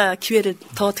 좀 이따 기회를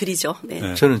더 드리죠.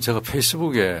 네. 저는 제가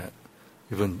페이스북에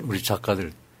이번 우리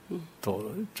작가들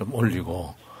또 좀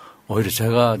올리고 오히려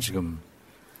제가 지금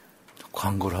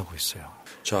광고를 하고 있어요.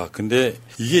 자, 근데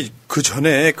이게 그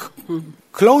전에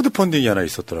클라우드 펀딩이 하나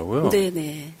있었더라고요.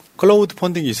 네네. 클라우드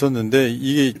펀딩이 있었는데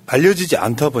이게 알려지지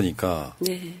않다 보니까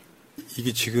네.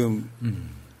 이게 지금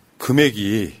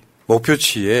금액이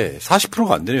목표치에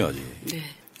 40%가 안 되네요, 아직. 네.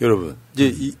 여러분,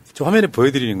 이제 저 화면에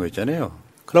보여드리는 거 있잖아요.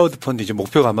 클라우드 펀딩 지금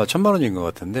목표가 아마 1,000만 원인 것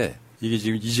같은데 이게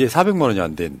지금 이제 400만 원이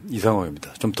안 된 이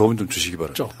상황입니다. 좀 도움 좀 주시기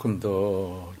바랍니다. 조금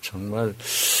더 정말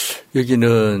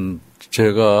여기는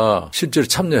제가 실제로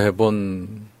참여해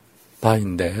본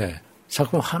바인데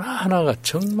작품 하나하나가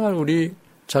정말 우리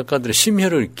작가들의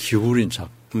심혈을 기울인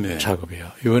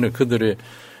작업이에요. 이번에 그들의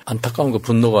안타까움과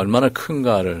분노가 얼마나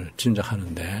큰가를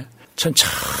짐작하는데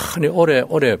천천히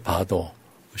오래 봐도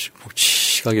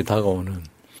묵직하게 다가오는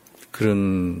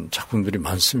그런 작품들이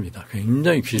많습니다.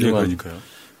 굉장히 귀중한. 네, 그러니까요.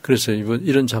 그래서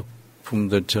이런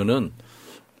작품들 저는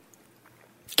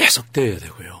계속돼야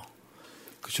되고요.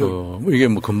 그렇죠. 이게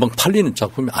뭐 금방 팔리는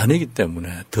작품이 아니기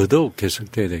때문에 더더욱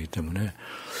계속돼야 되기 때문에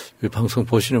이 방송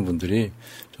보시는 분들이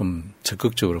좀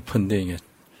적극적으로 펀딩에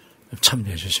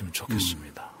참여해 주시면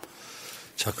좋겠습니다.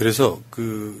 자, 그래서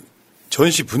그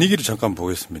전시 분위기를 잠깐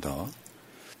보겠습니다.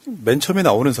 맨 처음에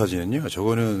나오는 사진은요.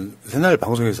 저거는 새날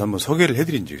방송에서 한번 소개를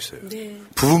해드린 적이 있어요. 네.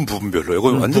 부분별로.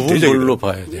 이건 완전 부분별로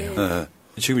봐야 돼요. 네.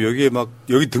 지금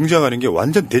여기 등장하는 게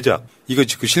완전 대작. 이거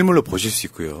그 실물로 보실 수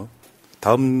있고요.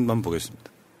 다음만 보겠습니다.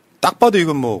 딱 봐도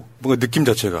이건 뭐 뭔가 느낌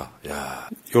자체가 야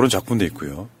이런 작품도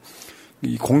있고요.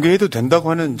 이 공개해도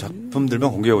된다고 하는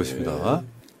작품들만 공개하고 있습니다.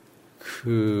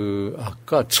 그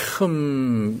아까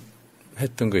처음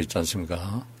했던 거 있지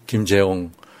않습니까?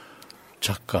 김재홍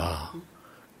작가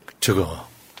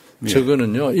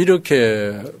저거는요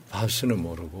이렇게 봐서는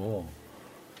모르고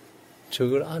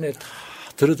저걸 안에 다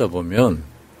들여다보면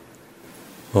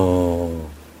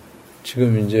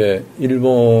지금 이제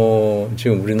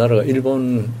지금 우리나라가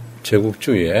일본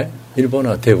제국주의에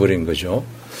일본화 돼버린 거죠.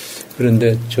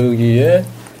 그런데 저기에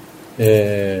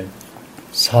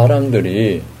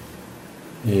사람들이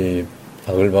이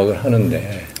바글바글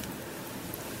하는데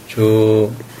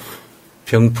저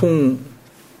병풍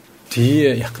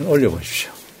뒤에 약간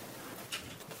올려보십시오.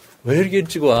 왜 이렇게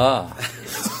일찍 와?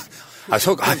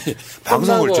 아니,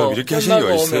 방송을 좀 이렇게 하시는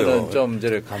이유가 있어요. 좀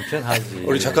저를 간편하지.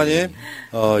 우리 작가님,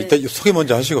 일단 소개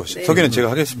먼저 하시고, 네. 소개는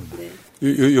제가 하겠습니다. 네.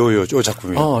 요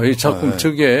작품이요. 이 작품,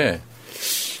 저게,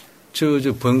 저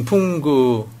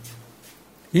병풍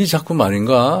이 작품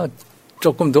아닌가?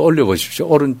 조금 더 올려보십시오.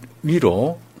 오른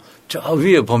위로. 저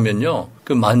위에 보면요.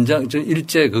 그 저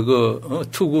일제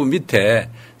투구 밑에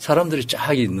사람들이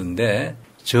쫙 있는데,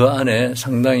 저 안에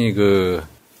상당히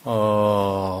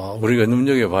우리가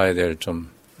눈여겨봐야 될 좀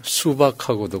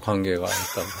수박하고도 관계가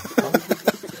있다고.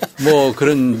 뭐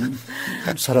그런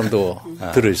사람도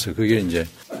들어있어요. 그게 이제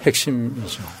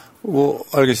핵심이죠.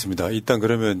 알겠습니다. 일단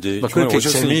그러면 이제 그렇게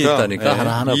재미있다니까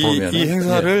하나하나 보면 이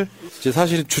행사를 이제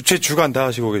사실 주간 다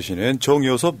하시고 계시는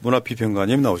정요섭 문화批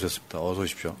평가님 나오셨습니다. 어서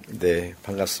오십시오. 네,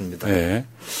 반갑습니다. 네.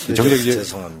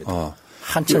 죄송합니다.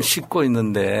 한참 씻고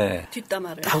있는데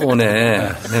뒷담화를 딱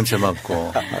오네. 냄새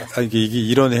맡고. 이게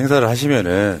이런 행사를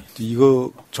하시면은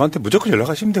이거 저한테 무조건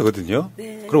연락하시면 되거든요.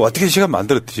 네. 그럼 어떻게 시간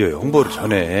만들어 드려요. 홍보를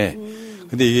전에.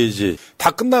 근데 이게 이제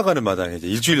다 끝나가는 마당에 이제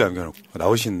일주일 남겨놓고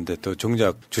나오시는데 또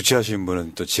정작 주최하시는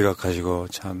분은 또 지각하시고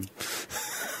참.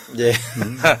 예.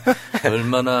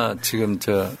 얼마나 지금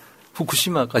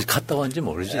후쿠시마까지 갔다 왔는지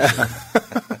모르지.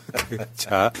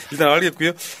 자, 일단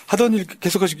알겠고요. 하던 일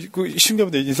계속하시고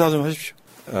시청자분들 인사 좀 하십시오.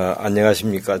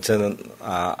 안녕하십니까. 저는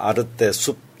아르떼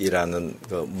숲이라는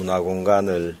그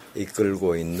문화공간을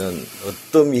이끌고 있는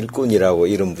어떤 일꾼이라고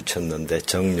이름 붙였는데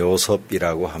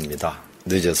정요섭이라고 합니다.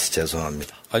 늦어서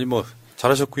죄송합니다. 아니 뭐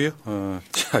잘하셨고요.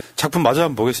 자, 작품 마저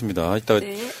한번 보겠습니다. 이따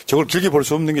저걸 길게 볼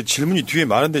수 없는 게 질문이 뒤에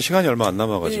많은데 시간이 얼마 안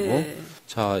남아가지고. 네.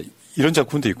 자, 이런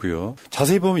작품도 있고요.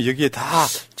 자세히 보면 여기에 다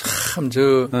참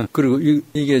그리고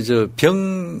이게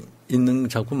병 있는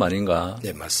작품 아닌가?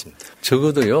 네, 맞습니다.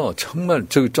 적어도요, 정말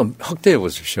좀 확대해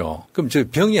보십시오. 그럼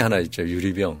병이 하나 있죠.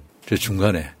 유리병. 저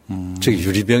중간에. 저기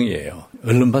유리병이에요.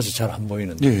 얼른 봐서 잘 안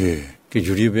보이는데. 예. 그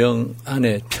유리병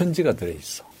안에 편지가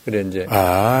들어있어. 그래 이제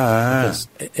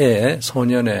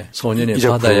소년이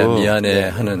받아야 미안해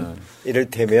하는.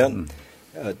 이를테면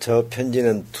저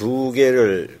편지는 두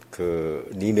개를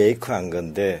리메이크한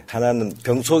건데 하나는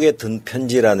병 속에 든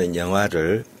편지라는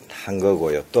영화를 한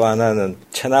거고요. 또 하나는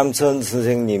최남선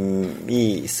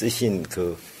선생님이 쓰신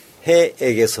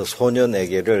해에게서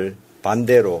소년에게를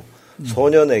반대로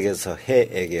소년에게서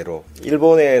해에게로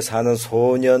일본에 사는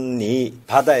소년이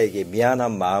바다에게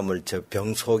미안한 마음을 저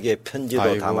병 속에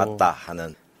편지로 담았다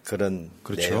하는 그런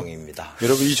내용입니다.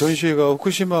 여러분 이 전시회가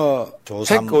후쿠시마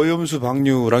핵 오염수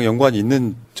방류랑 연관이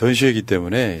있는 전시회이기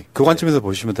때문에 그 관점에서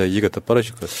보시면 다 이해가 더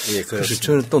빠르실 것 같습니다. 예, 그래서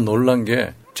저는 또 놀란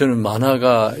게 저는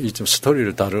만화가 좀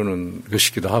스토리를 다루는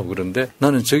것이기도 하고 그런데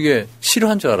나는 저게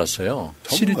실화인 줄 알았어요.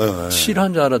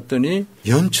 실화인 줄 알았더니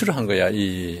연출을 한 거야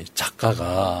이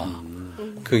작가가.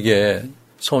 그게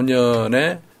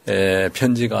소년의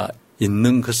편지가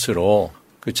있는 것으로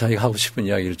자기가 하고 싶은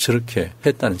이야기를 저렇게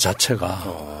했다는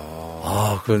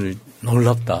자체가 그건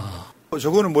놀랍다.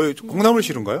 저거는 뭐예요? 콩나물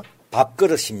시루인가요?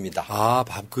 밥그릇입니다.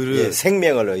 밥그릇. 예,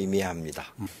 생명을 의미합니다.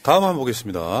 다음 한번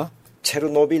보겠습니다.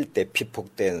 체르노빌 때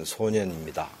피폭된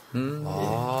소년입니다.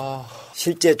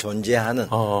 실제 존재하는.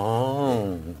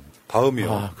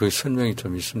 다음이요. 그 설명이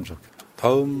좀 있으면 좋겠다.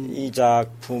 다음. 이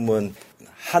작품은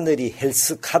하늘이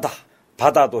헬쓱하다.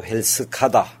 바다도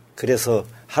헬쓱하다. 그래서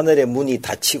하늘의 문이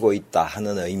닫히고 있다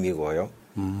하는 의미고요.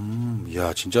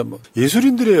 야, 진짜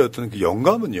예술인들의 어떤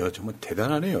영감은요, 정말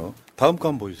대단하네요. 다음 거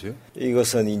한번 보여주세요.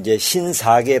 이것은 이제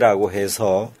신사계라고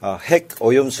해서 핵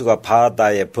오염수가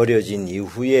바다에 버려진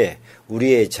이후에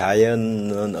우리의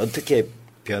자연은 어떻게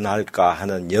변할까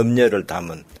하는 염려를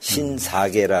담은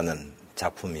신사계라는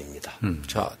작품입니다.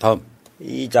 자, 다음.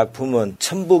 이 작품은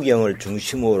천부경을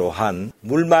중심으로 한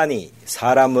물만이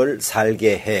사람을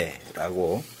살게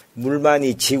해라고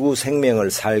물만이 지구 생명을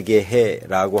살게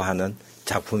해라고 하는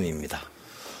작품입니다.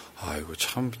 아이고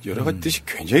참 여러 가지 뜻이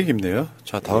굉장히 깊네요.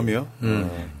 자 다음이요.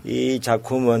 이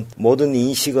작품은 모든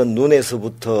인식은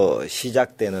눈에서부터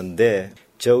시작되는데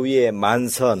저 위에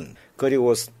만선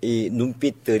그리고 이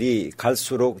눈빛들이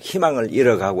갈수록 희망을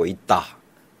잃어가고 있다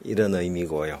이런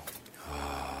의미고요.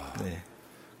 네.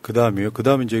 그 다음이요. 그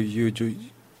다음에 이제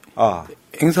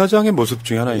행사장의 모습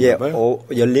중에 하나인가요?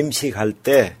 예, 열림식 할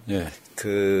때. 예.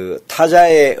 그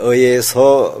타자에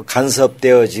의해서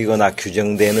간섭되어지거나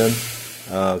규정되는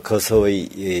거서의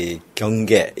이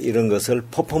경계 이런 것을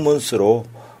퍼포먼스로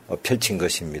펼친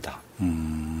것입니다.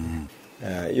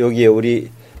 여기에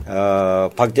우리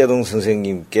박재동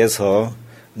선생님께서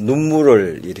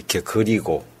눈물을 이렇게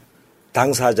그리고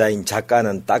당사자인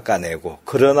작가는 닦아내고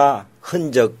그러나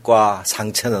흔적과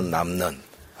상처는 남는.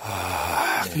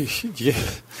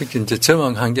 이게 이제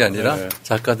저만 한 게 아니라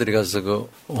작가들이 가서 그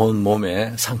온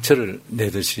몸에 상처를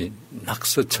내듯이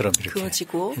낙서처럼 이렇게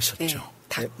그어지고, 했었죠.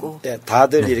 닫고. 네,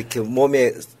 다들 이렇게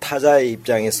몸에 타자의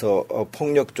입장에서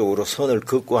폭력적으로 선을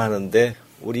긋고 하는데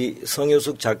우리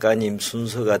성효숙 작가님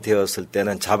순서가 되었을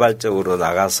때는 자발적으로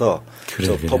나가서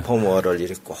저 퍼포머를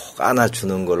이렇게 꼭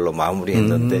안아주는 걸로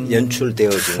마무리했는데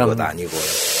연출되어진 것 아니고요.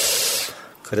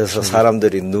 그래서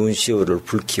사람들이 눈시울을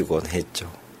붉히곤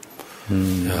했죠.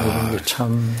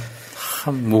 참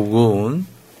무거운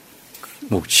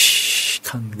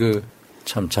묵직한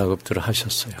참 작업들을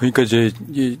하셨어요. 그러니까 이제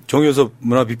이 정효섭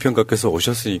문화비평가께서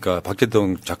오셨으니까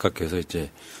박재동 작가께서 이제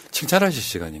칭찬하실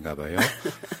시간인가 봐요.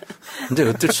 근데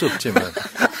어쩔 수 없지만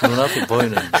눈앞에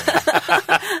보이는데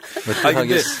어떻게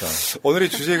하겠어. 오늘의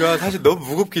주제가 사실 너무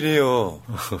무겁긴 해요.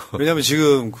 왜냐하면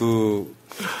지금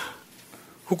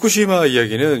후쿠시마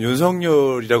이야기는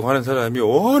윤석열이라고 하는 사람이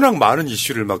워낙 많은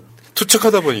이슈를 막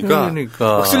투척하다 보니까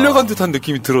막 쓸려간 듯한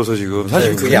느낌이 들어서 지금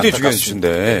사실 굉장히 중요한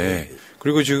이슈인데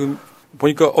그리고 지금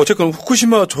보니까 어쨌건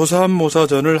후쿠시마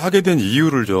조삼모사전을 하게 된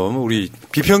이유를 좀 우리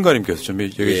비평가님께서 좀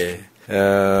얘기해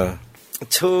주시죠.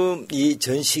 처음 이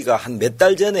전시가 한 몇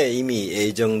달 전에 이미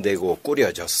예정되고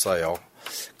꾸려졌어요.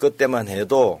 그때만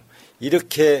해도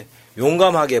이렇게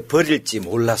용감하게 버릴지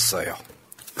몰랐어요.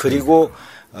 그리고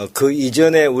그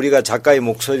이전에 우리가 작가의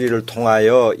목소리를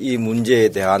통하여 이 문제에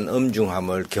대한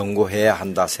엄중함을 경고해야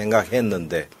한다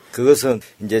생각했는데 그것은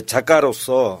이제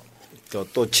작가로서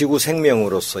또 지구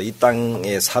생명으로서 이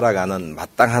땅에 살아가는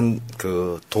마땅한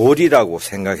그 도리라고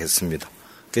생각했습니다.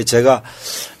 그래서 제가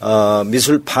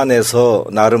미술판에서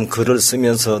나름 글을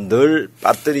쓰면서 늘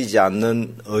빠뜨리지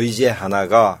않는 의제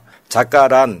하나가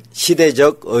작가란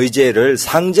시대적 의제를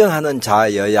상정하는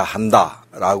자여야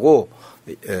한다라고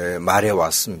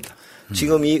말해왔습니다.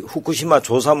 지금 이 후쿠시마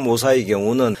조삼모사의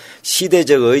경우는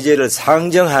시대적 의제를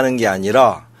상정하는 게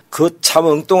아니라 그 참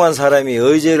엉뚱한 사람이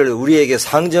의제를 우리에게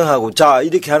상정하고 자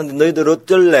이렇게 하는데 너희들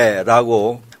어떨래?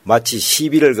 라고 마치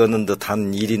시비를 거는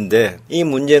듯한 일인데 이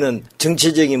문제는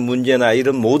정치적인 문제나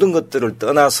이런 모든 것들을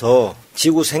떠나서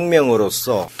지구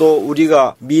생명으로서 또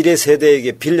우리가 미래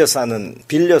세대에게 빌려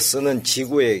쓰는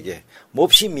지구에게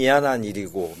몹시 미안한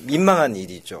일이고 민망한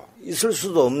일이죠. 있을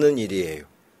수도 없는 일이에요.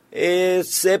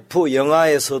 SF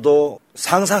영화에서도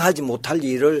상상하지 못할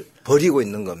일을 벌이고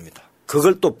있는 겁니다.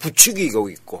 그걸 또 부추기고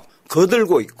있고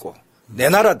거들고 있고 내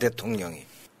나라 대통령이.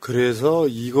 그래서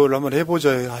이걸 한번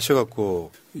해보자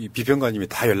하셔갖고 이 비평가님이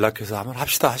다 연락해서 한번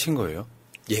합시다 하신 거예요?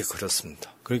 예,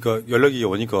 그렇습니다. 그러니까 연락이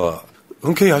오니까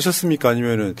흔쾌히 하셨습니까?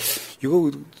 아니면은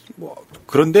이거 뭐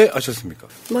그런데 하셨습니까?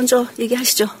 먼저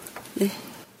얘기하시죠. 네.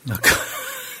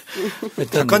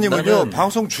 작가님은요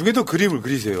방송 중에도 그림을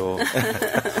그리세요.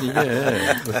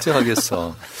 이게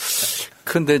어쩌겠어.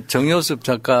 근데 정효섭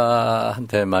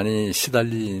작가한테 많이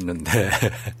시달리는데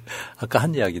아까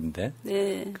한 이야기인데.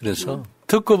 네. 그래서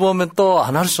듣고 보면 또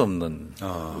안 할 수 없는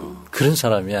그런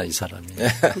사람이야 이 사람이.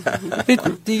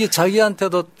 이게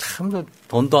자기한테도 참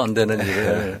돈도 안 되는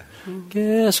일을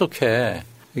계속해.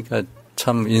 그러니까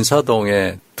참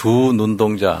인사동에 두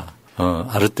눈동자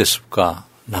아르떼숲과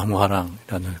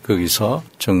나무화랑이라는 거기서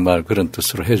정말 그런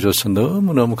뜻으로 해줘서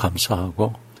너무너무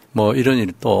감사하고 뭐 이런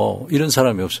일 또 이런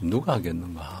사람이 없으면 누가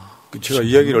하겠는가. 제가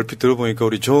이야기를 얼핏 들어보니까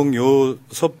우리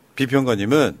정요섭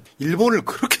비평가님은 일본을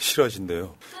그렇게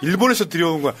싫어하신대요. 일본에서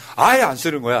들여온 거야. 아예 안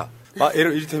쓰는 거야.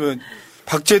 이를테면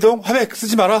박재동 화백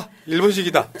쓰지 마라.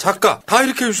 일본식이다. 작가 다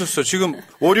이렇게 해주셨어. 지금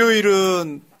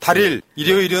월요일은 달일,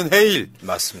 일요일은 해일.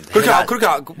 맞습니다. 그렇게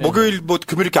목요일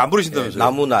금요일 이렇게 안 부르신다면서요?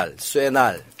 나무날,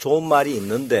 쇠날 좋은 말이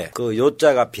있는데 그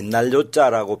요자가 빛날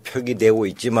요자라고 표기되고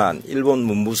있지만 일본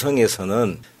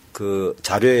문부성에서는 그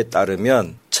자료에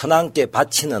따르면 천왕께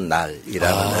바치는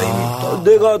날이라는 의미. 또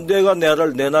내가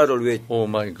내 날을 왜? 오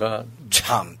마이 갓.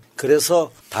 참.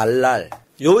 그래서 달날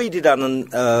요일이라는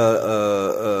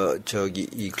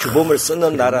이 규범을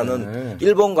쓰는 나라는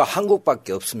일본과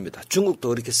한국밖에 없습니다. 중국도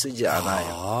그렇게 쓰지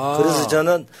않아요. 그래서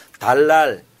저는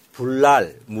달날,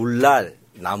 불날, 물날,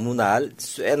 나무날,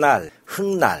 쇠날,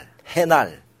 흙날,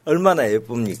 해날 얼마나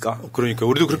예쁩니까? 그러니까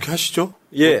우리도 그렇게 하시죠?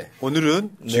 예. 오늘은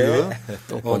지금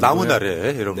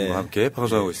나무날에 여러분과 함께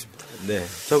방송하고 있습니다. 네.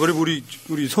 자, 그리고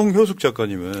우리 성효숙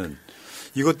작가님은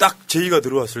이거 딱 제의가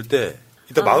들어왔을 때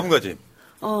이따 마음가짐.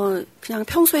 그냥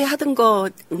평소에 하던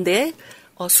건데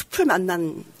숲을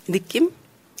만난 느낌?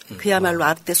 그야말로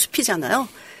아르테 숲이잖아요.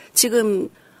 지금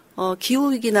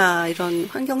기후위기나 이런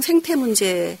환경 생태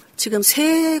문제 지금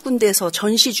 3군데에서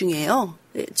전시 중이에요.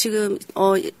 지금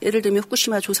예를 들면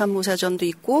후쿠시마 조삼모사전도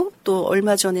있고 또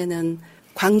얼마 전에는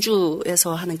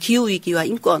광주에서 하는 기후위기와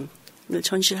인권을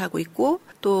전시를 하고 있고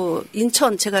또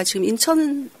인천, 제가 지금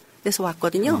인천에서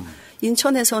왔거든요.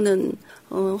 인천에서는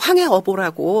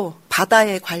황해어보라고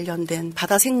바다에 관련된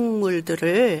바다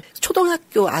생물들을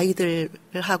초등학교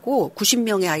아이들하고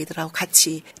 90명의 아이들하고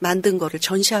같이 만든 거를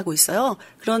전시하고 있어요.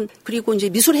 그리고 이제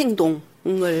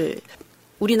미술행동을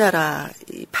우리나라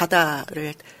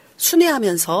바다를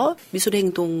순회하면서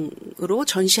미술행동으로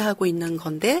전시하고 있는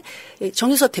건데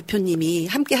정유섭 대표님이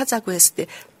함께 하자고 했을 때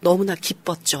너무나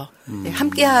기뻤죠.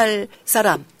 함께 할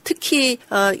사람, 특히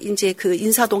이제 그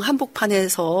인사동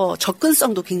한복판에서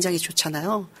접근성도 굉장히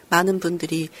좋잖아요. 많은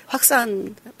분들이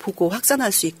보고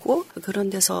확산할 수 있고 그런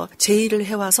데서 제의를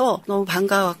해와서 너무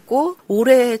반가웠고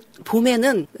올해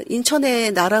봄에는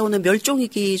인천에 날아오는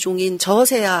멸종위기 종인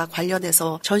저새와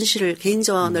관련해서 전시를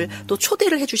개인전을 또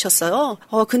초대를 해주셨어요.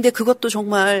 근데 그것도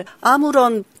정말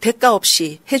아무런 대가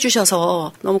없이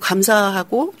해주셔서 너무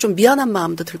감사하고 좀 미안한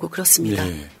마음도 들고 그렇습니다.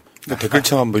 네.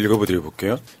 댓글창 한번 읽어드려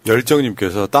볼게요.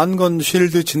 열정님께서 딴 건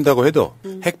쉴드 친다고 해도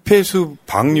핵폐수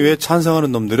방류에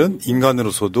찬성하는 놈들은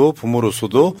인간으로서도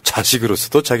부모로서도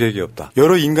자식으로서도 자격이 없다.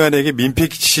 여러 인간에게 민폐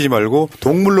끼치지 말고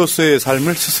동물로서의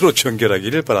삶을 스스로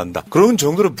전결하기를 바란다. 그런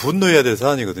정도로 분노해야 될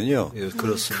사안이거든요. 예,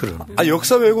 그렇습니다.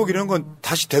 역사 왜곡 이런 건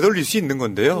다시 되돌릴 수 있는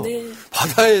건데요. 네.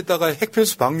 바다에다가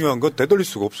핵폐수 방류한 건 되돌릴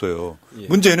수가 없어요. 예.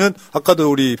 문제는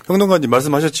아까도 우리 평론가님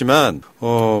말씀하셨지만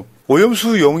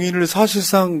오염수 용인을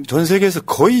사실상 전 세계에서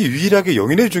거의 유일하게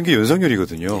용인해 준 게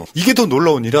윤석열이거든요. 이게 더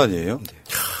놀라운 일 아니에요? 네.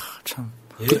 참.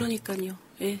 그러니까요.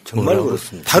 예. 정말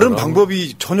그렇습니다. 다른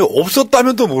방법이 전혀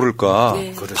없었다면 또 모를까.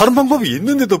 네. 다른 방법이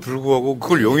있는데도 불구하고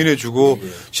그걸 용인해 주고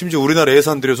심지어 우리나라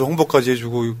예산 들여서 홍보까지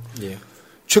해주고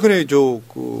최근에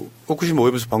후쿠시마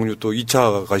오염수 방류 또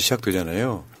 2차가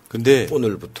시작되잖아요. 근데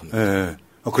오늘부터. 예.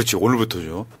 그렇지.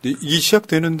 오늘부터죠. 이게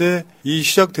시작되는데 이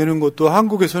시작되는 것도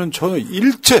한국에서는 전혀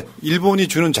일본이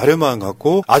주는 자료만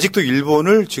갖고 아직도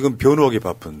일본을 지금 변호하기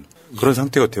바쁜 그런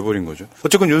상태가 돼버린 거죠.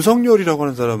 어쨌건 윤석열이라고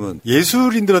하는 사람은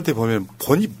예술인들한테 보면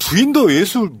부인도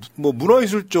예술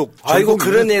문화예술 쪽 아이고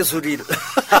그런 예술이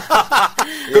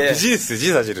그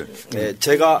비즈니스지 사실은. 네,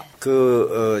 제가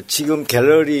지금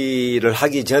갤러리를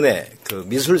하기 전에 그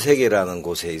미술세계라는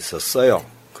곳에 있었어요.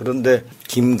 그런데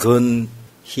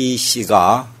김건희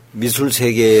씨가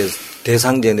미술세계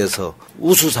대상전에서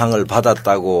우수상을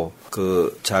받았다고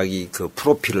자기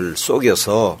프로필을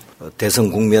속여서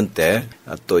대선 국면 때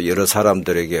또 여러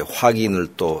사람들에게 확인을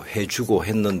또 해주고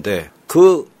했는데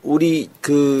우리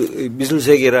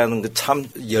미술세계라는 참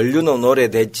연륜은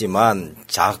오래됐지만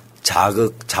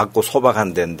작고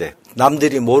소박한 데인데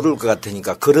남들이 모를 것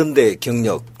같으니까 그런데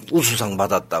경력 우수상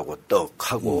받았다고 떡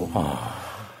하고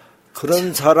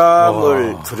그런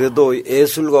사람을 그래도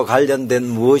예술과 관련된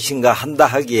무엇인가 한다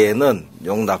하기에는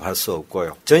용납할 수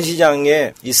없고요.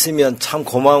 전시장에 있으면 참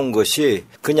고마운 것이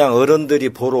그냥 어른들이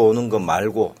보러 오는 것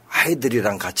말고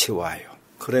아이들이랑 같이 와요.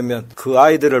 그러면 그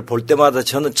아이들을 볼 때마다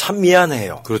저는 참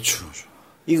미안해요. 그렇죠.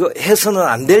 이거 해서는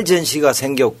안 될 전시가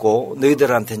생겼고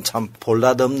너희들한테는 참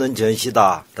볼닷없는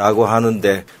전시다라고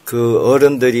하는데 그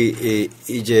어른들이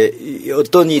이제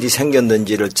어떤 일이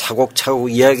생겼는지를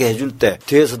차곡차곡 이야기해 줄 때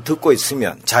뒤에서 듣고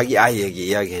있으면 자기 아이에게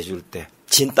이야기해 줄 때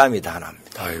진땀이 다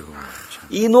납니다. 아이고.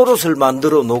 이 노릇을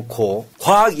만들어 놓고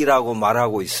과학이라고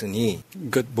말하고 있으니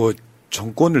그러니까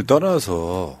정권을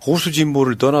떠나서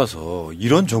보수진보를 떠나서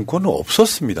이런 정권은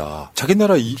없었습니다. 자기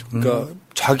나라 그러니까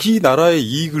자기 나라의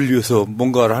이익을 위해서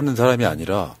뭔가를 하는 사람이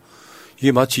아니라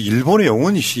이게 마치 일본의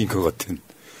영혼이신 것 같은.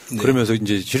 네. 그러면서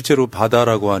이제 실제로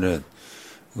바다라고 하는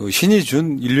신이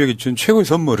인류에게 준 최고의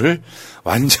선물을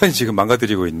완전히 지금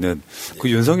망가뜨리고 있는 그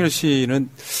윤석열 씨는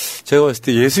제가 봤을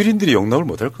때 예술인들이 용납을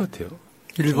못할 것 같아요.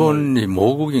 일본이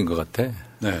모국인 것 같아.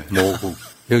 네. 모국,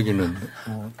 여기는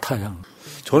타양.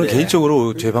 저는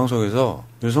개인적으로 제 방송에서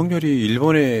윤석열이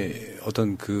일본의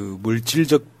어떤 그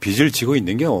물질적 빚을 지고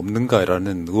있는 게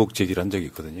없는가라는 의혹 제기를 한 적이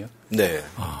있거든요. 네.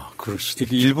 그럴 수도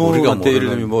있고. 일본한테 예를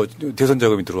들면 뭐 대선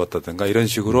자금이 들어왔다든가 이런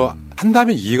식으로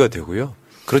한다면 이해가 되고요.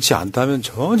 그렇지 않다면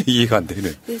전혀 이해가 안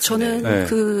되는. 저는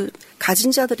그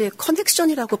가진 자들의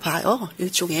커넥션이라고 봐요.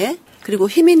 일종의. 그리고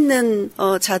힘 있는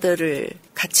자들을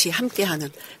같이 함께하는.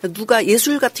 누가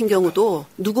예술 같은 경우도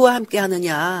누구와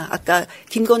함께하느냐. 아까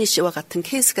김건희 씨와 같은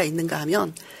케이스가 있는가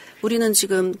하면 우리는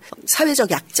지금 사회적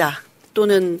약자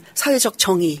또는 사회적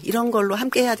정의 이런 걸로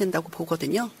함께해야 된다고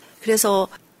보거든요. 그래서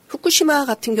후쿠시마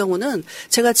같은 경우는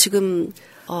제가 지금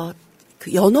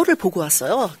그 연어를 보고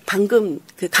왔어요. 방금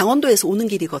그 강원도에서 오는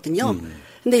길이거든요.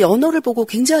 근데 연어를 보고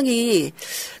굉장히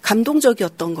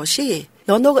감동적이었던 것이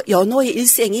연어의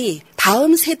일생이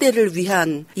다음 세대를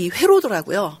위한 이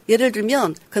회로더라고요. 예를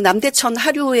들면 그 남대천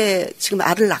하류에 지금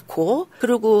알을 낳고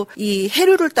그리고 이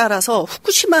해류를 따라서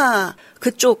후쿠시마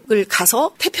그쪽을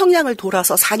가서 태평양을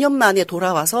돌아서 4년 만에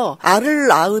돌아와서 알을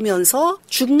낳으면서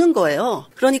죽는 거예요.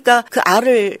 그러니까 그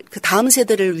알을 그 다음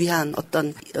세대를 위한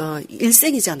어떤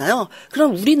일생이잖아요.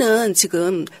 그럼 우리는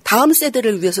지금 다음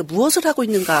세대를 위해서 무엇을 하고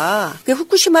있는가? 그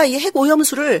후쿠시마 이 핵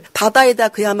오염수를 바다에다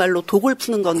그야말로 독을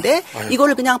푸는 건데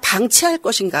이거를 그냥 방치할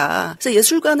것인가? 그래서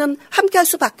예술가는 함께할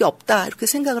수밖에 없다 이렇게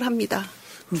생각을 합니다.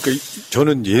 그러니까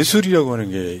저는 예술이라고 하는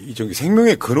게 이種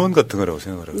생명의 근원 같은 거라고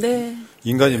생각을 하거든요. 네.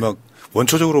 인간이 막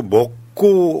원초적으로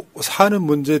먹고 사는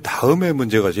문제 다음의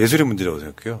문제가 예술의 문제라고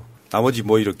생각해요. 나머지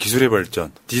뭐 이런 기술의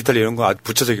발전, 디지털 이런 거 아주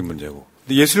부차적인 문제고.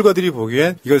 근데 예술가들이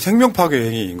보기엔 이건 생명 파괴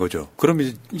행위인 거죠.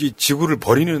 그러면 이제 지구를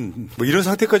버리는 뭐 이런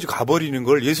상태까지 가버리는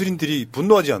걸 예술인들이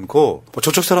분노하지 않고 뭐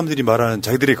저쪽 사람들이 말하는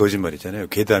자기들의 거짓말이잖아요.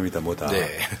 괴담이다 뭐다. 네.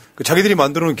 자기들이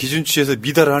만들어 놓은 기준치에서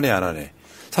미달을 하네 안 하네.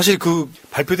 사실 그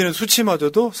발표되는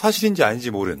수치마저도 사실인지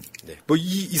아닌지 모르는. 네. 뭐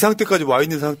이 상태까지 와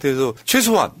있는 상태에서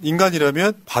최소한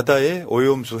인간이라면 바다의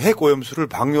오염수, 핵 오염수를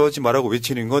방류하지 말라고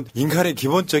외치는 건 인간의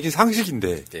기본적인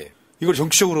상식인데 네. 이걸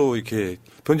정치적으로 이렇게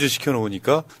변질시켜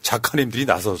놓으니까 작가님들이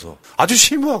나서서 아주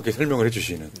심오하게 설명을 해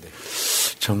주시는. 네.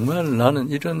 정말 나는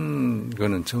이런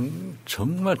거는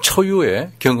정말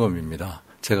초유의 경험입니다.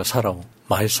 제가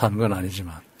많이 산 건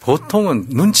아니지만 보통은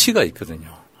눈치가 있거든요.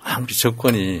 아무리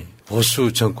정권이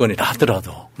보수 정권이라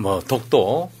하더라도 뭐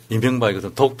독도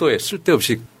이명박이거든 독도에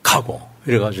쓸데없이 가고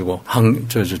이래가지고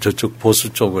저쪽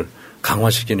보수 쪽을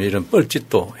강화시키는 이런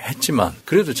뻘짓도 했지만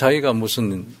그래도 자기가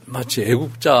무슨 마치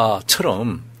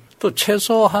애국자처럼 또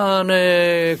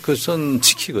최소한의 것은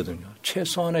지키거든요.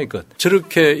 최소한의 것.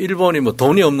 저렇게 일본이 뭐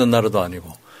돈이 없는 나라도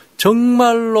아니고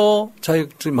정말로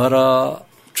자기들이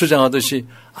주장하듯이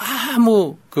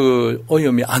아무 그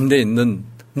오염이 안 돼 있는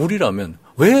물이라면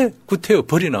왜 구태여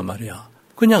버리나 말이야.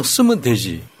 그냥 쓰면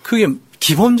되지. 그게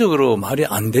기본적으로 말이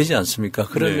안 되지 않습니까?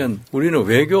 그러면 네. 우리는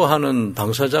외교하는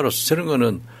당사자로서 저런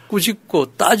거는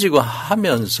꾸짖고 따지고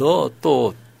하면서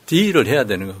또 딜을 해야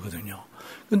되는 거거든요.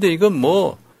 근데 이건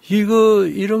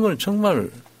이런 건 정말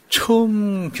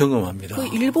처음 경험합니다. 그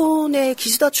일본의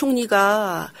기시다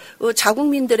총리가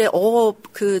자국민들의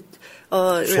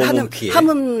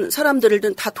하는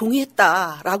사람들은 다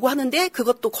동의했다라고 하는데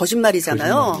그것도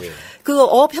거짓말이잖아요. 그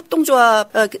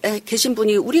어업협동조합 계신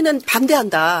분이 우리는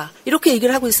반대한다 이렇게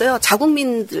얘기를 하고 있어요.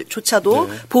 자국민들조차도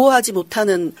네. 보호하지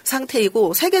못하는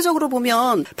상태이고 세계적으로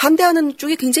보면 반대하는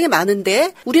쪽이 굉장히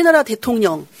많은데 우리나라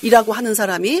대통령이라고 하는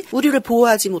사람이 우리를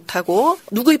보호하지 못하고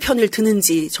누구의 편을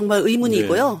드는지 정말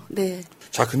의문이고요. 네.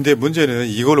 자, 근데 문제는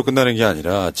이걸로 끝나는 게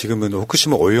아니라 지금은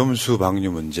후쿠시마 오염수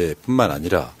방류 문제뿐만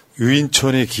아니라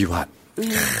유인촌의 기환.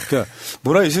 그러니까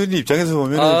문화예술인 입장에서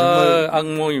보면 정말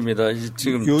악몽입니다.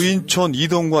 지금 유인촌,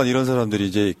 이동관 이런 사람들이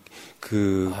이제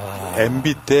그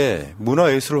MB 때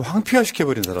문화예술을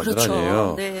황폐화시켜버린 사람들 그렇죠.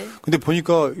 아니에요. 네. 근데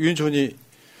보니까 유인촌이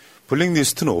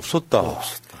블랙리스트는 없었다.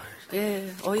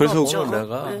 네, 그래서 없죠.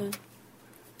 내가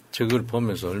저걸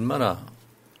보면서 얼마나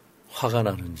화가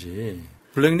나는지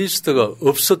블랙리스트가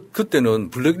그때는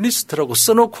블랙리스트라고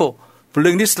써놓고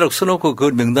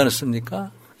그걸 명단에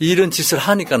씁니까? 이런 짓을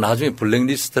하니까 나중에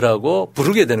블랙리스트라고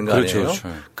부르게 되는 거 아니에요? 그렇죠.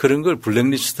 그런 걸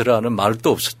블랙리스트라는 말도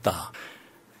없었다.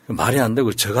 말이 안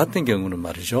되고 저 같은 경우는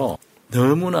말이죠.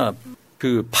 너무나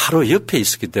바로 옆에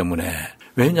있었기 때문에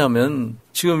왜냐하면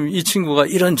지금 이 친구가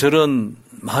이런저런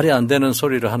말이 안 되는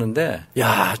소리를 하는데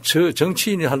야, 저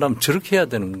정치인이 하려면 저렇게 해야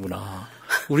되는구나.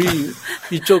 우리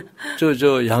이쪽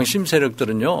양심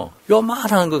세력들은요.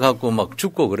 요만한 거 갖고 막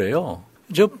죽고 그래요.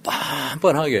 저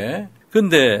뻔뻔하게.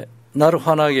 근데 나를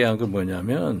화나게 한 건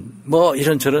뭐냐면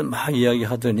이런저런 막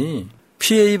이야기하더니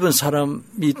피해 입은 사람이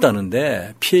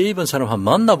있다는데 피해 입은 사람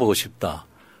한번 만나보고 싶다.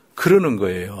 그러는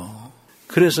거예요.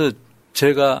 그래서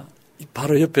제가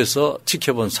바로 옆에서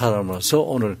지켜본 사람으로서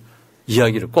오늘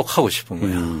이야기를 꼭 하고 싶은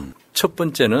거예요. 첫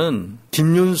번째는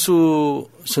김윤수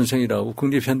선생이라고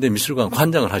국립현대미술관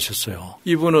관장을 하셨어요.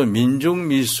 이분은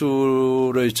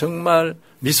민중미술의 정말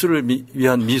미술을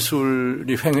위한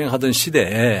미술이 횡행하던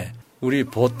시대에 우리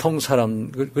보통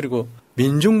사람 그리고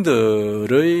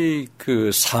민중들의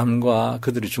그 삶과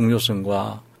그들의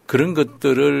중요성과 그런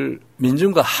것들을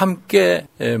민중과 함께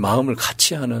마음을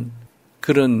같이 하는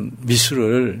그런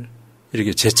미술을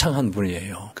이렇게 제창한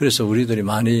분이에요. 그래서 우리들이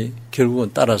많이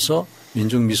결국은 따라서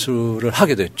민중 미술을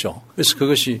하게 됐죠. 그래서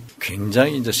그것이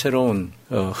굉장히 이제 새로운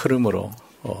흐름으로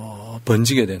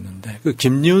번지게 됐는데 그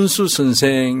김윤수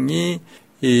선생이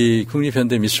이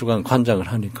국립현대미술관 관장을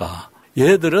하니까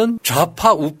얘들은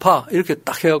좌파 우파 이렇게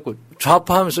딱 해갖고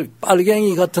좌파하면서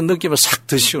빨갱이 같은 느낌을 싹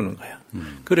드시우는 거야.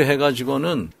 그래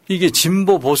해가지고는 이게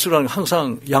진보 보수랑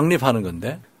항상 양립하는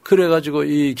건데 그래가지고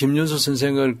이 김윤수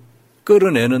선생을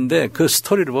끌어내는데 그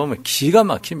스토리를 보면 기가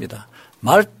막힙니다.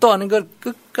 말도 아닌 걸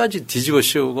끝까지 뒤집어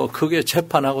씌우고 그게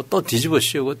재판하고 또 뒤집어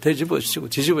씌우고 뒤집어 씌우고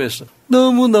뒤집어 해서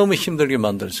너무너무 힘들게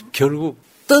만들어서 결국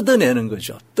뜯어내는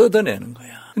거죠. 뜯어내는 거야.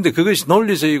 근데 그것이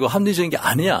논리적이고 합리적인 게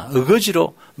아니야.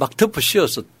 어거지로 막 덮어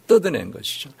씌워서 뜯어낸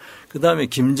것이죠. 그다음에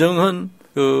김정은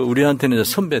우리한테는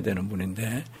선배되는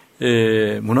분인데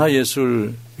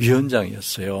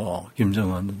문화예술위원장이었어요.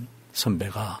 김정은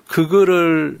선배가.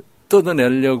 그거를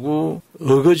뜯어내려고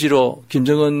어거지로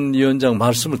김정은 위원장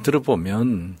말씀을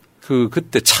들어보면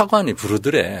그때 차관이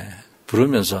부르더래.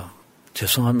 부르면서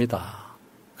죄송합니다.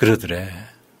 그러더래.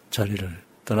 자리를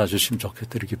떠나주시면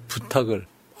좋겠다. 이렇게 부탁을.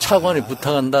 차관이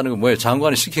부탁한다는 건 뭐예요?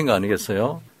 장관이 시킨 거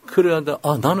아니겠어요? 그래야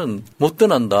나는 못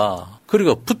떠난다.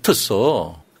 그러니까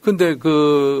붙었어. 근데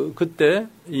그때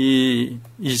이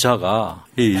자가,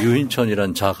 이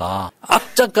유인촌이란 자가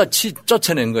악착같이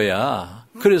쫓아낸 거야.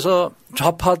 그래서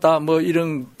좌파다 뭐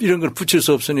이런 걸 붙일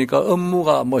수 없으니까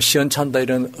업무가 뭐 시원찮다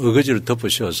이런 어거지를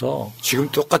덮으셔서. 지금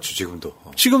똑같죠, 지금도.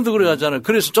 지금도 그래 하잖아요.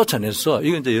 그래서 쫓아냈어.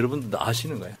 이건 이제 여러분들도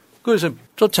아시는 거예요. 그래서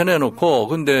쫓아내놓고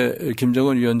근데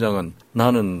김정은 위원장은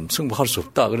나는 승복할 수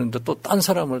없다. 그런데 또 딴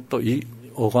사람을 또 이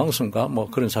오광순가 뭐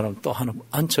그런 사람 또 하나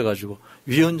앉혀가지고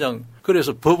위원장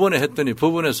그래서 법원에 했더니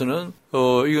법원에서는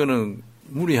이거는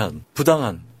무리한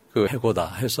부당한 그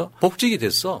해고다 해서 복직이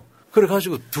됐어.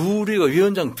 그래가지고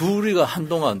위원장 둘이가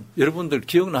한동안 여러분들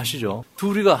기억나시죠?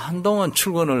 둘이가 한동안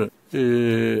출근을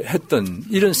했던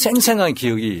이런 생생한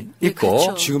기억이 있고. 네,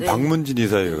 그렇죠. 지금 네. 박문진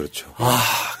이사예요. 그렇죠.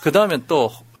 그다음에 또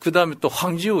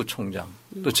황지우 총장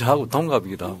또 저하고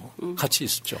동갑이기도 하고 같이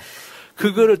있었죠.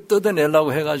 그거를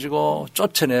뜯어내려고 해가지고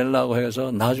쫓아내려고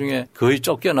해서 나중에 거의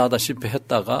쫓겨나다시피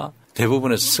했다가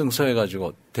대부분에서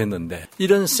승소해가지고 됐는데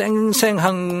이런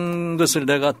쌩쌩한 것을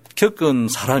내가 겪은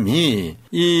사람이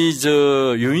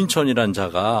유인촌이란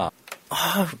자가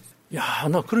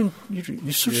나 그런 일이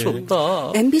있을 수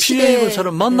없다. 피해 입은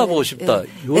사람 만나보고 싶다.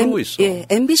 이러고 있어.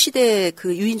 MB시대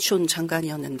그 유인촌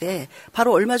장관이었는데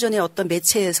바로 얼마 전에 어떤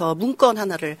매체에서 문건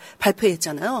하나를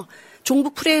발표했잖아요.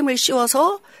 종북 프레임을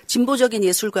씌워서 진보적인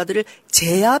예술가들을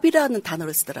제압이라는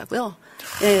단어를 쓰더라고요.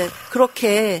 예,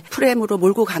 그렇게 프레임으로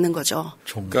몰고 가는 거죠.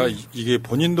 그러니까 이게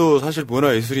본인도 사실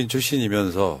문화예술인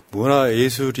출신이면서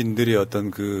문화예술인들의 어떤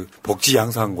그 복지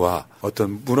양상과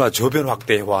어떤 문화 저변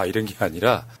확대화 이런 게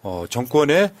아니라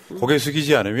정권에 고개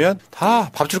숙이지 않으면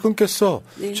다 밥줄 끊겠어.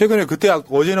 네. 최근에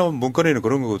어제 나온 문건에는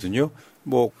그런 거거든요.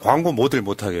 뭐 광고 모델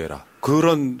못하게 해라.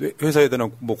 그런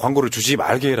회사에다는 뭐 광고를 주지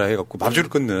말게 해라 해갖고 밥줄을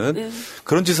끊는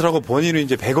그런 짓을 하고 본인은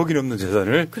이제 100억이 넘는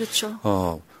재산을 그렇죠.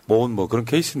 모은 뭐 그런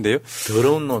케이스인데요.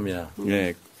 더러운 놈이야.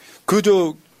 네.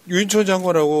 유인촌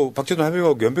장관하고 박재동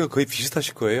할배하고 연배가 거의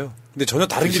비슷하실 거예요. 근데 전혀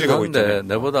다른 길을 가고 있잖아요.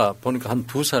 내보다 보니까 한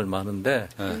 2살 많은데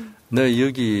내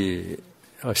여기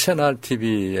새날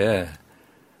TV에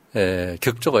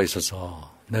격조가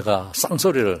있어서 내가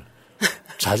쌍소리를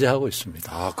자제하고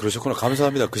있습니다. 그러셨구나.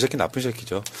 감사합니다. 그 새끼 나쁜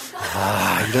새끼죠.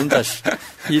 이런 자식,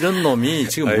 이런 놈이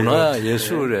지금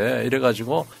문화예술에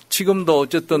이래가지고 지금도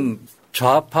어쨌든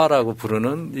좌파라고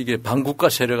부르는 이게 반국가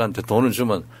세력한테 돈을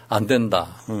주면 안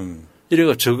된다.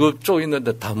 이래가 저쪽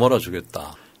있는데 다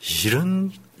몰아주겠다.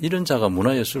 이런 자가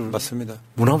문화예술. 맞습니다.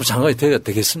 문화부 장관이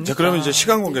되겠습니까? 자, 그러면 이제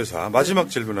시간 관계상 마지막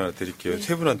질문 하나 드릴게요.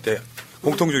 세 분한테.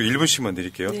 공통적으로 1분씩만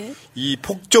드릴게요. 네. 이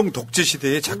폭정 독재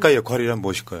시대의 작가의 역할이란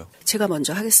무엇일까요? 제가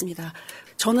먼저 하겠습니다.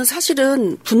 저는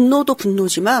사실은 분노도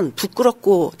분노지만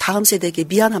부끄럽고 다음 세대에게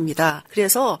미안합니다.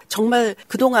 그래서 정말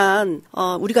그동안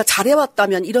우리가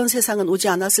잘해왔다면 이런 세상은 오지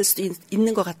않았을 수도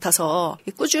있는 것 같아서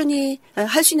꾸준히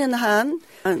할 수 있는 한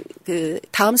그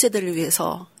다음 세대를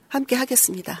위해서 함께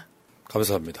하겠습니다.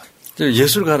 감사합니다.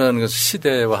 예술가라는 것은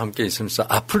시대와 함께 있으면서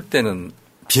아플 때는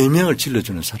비명을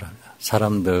질러주는 사람이에요.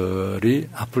 사람들이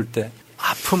아플 때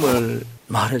아픔을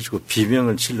말해주고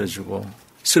비명을 질러주고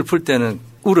슬플 때는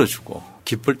울어주고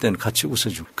기쁠 때는 같이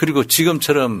웃어주고 그리고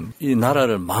지금처럼 이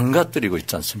나라를 망가뜨리고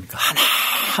있지 않습니까?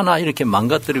 하나하나 이렇게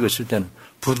망가뜨리고 있을 때는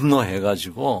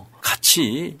분노해가지고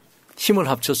같이 힘을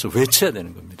합쳐서 외쳐야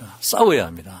되는 겁니다. 싸워야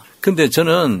합니다. 근데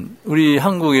저는 우리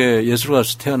한국의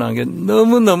예술가로서 태어난 게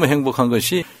너무너무 행복한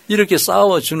것이 이렇게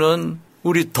싸워주는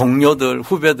우리 동료들,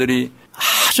 후배들이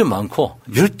아주 많고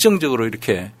열정적으로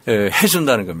이렇게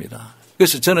해준다는 겁니다.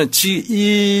 그래서 저는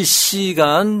이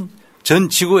시간 전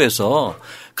지구에서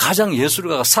가장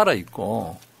예술가가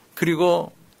살아있고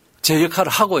그리고 제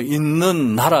역할을 하고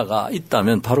있는 나라가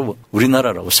있다면 바로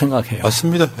우리나라라고 생각해요.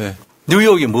 맞습니다. 네.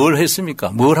 뉴욕이 뭘 했습니까?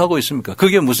 뭘 하고 있습니까?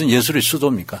 그게 무슨 예술의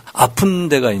수도입니까? 아픈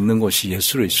데가 있는 곳이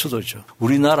예술의 수도죠.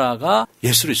 우리나라가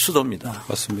예술의 수도입니다.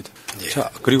 맞습니다. 네. 자,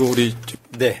 그리고 우리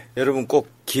네, 여러분 꼭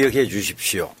기억해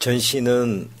주십시오.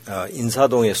 전시는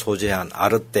인사동에 소재한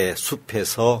아르떼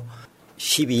숲에서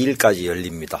 12일까지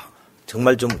열립니다.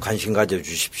 정말 좀 관심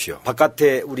가져주십시오.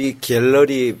 바깥에 우리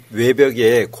갤러리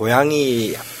외벽에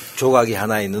고양이 조각이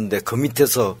하나 있는데 그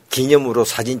밑에서 기념으로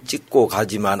사진 찍고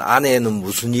가지만 안에는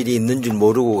무슨 일이 있는 줄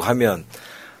모르고 가면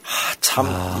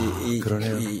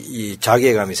이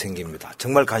자괴감이 생깁니다.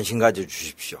 정말 관심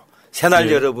가져주십시오. 새날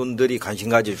네. 여러분들이 관심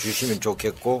가져주시면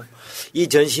좋겠고 이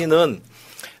전시는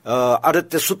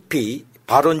아르떼 숲이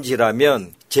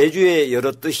발원지라면 제주에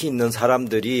여러 뜻이 있는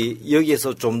사람들이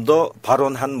여기에서 좀 더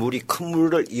발원한 물이 큰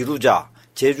물을 이루자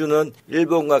제주는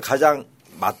일본과 가장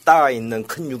맞닿아 있는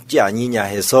큰 육지 아니냐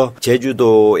해서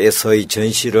제주도에서의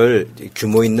전시를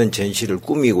규모 있는 전시를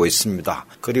꾸미고 있습니다.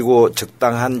 그리고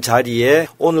적당한 자리에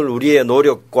오늘 우리의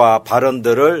노력과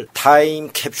발언들을 타임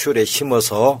캡슐에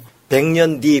심어서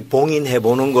 100년 뒤 봉인해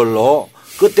보는 걸로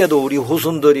그때도 우리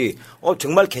후손들이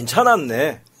정말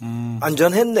괜찮았네.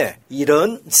 안전했네.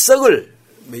 이런 썩을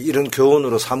이런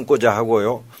교훈으로 삼고자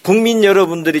하고요. 국민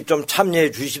여러분들이 좀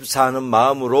참여해 주십사 하는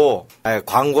마음으로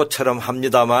광고처럼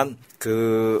합니다만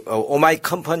오마이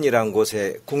컴퍼니라는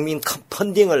곳에 국민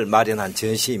펀딩을 마련한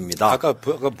전시입니다. 아까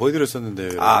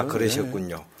보여드렸었는데요.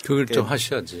 그러셨군요. 네. 그걸 좀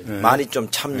하셔야지. 많이 좀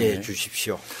참여해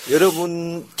주십시오.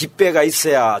 여러분 뒷배가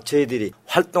있어야 저희들이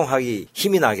활동하기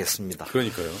힘이 나겠습니다.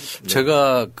 그러니까요. 네.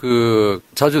 제가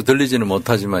자주 들리지는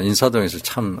못하지만 인사동에서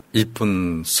참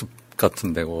이쁜 숲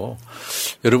같은 데고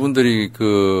여러분들이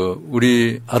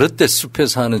우리 아르떼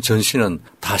숲에서 하는 전시는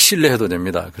다 신뢰해도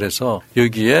됩니다. 그래서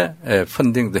여기에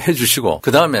펀딩도 해 주시고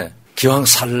그다음에 기왕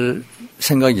살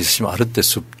생각이 있으시면 아르떼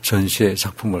숲 전시의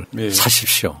작품을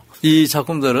사십시오. 이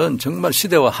작품들은 정말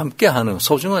시대와 함께하는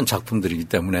소중한 작품들이기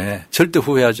때문에 절대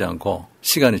후회하지 않고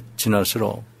시간이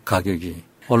지날수록 가격이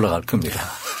올라갈 겁니다.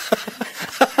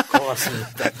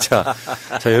 고맙습니다. 자,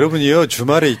 여러분이요,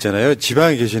 주말에 있잖아요.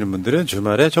 지방에 계시는 분들은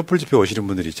주말에 촛불 집회 오시는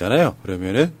분들 있잖아요.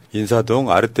 그러면은 인사동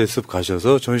아르떼숲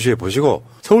가셔서 전시회 보시고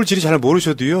서울 지리 잘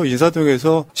모르셔도요,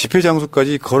 인사동에서 집회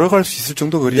장소까지 걸어갈 수 있을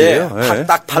정도 거리예요. 네,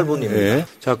 딱 8분입니다. 네.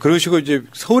 자, 그러시고 이제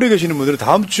서울에 계시는 분들은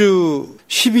다음 주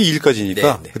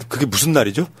 12일까지니까 그게 무슨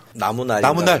날이죠? 나무날.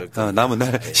 나무날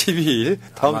 12일.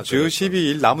 다음 주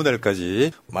 12일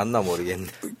나무날까지. 맞나 모르겠네.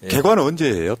 개관은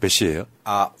언제예요? 몇 시예요?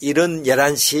 이른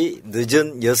 11시,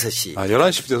 늦은 6시.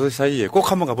 11시부터 6시 사이에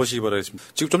꼭 한번 가보시기 바라겠습니다.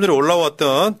 지금 좀 전에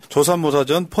올라왔던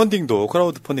조삼모사전 펀딩도,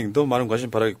 크라우드 펀딩도 많은 관심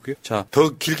바라겠고요. 자, 더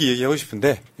길게 얘기하고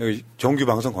싶은데, 여기 정규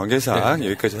방송 관계상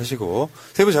여기까지 하시고,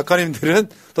 세 분 작가님들은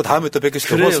또 다음에 또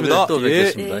뵙겠습니다. 고맙습니다. 또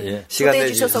뵙겠습니다. 예. 시간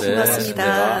내주셔서 고맙습니다.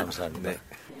 감사합니다.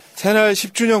 새날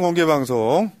 10주년 공개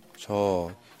방송,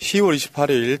 10월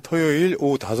 28일 토요일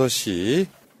오후 5시,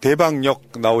 대방역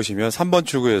나오시면 3번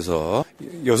출구에서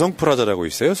여성프라자라고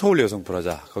있어요. 서울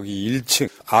여성프라자. 거기 1층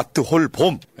아트홀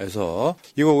봄에서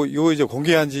이거 이제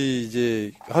공개한 지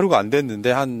이제 하루가 안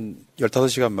됐는데 한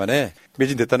 15시간 만에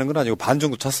매진됐다는 건 아니고 반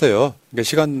정도 찼어요. 그러니까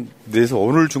시간 내서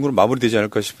오늘 중으로 마무리되지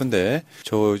않을까 싶은데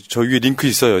저 위에 링크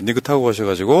있어요. 링크 타고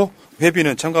가셔가지고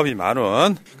회비는 참가비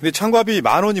 10,000원. 근데 참가비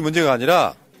 10,000원이 문제가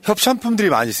아니라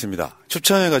협찬품들이 많이 있습니다.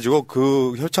 추천해가지고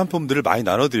그 협찬품들을 많이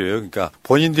나눠드려요. 그러니까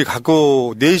본인들이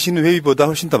갖고 내시는 회비보다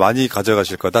훨씬 더 많이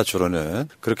가져가실 거다, 주로는.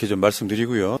 그렇게 좀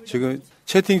말씀드리고요. 지금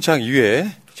채팅창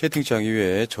위에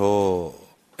저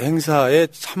행사에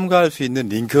참가할 수 있는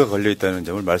링크가 걸려있다는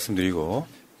점을 말씀드리고,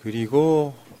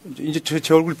 그리고 이제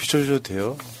제 얼굴 비춰주셔도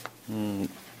돼요.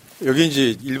 여기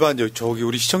이제 일반 저기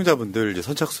우리 시청자분들 이제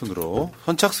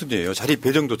선착순이에요. 자리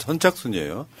배정도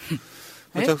선착순이에요.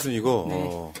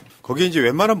 선착순이고, 거기에 이제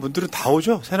웬만한 분들은 다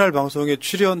오죠? 새날 방송에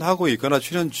출연하고 있거나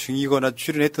출연 중이거나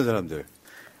출연했던 사람들.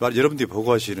 여러분들이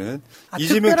보고 하시는.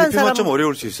 이재명 대표만 좀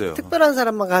어려울 수 있어요. 특별한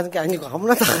사람만 가는 게 아니고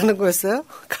아무나 다 가는 거였어요?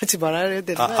 가지 말아야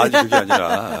되는 거 아니야? 아니, 그게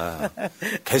아니라.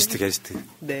 게스트.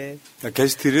 네.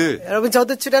 게스트를. 여러분,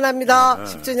 저도 출연합니다.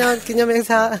 10주년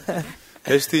기념행사.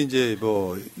 게스트 이제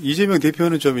이재명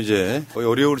대표는 좀 이제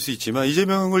어려울 수 있지만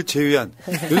이재명을 제외한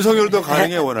윤석열도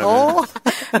가능해 원하는.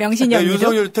 명신이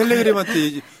윤석열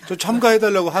텔레그램한테 좀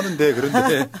참가해달라고 하는데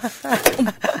그런데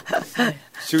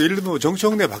지금 예를 들면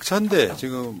정청래 박찬대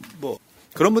지금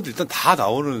그런 분들 일단 다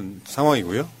나오는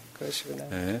상황이고요. 그러시구나.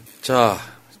 네. 자,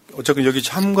 어쨌든 여기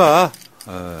참가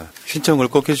신청을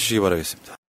꼭 해주시기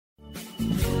바라겠습니다.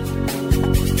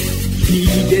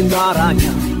 이게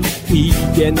나라냐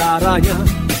이게 나라냐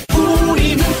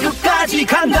우리는 끝까지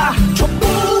간다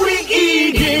촛불이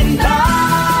이길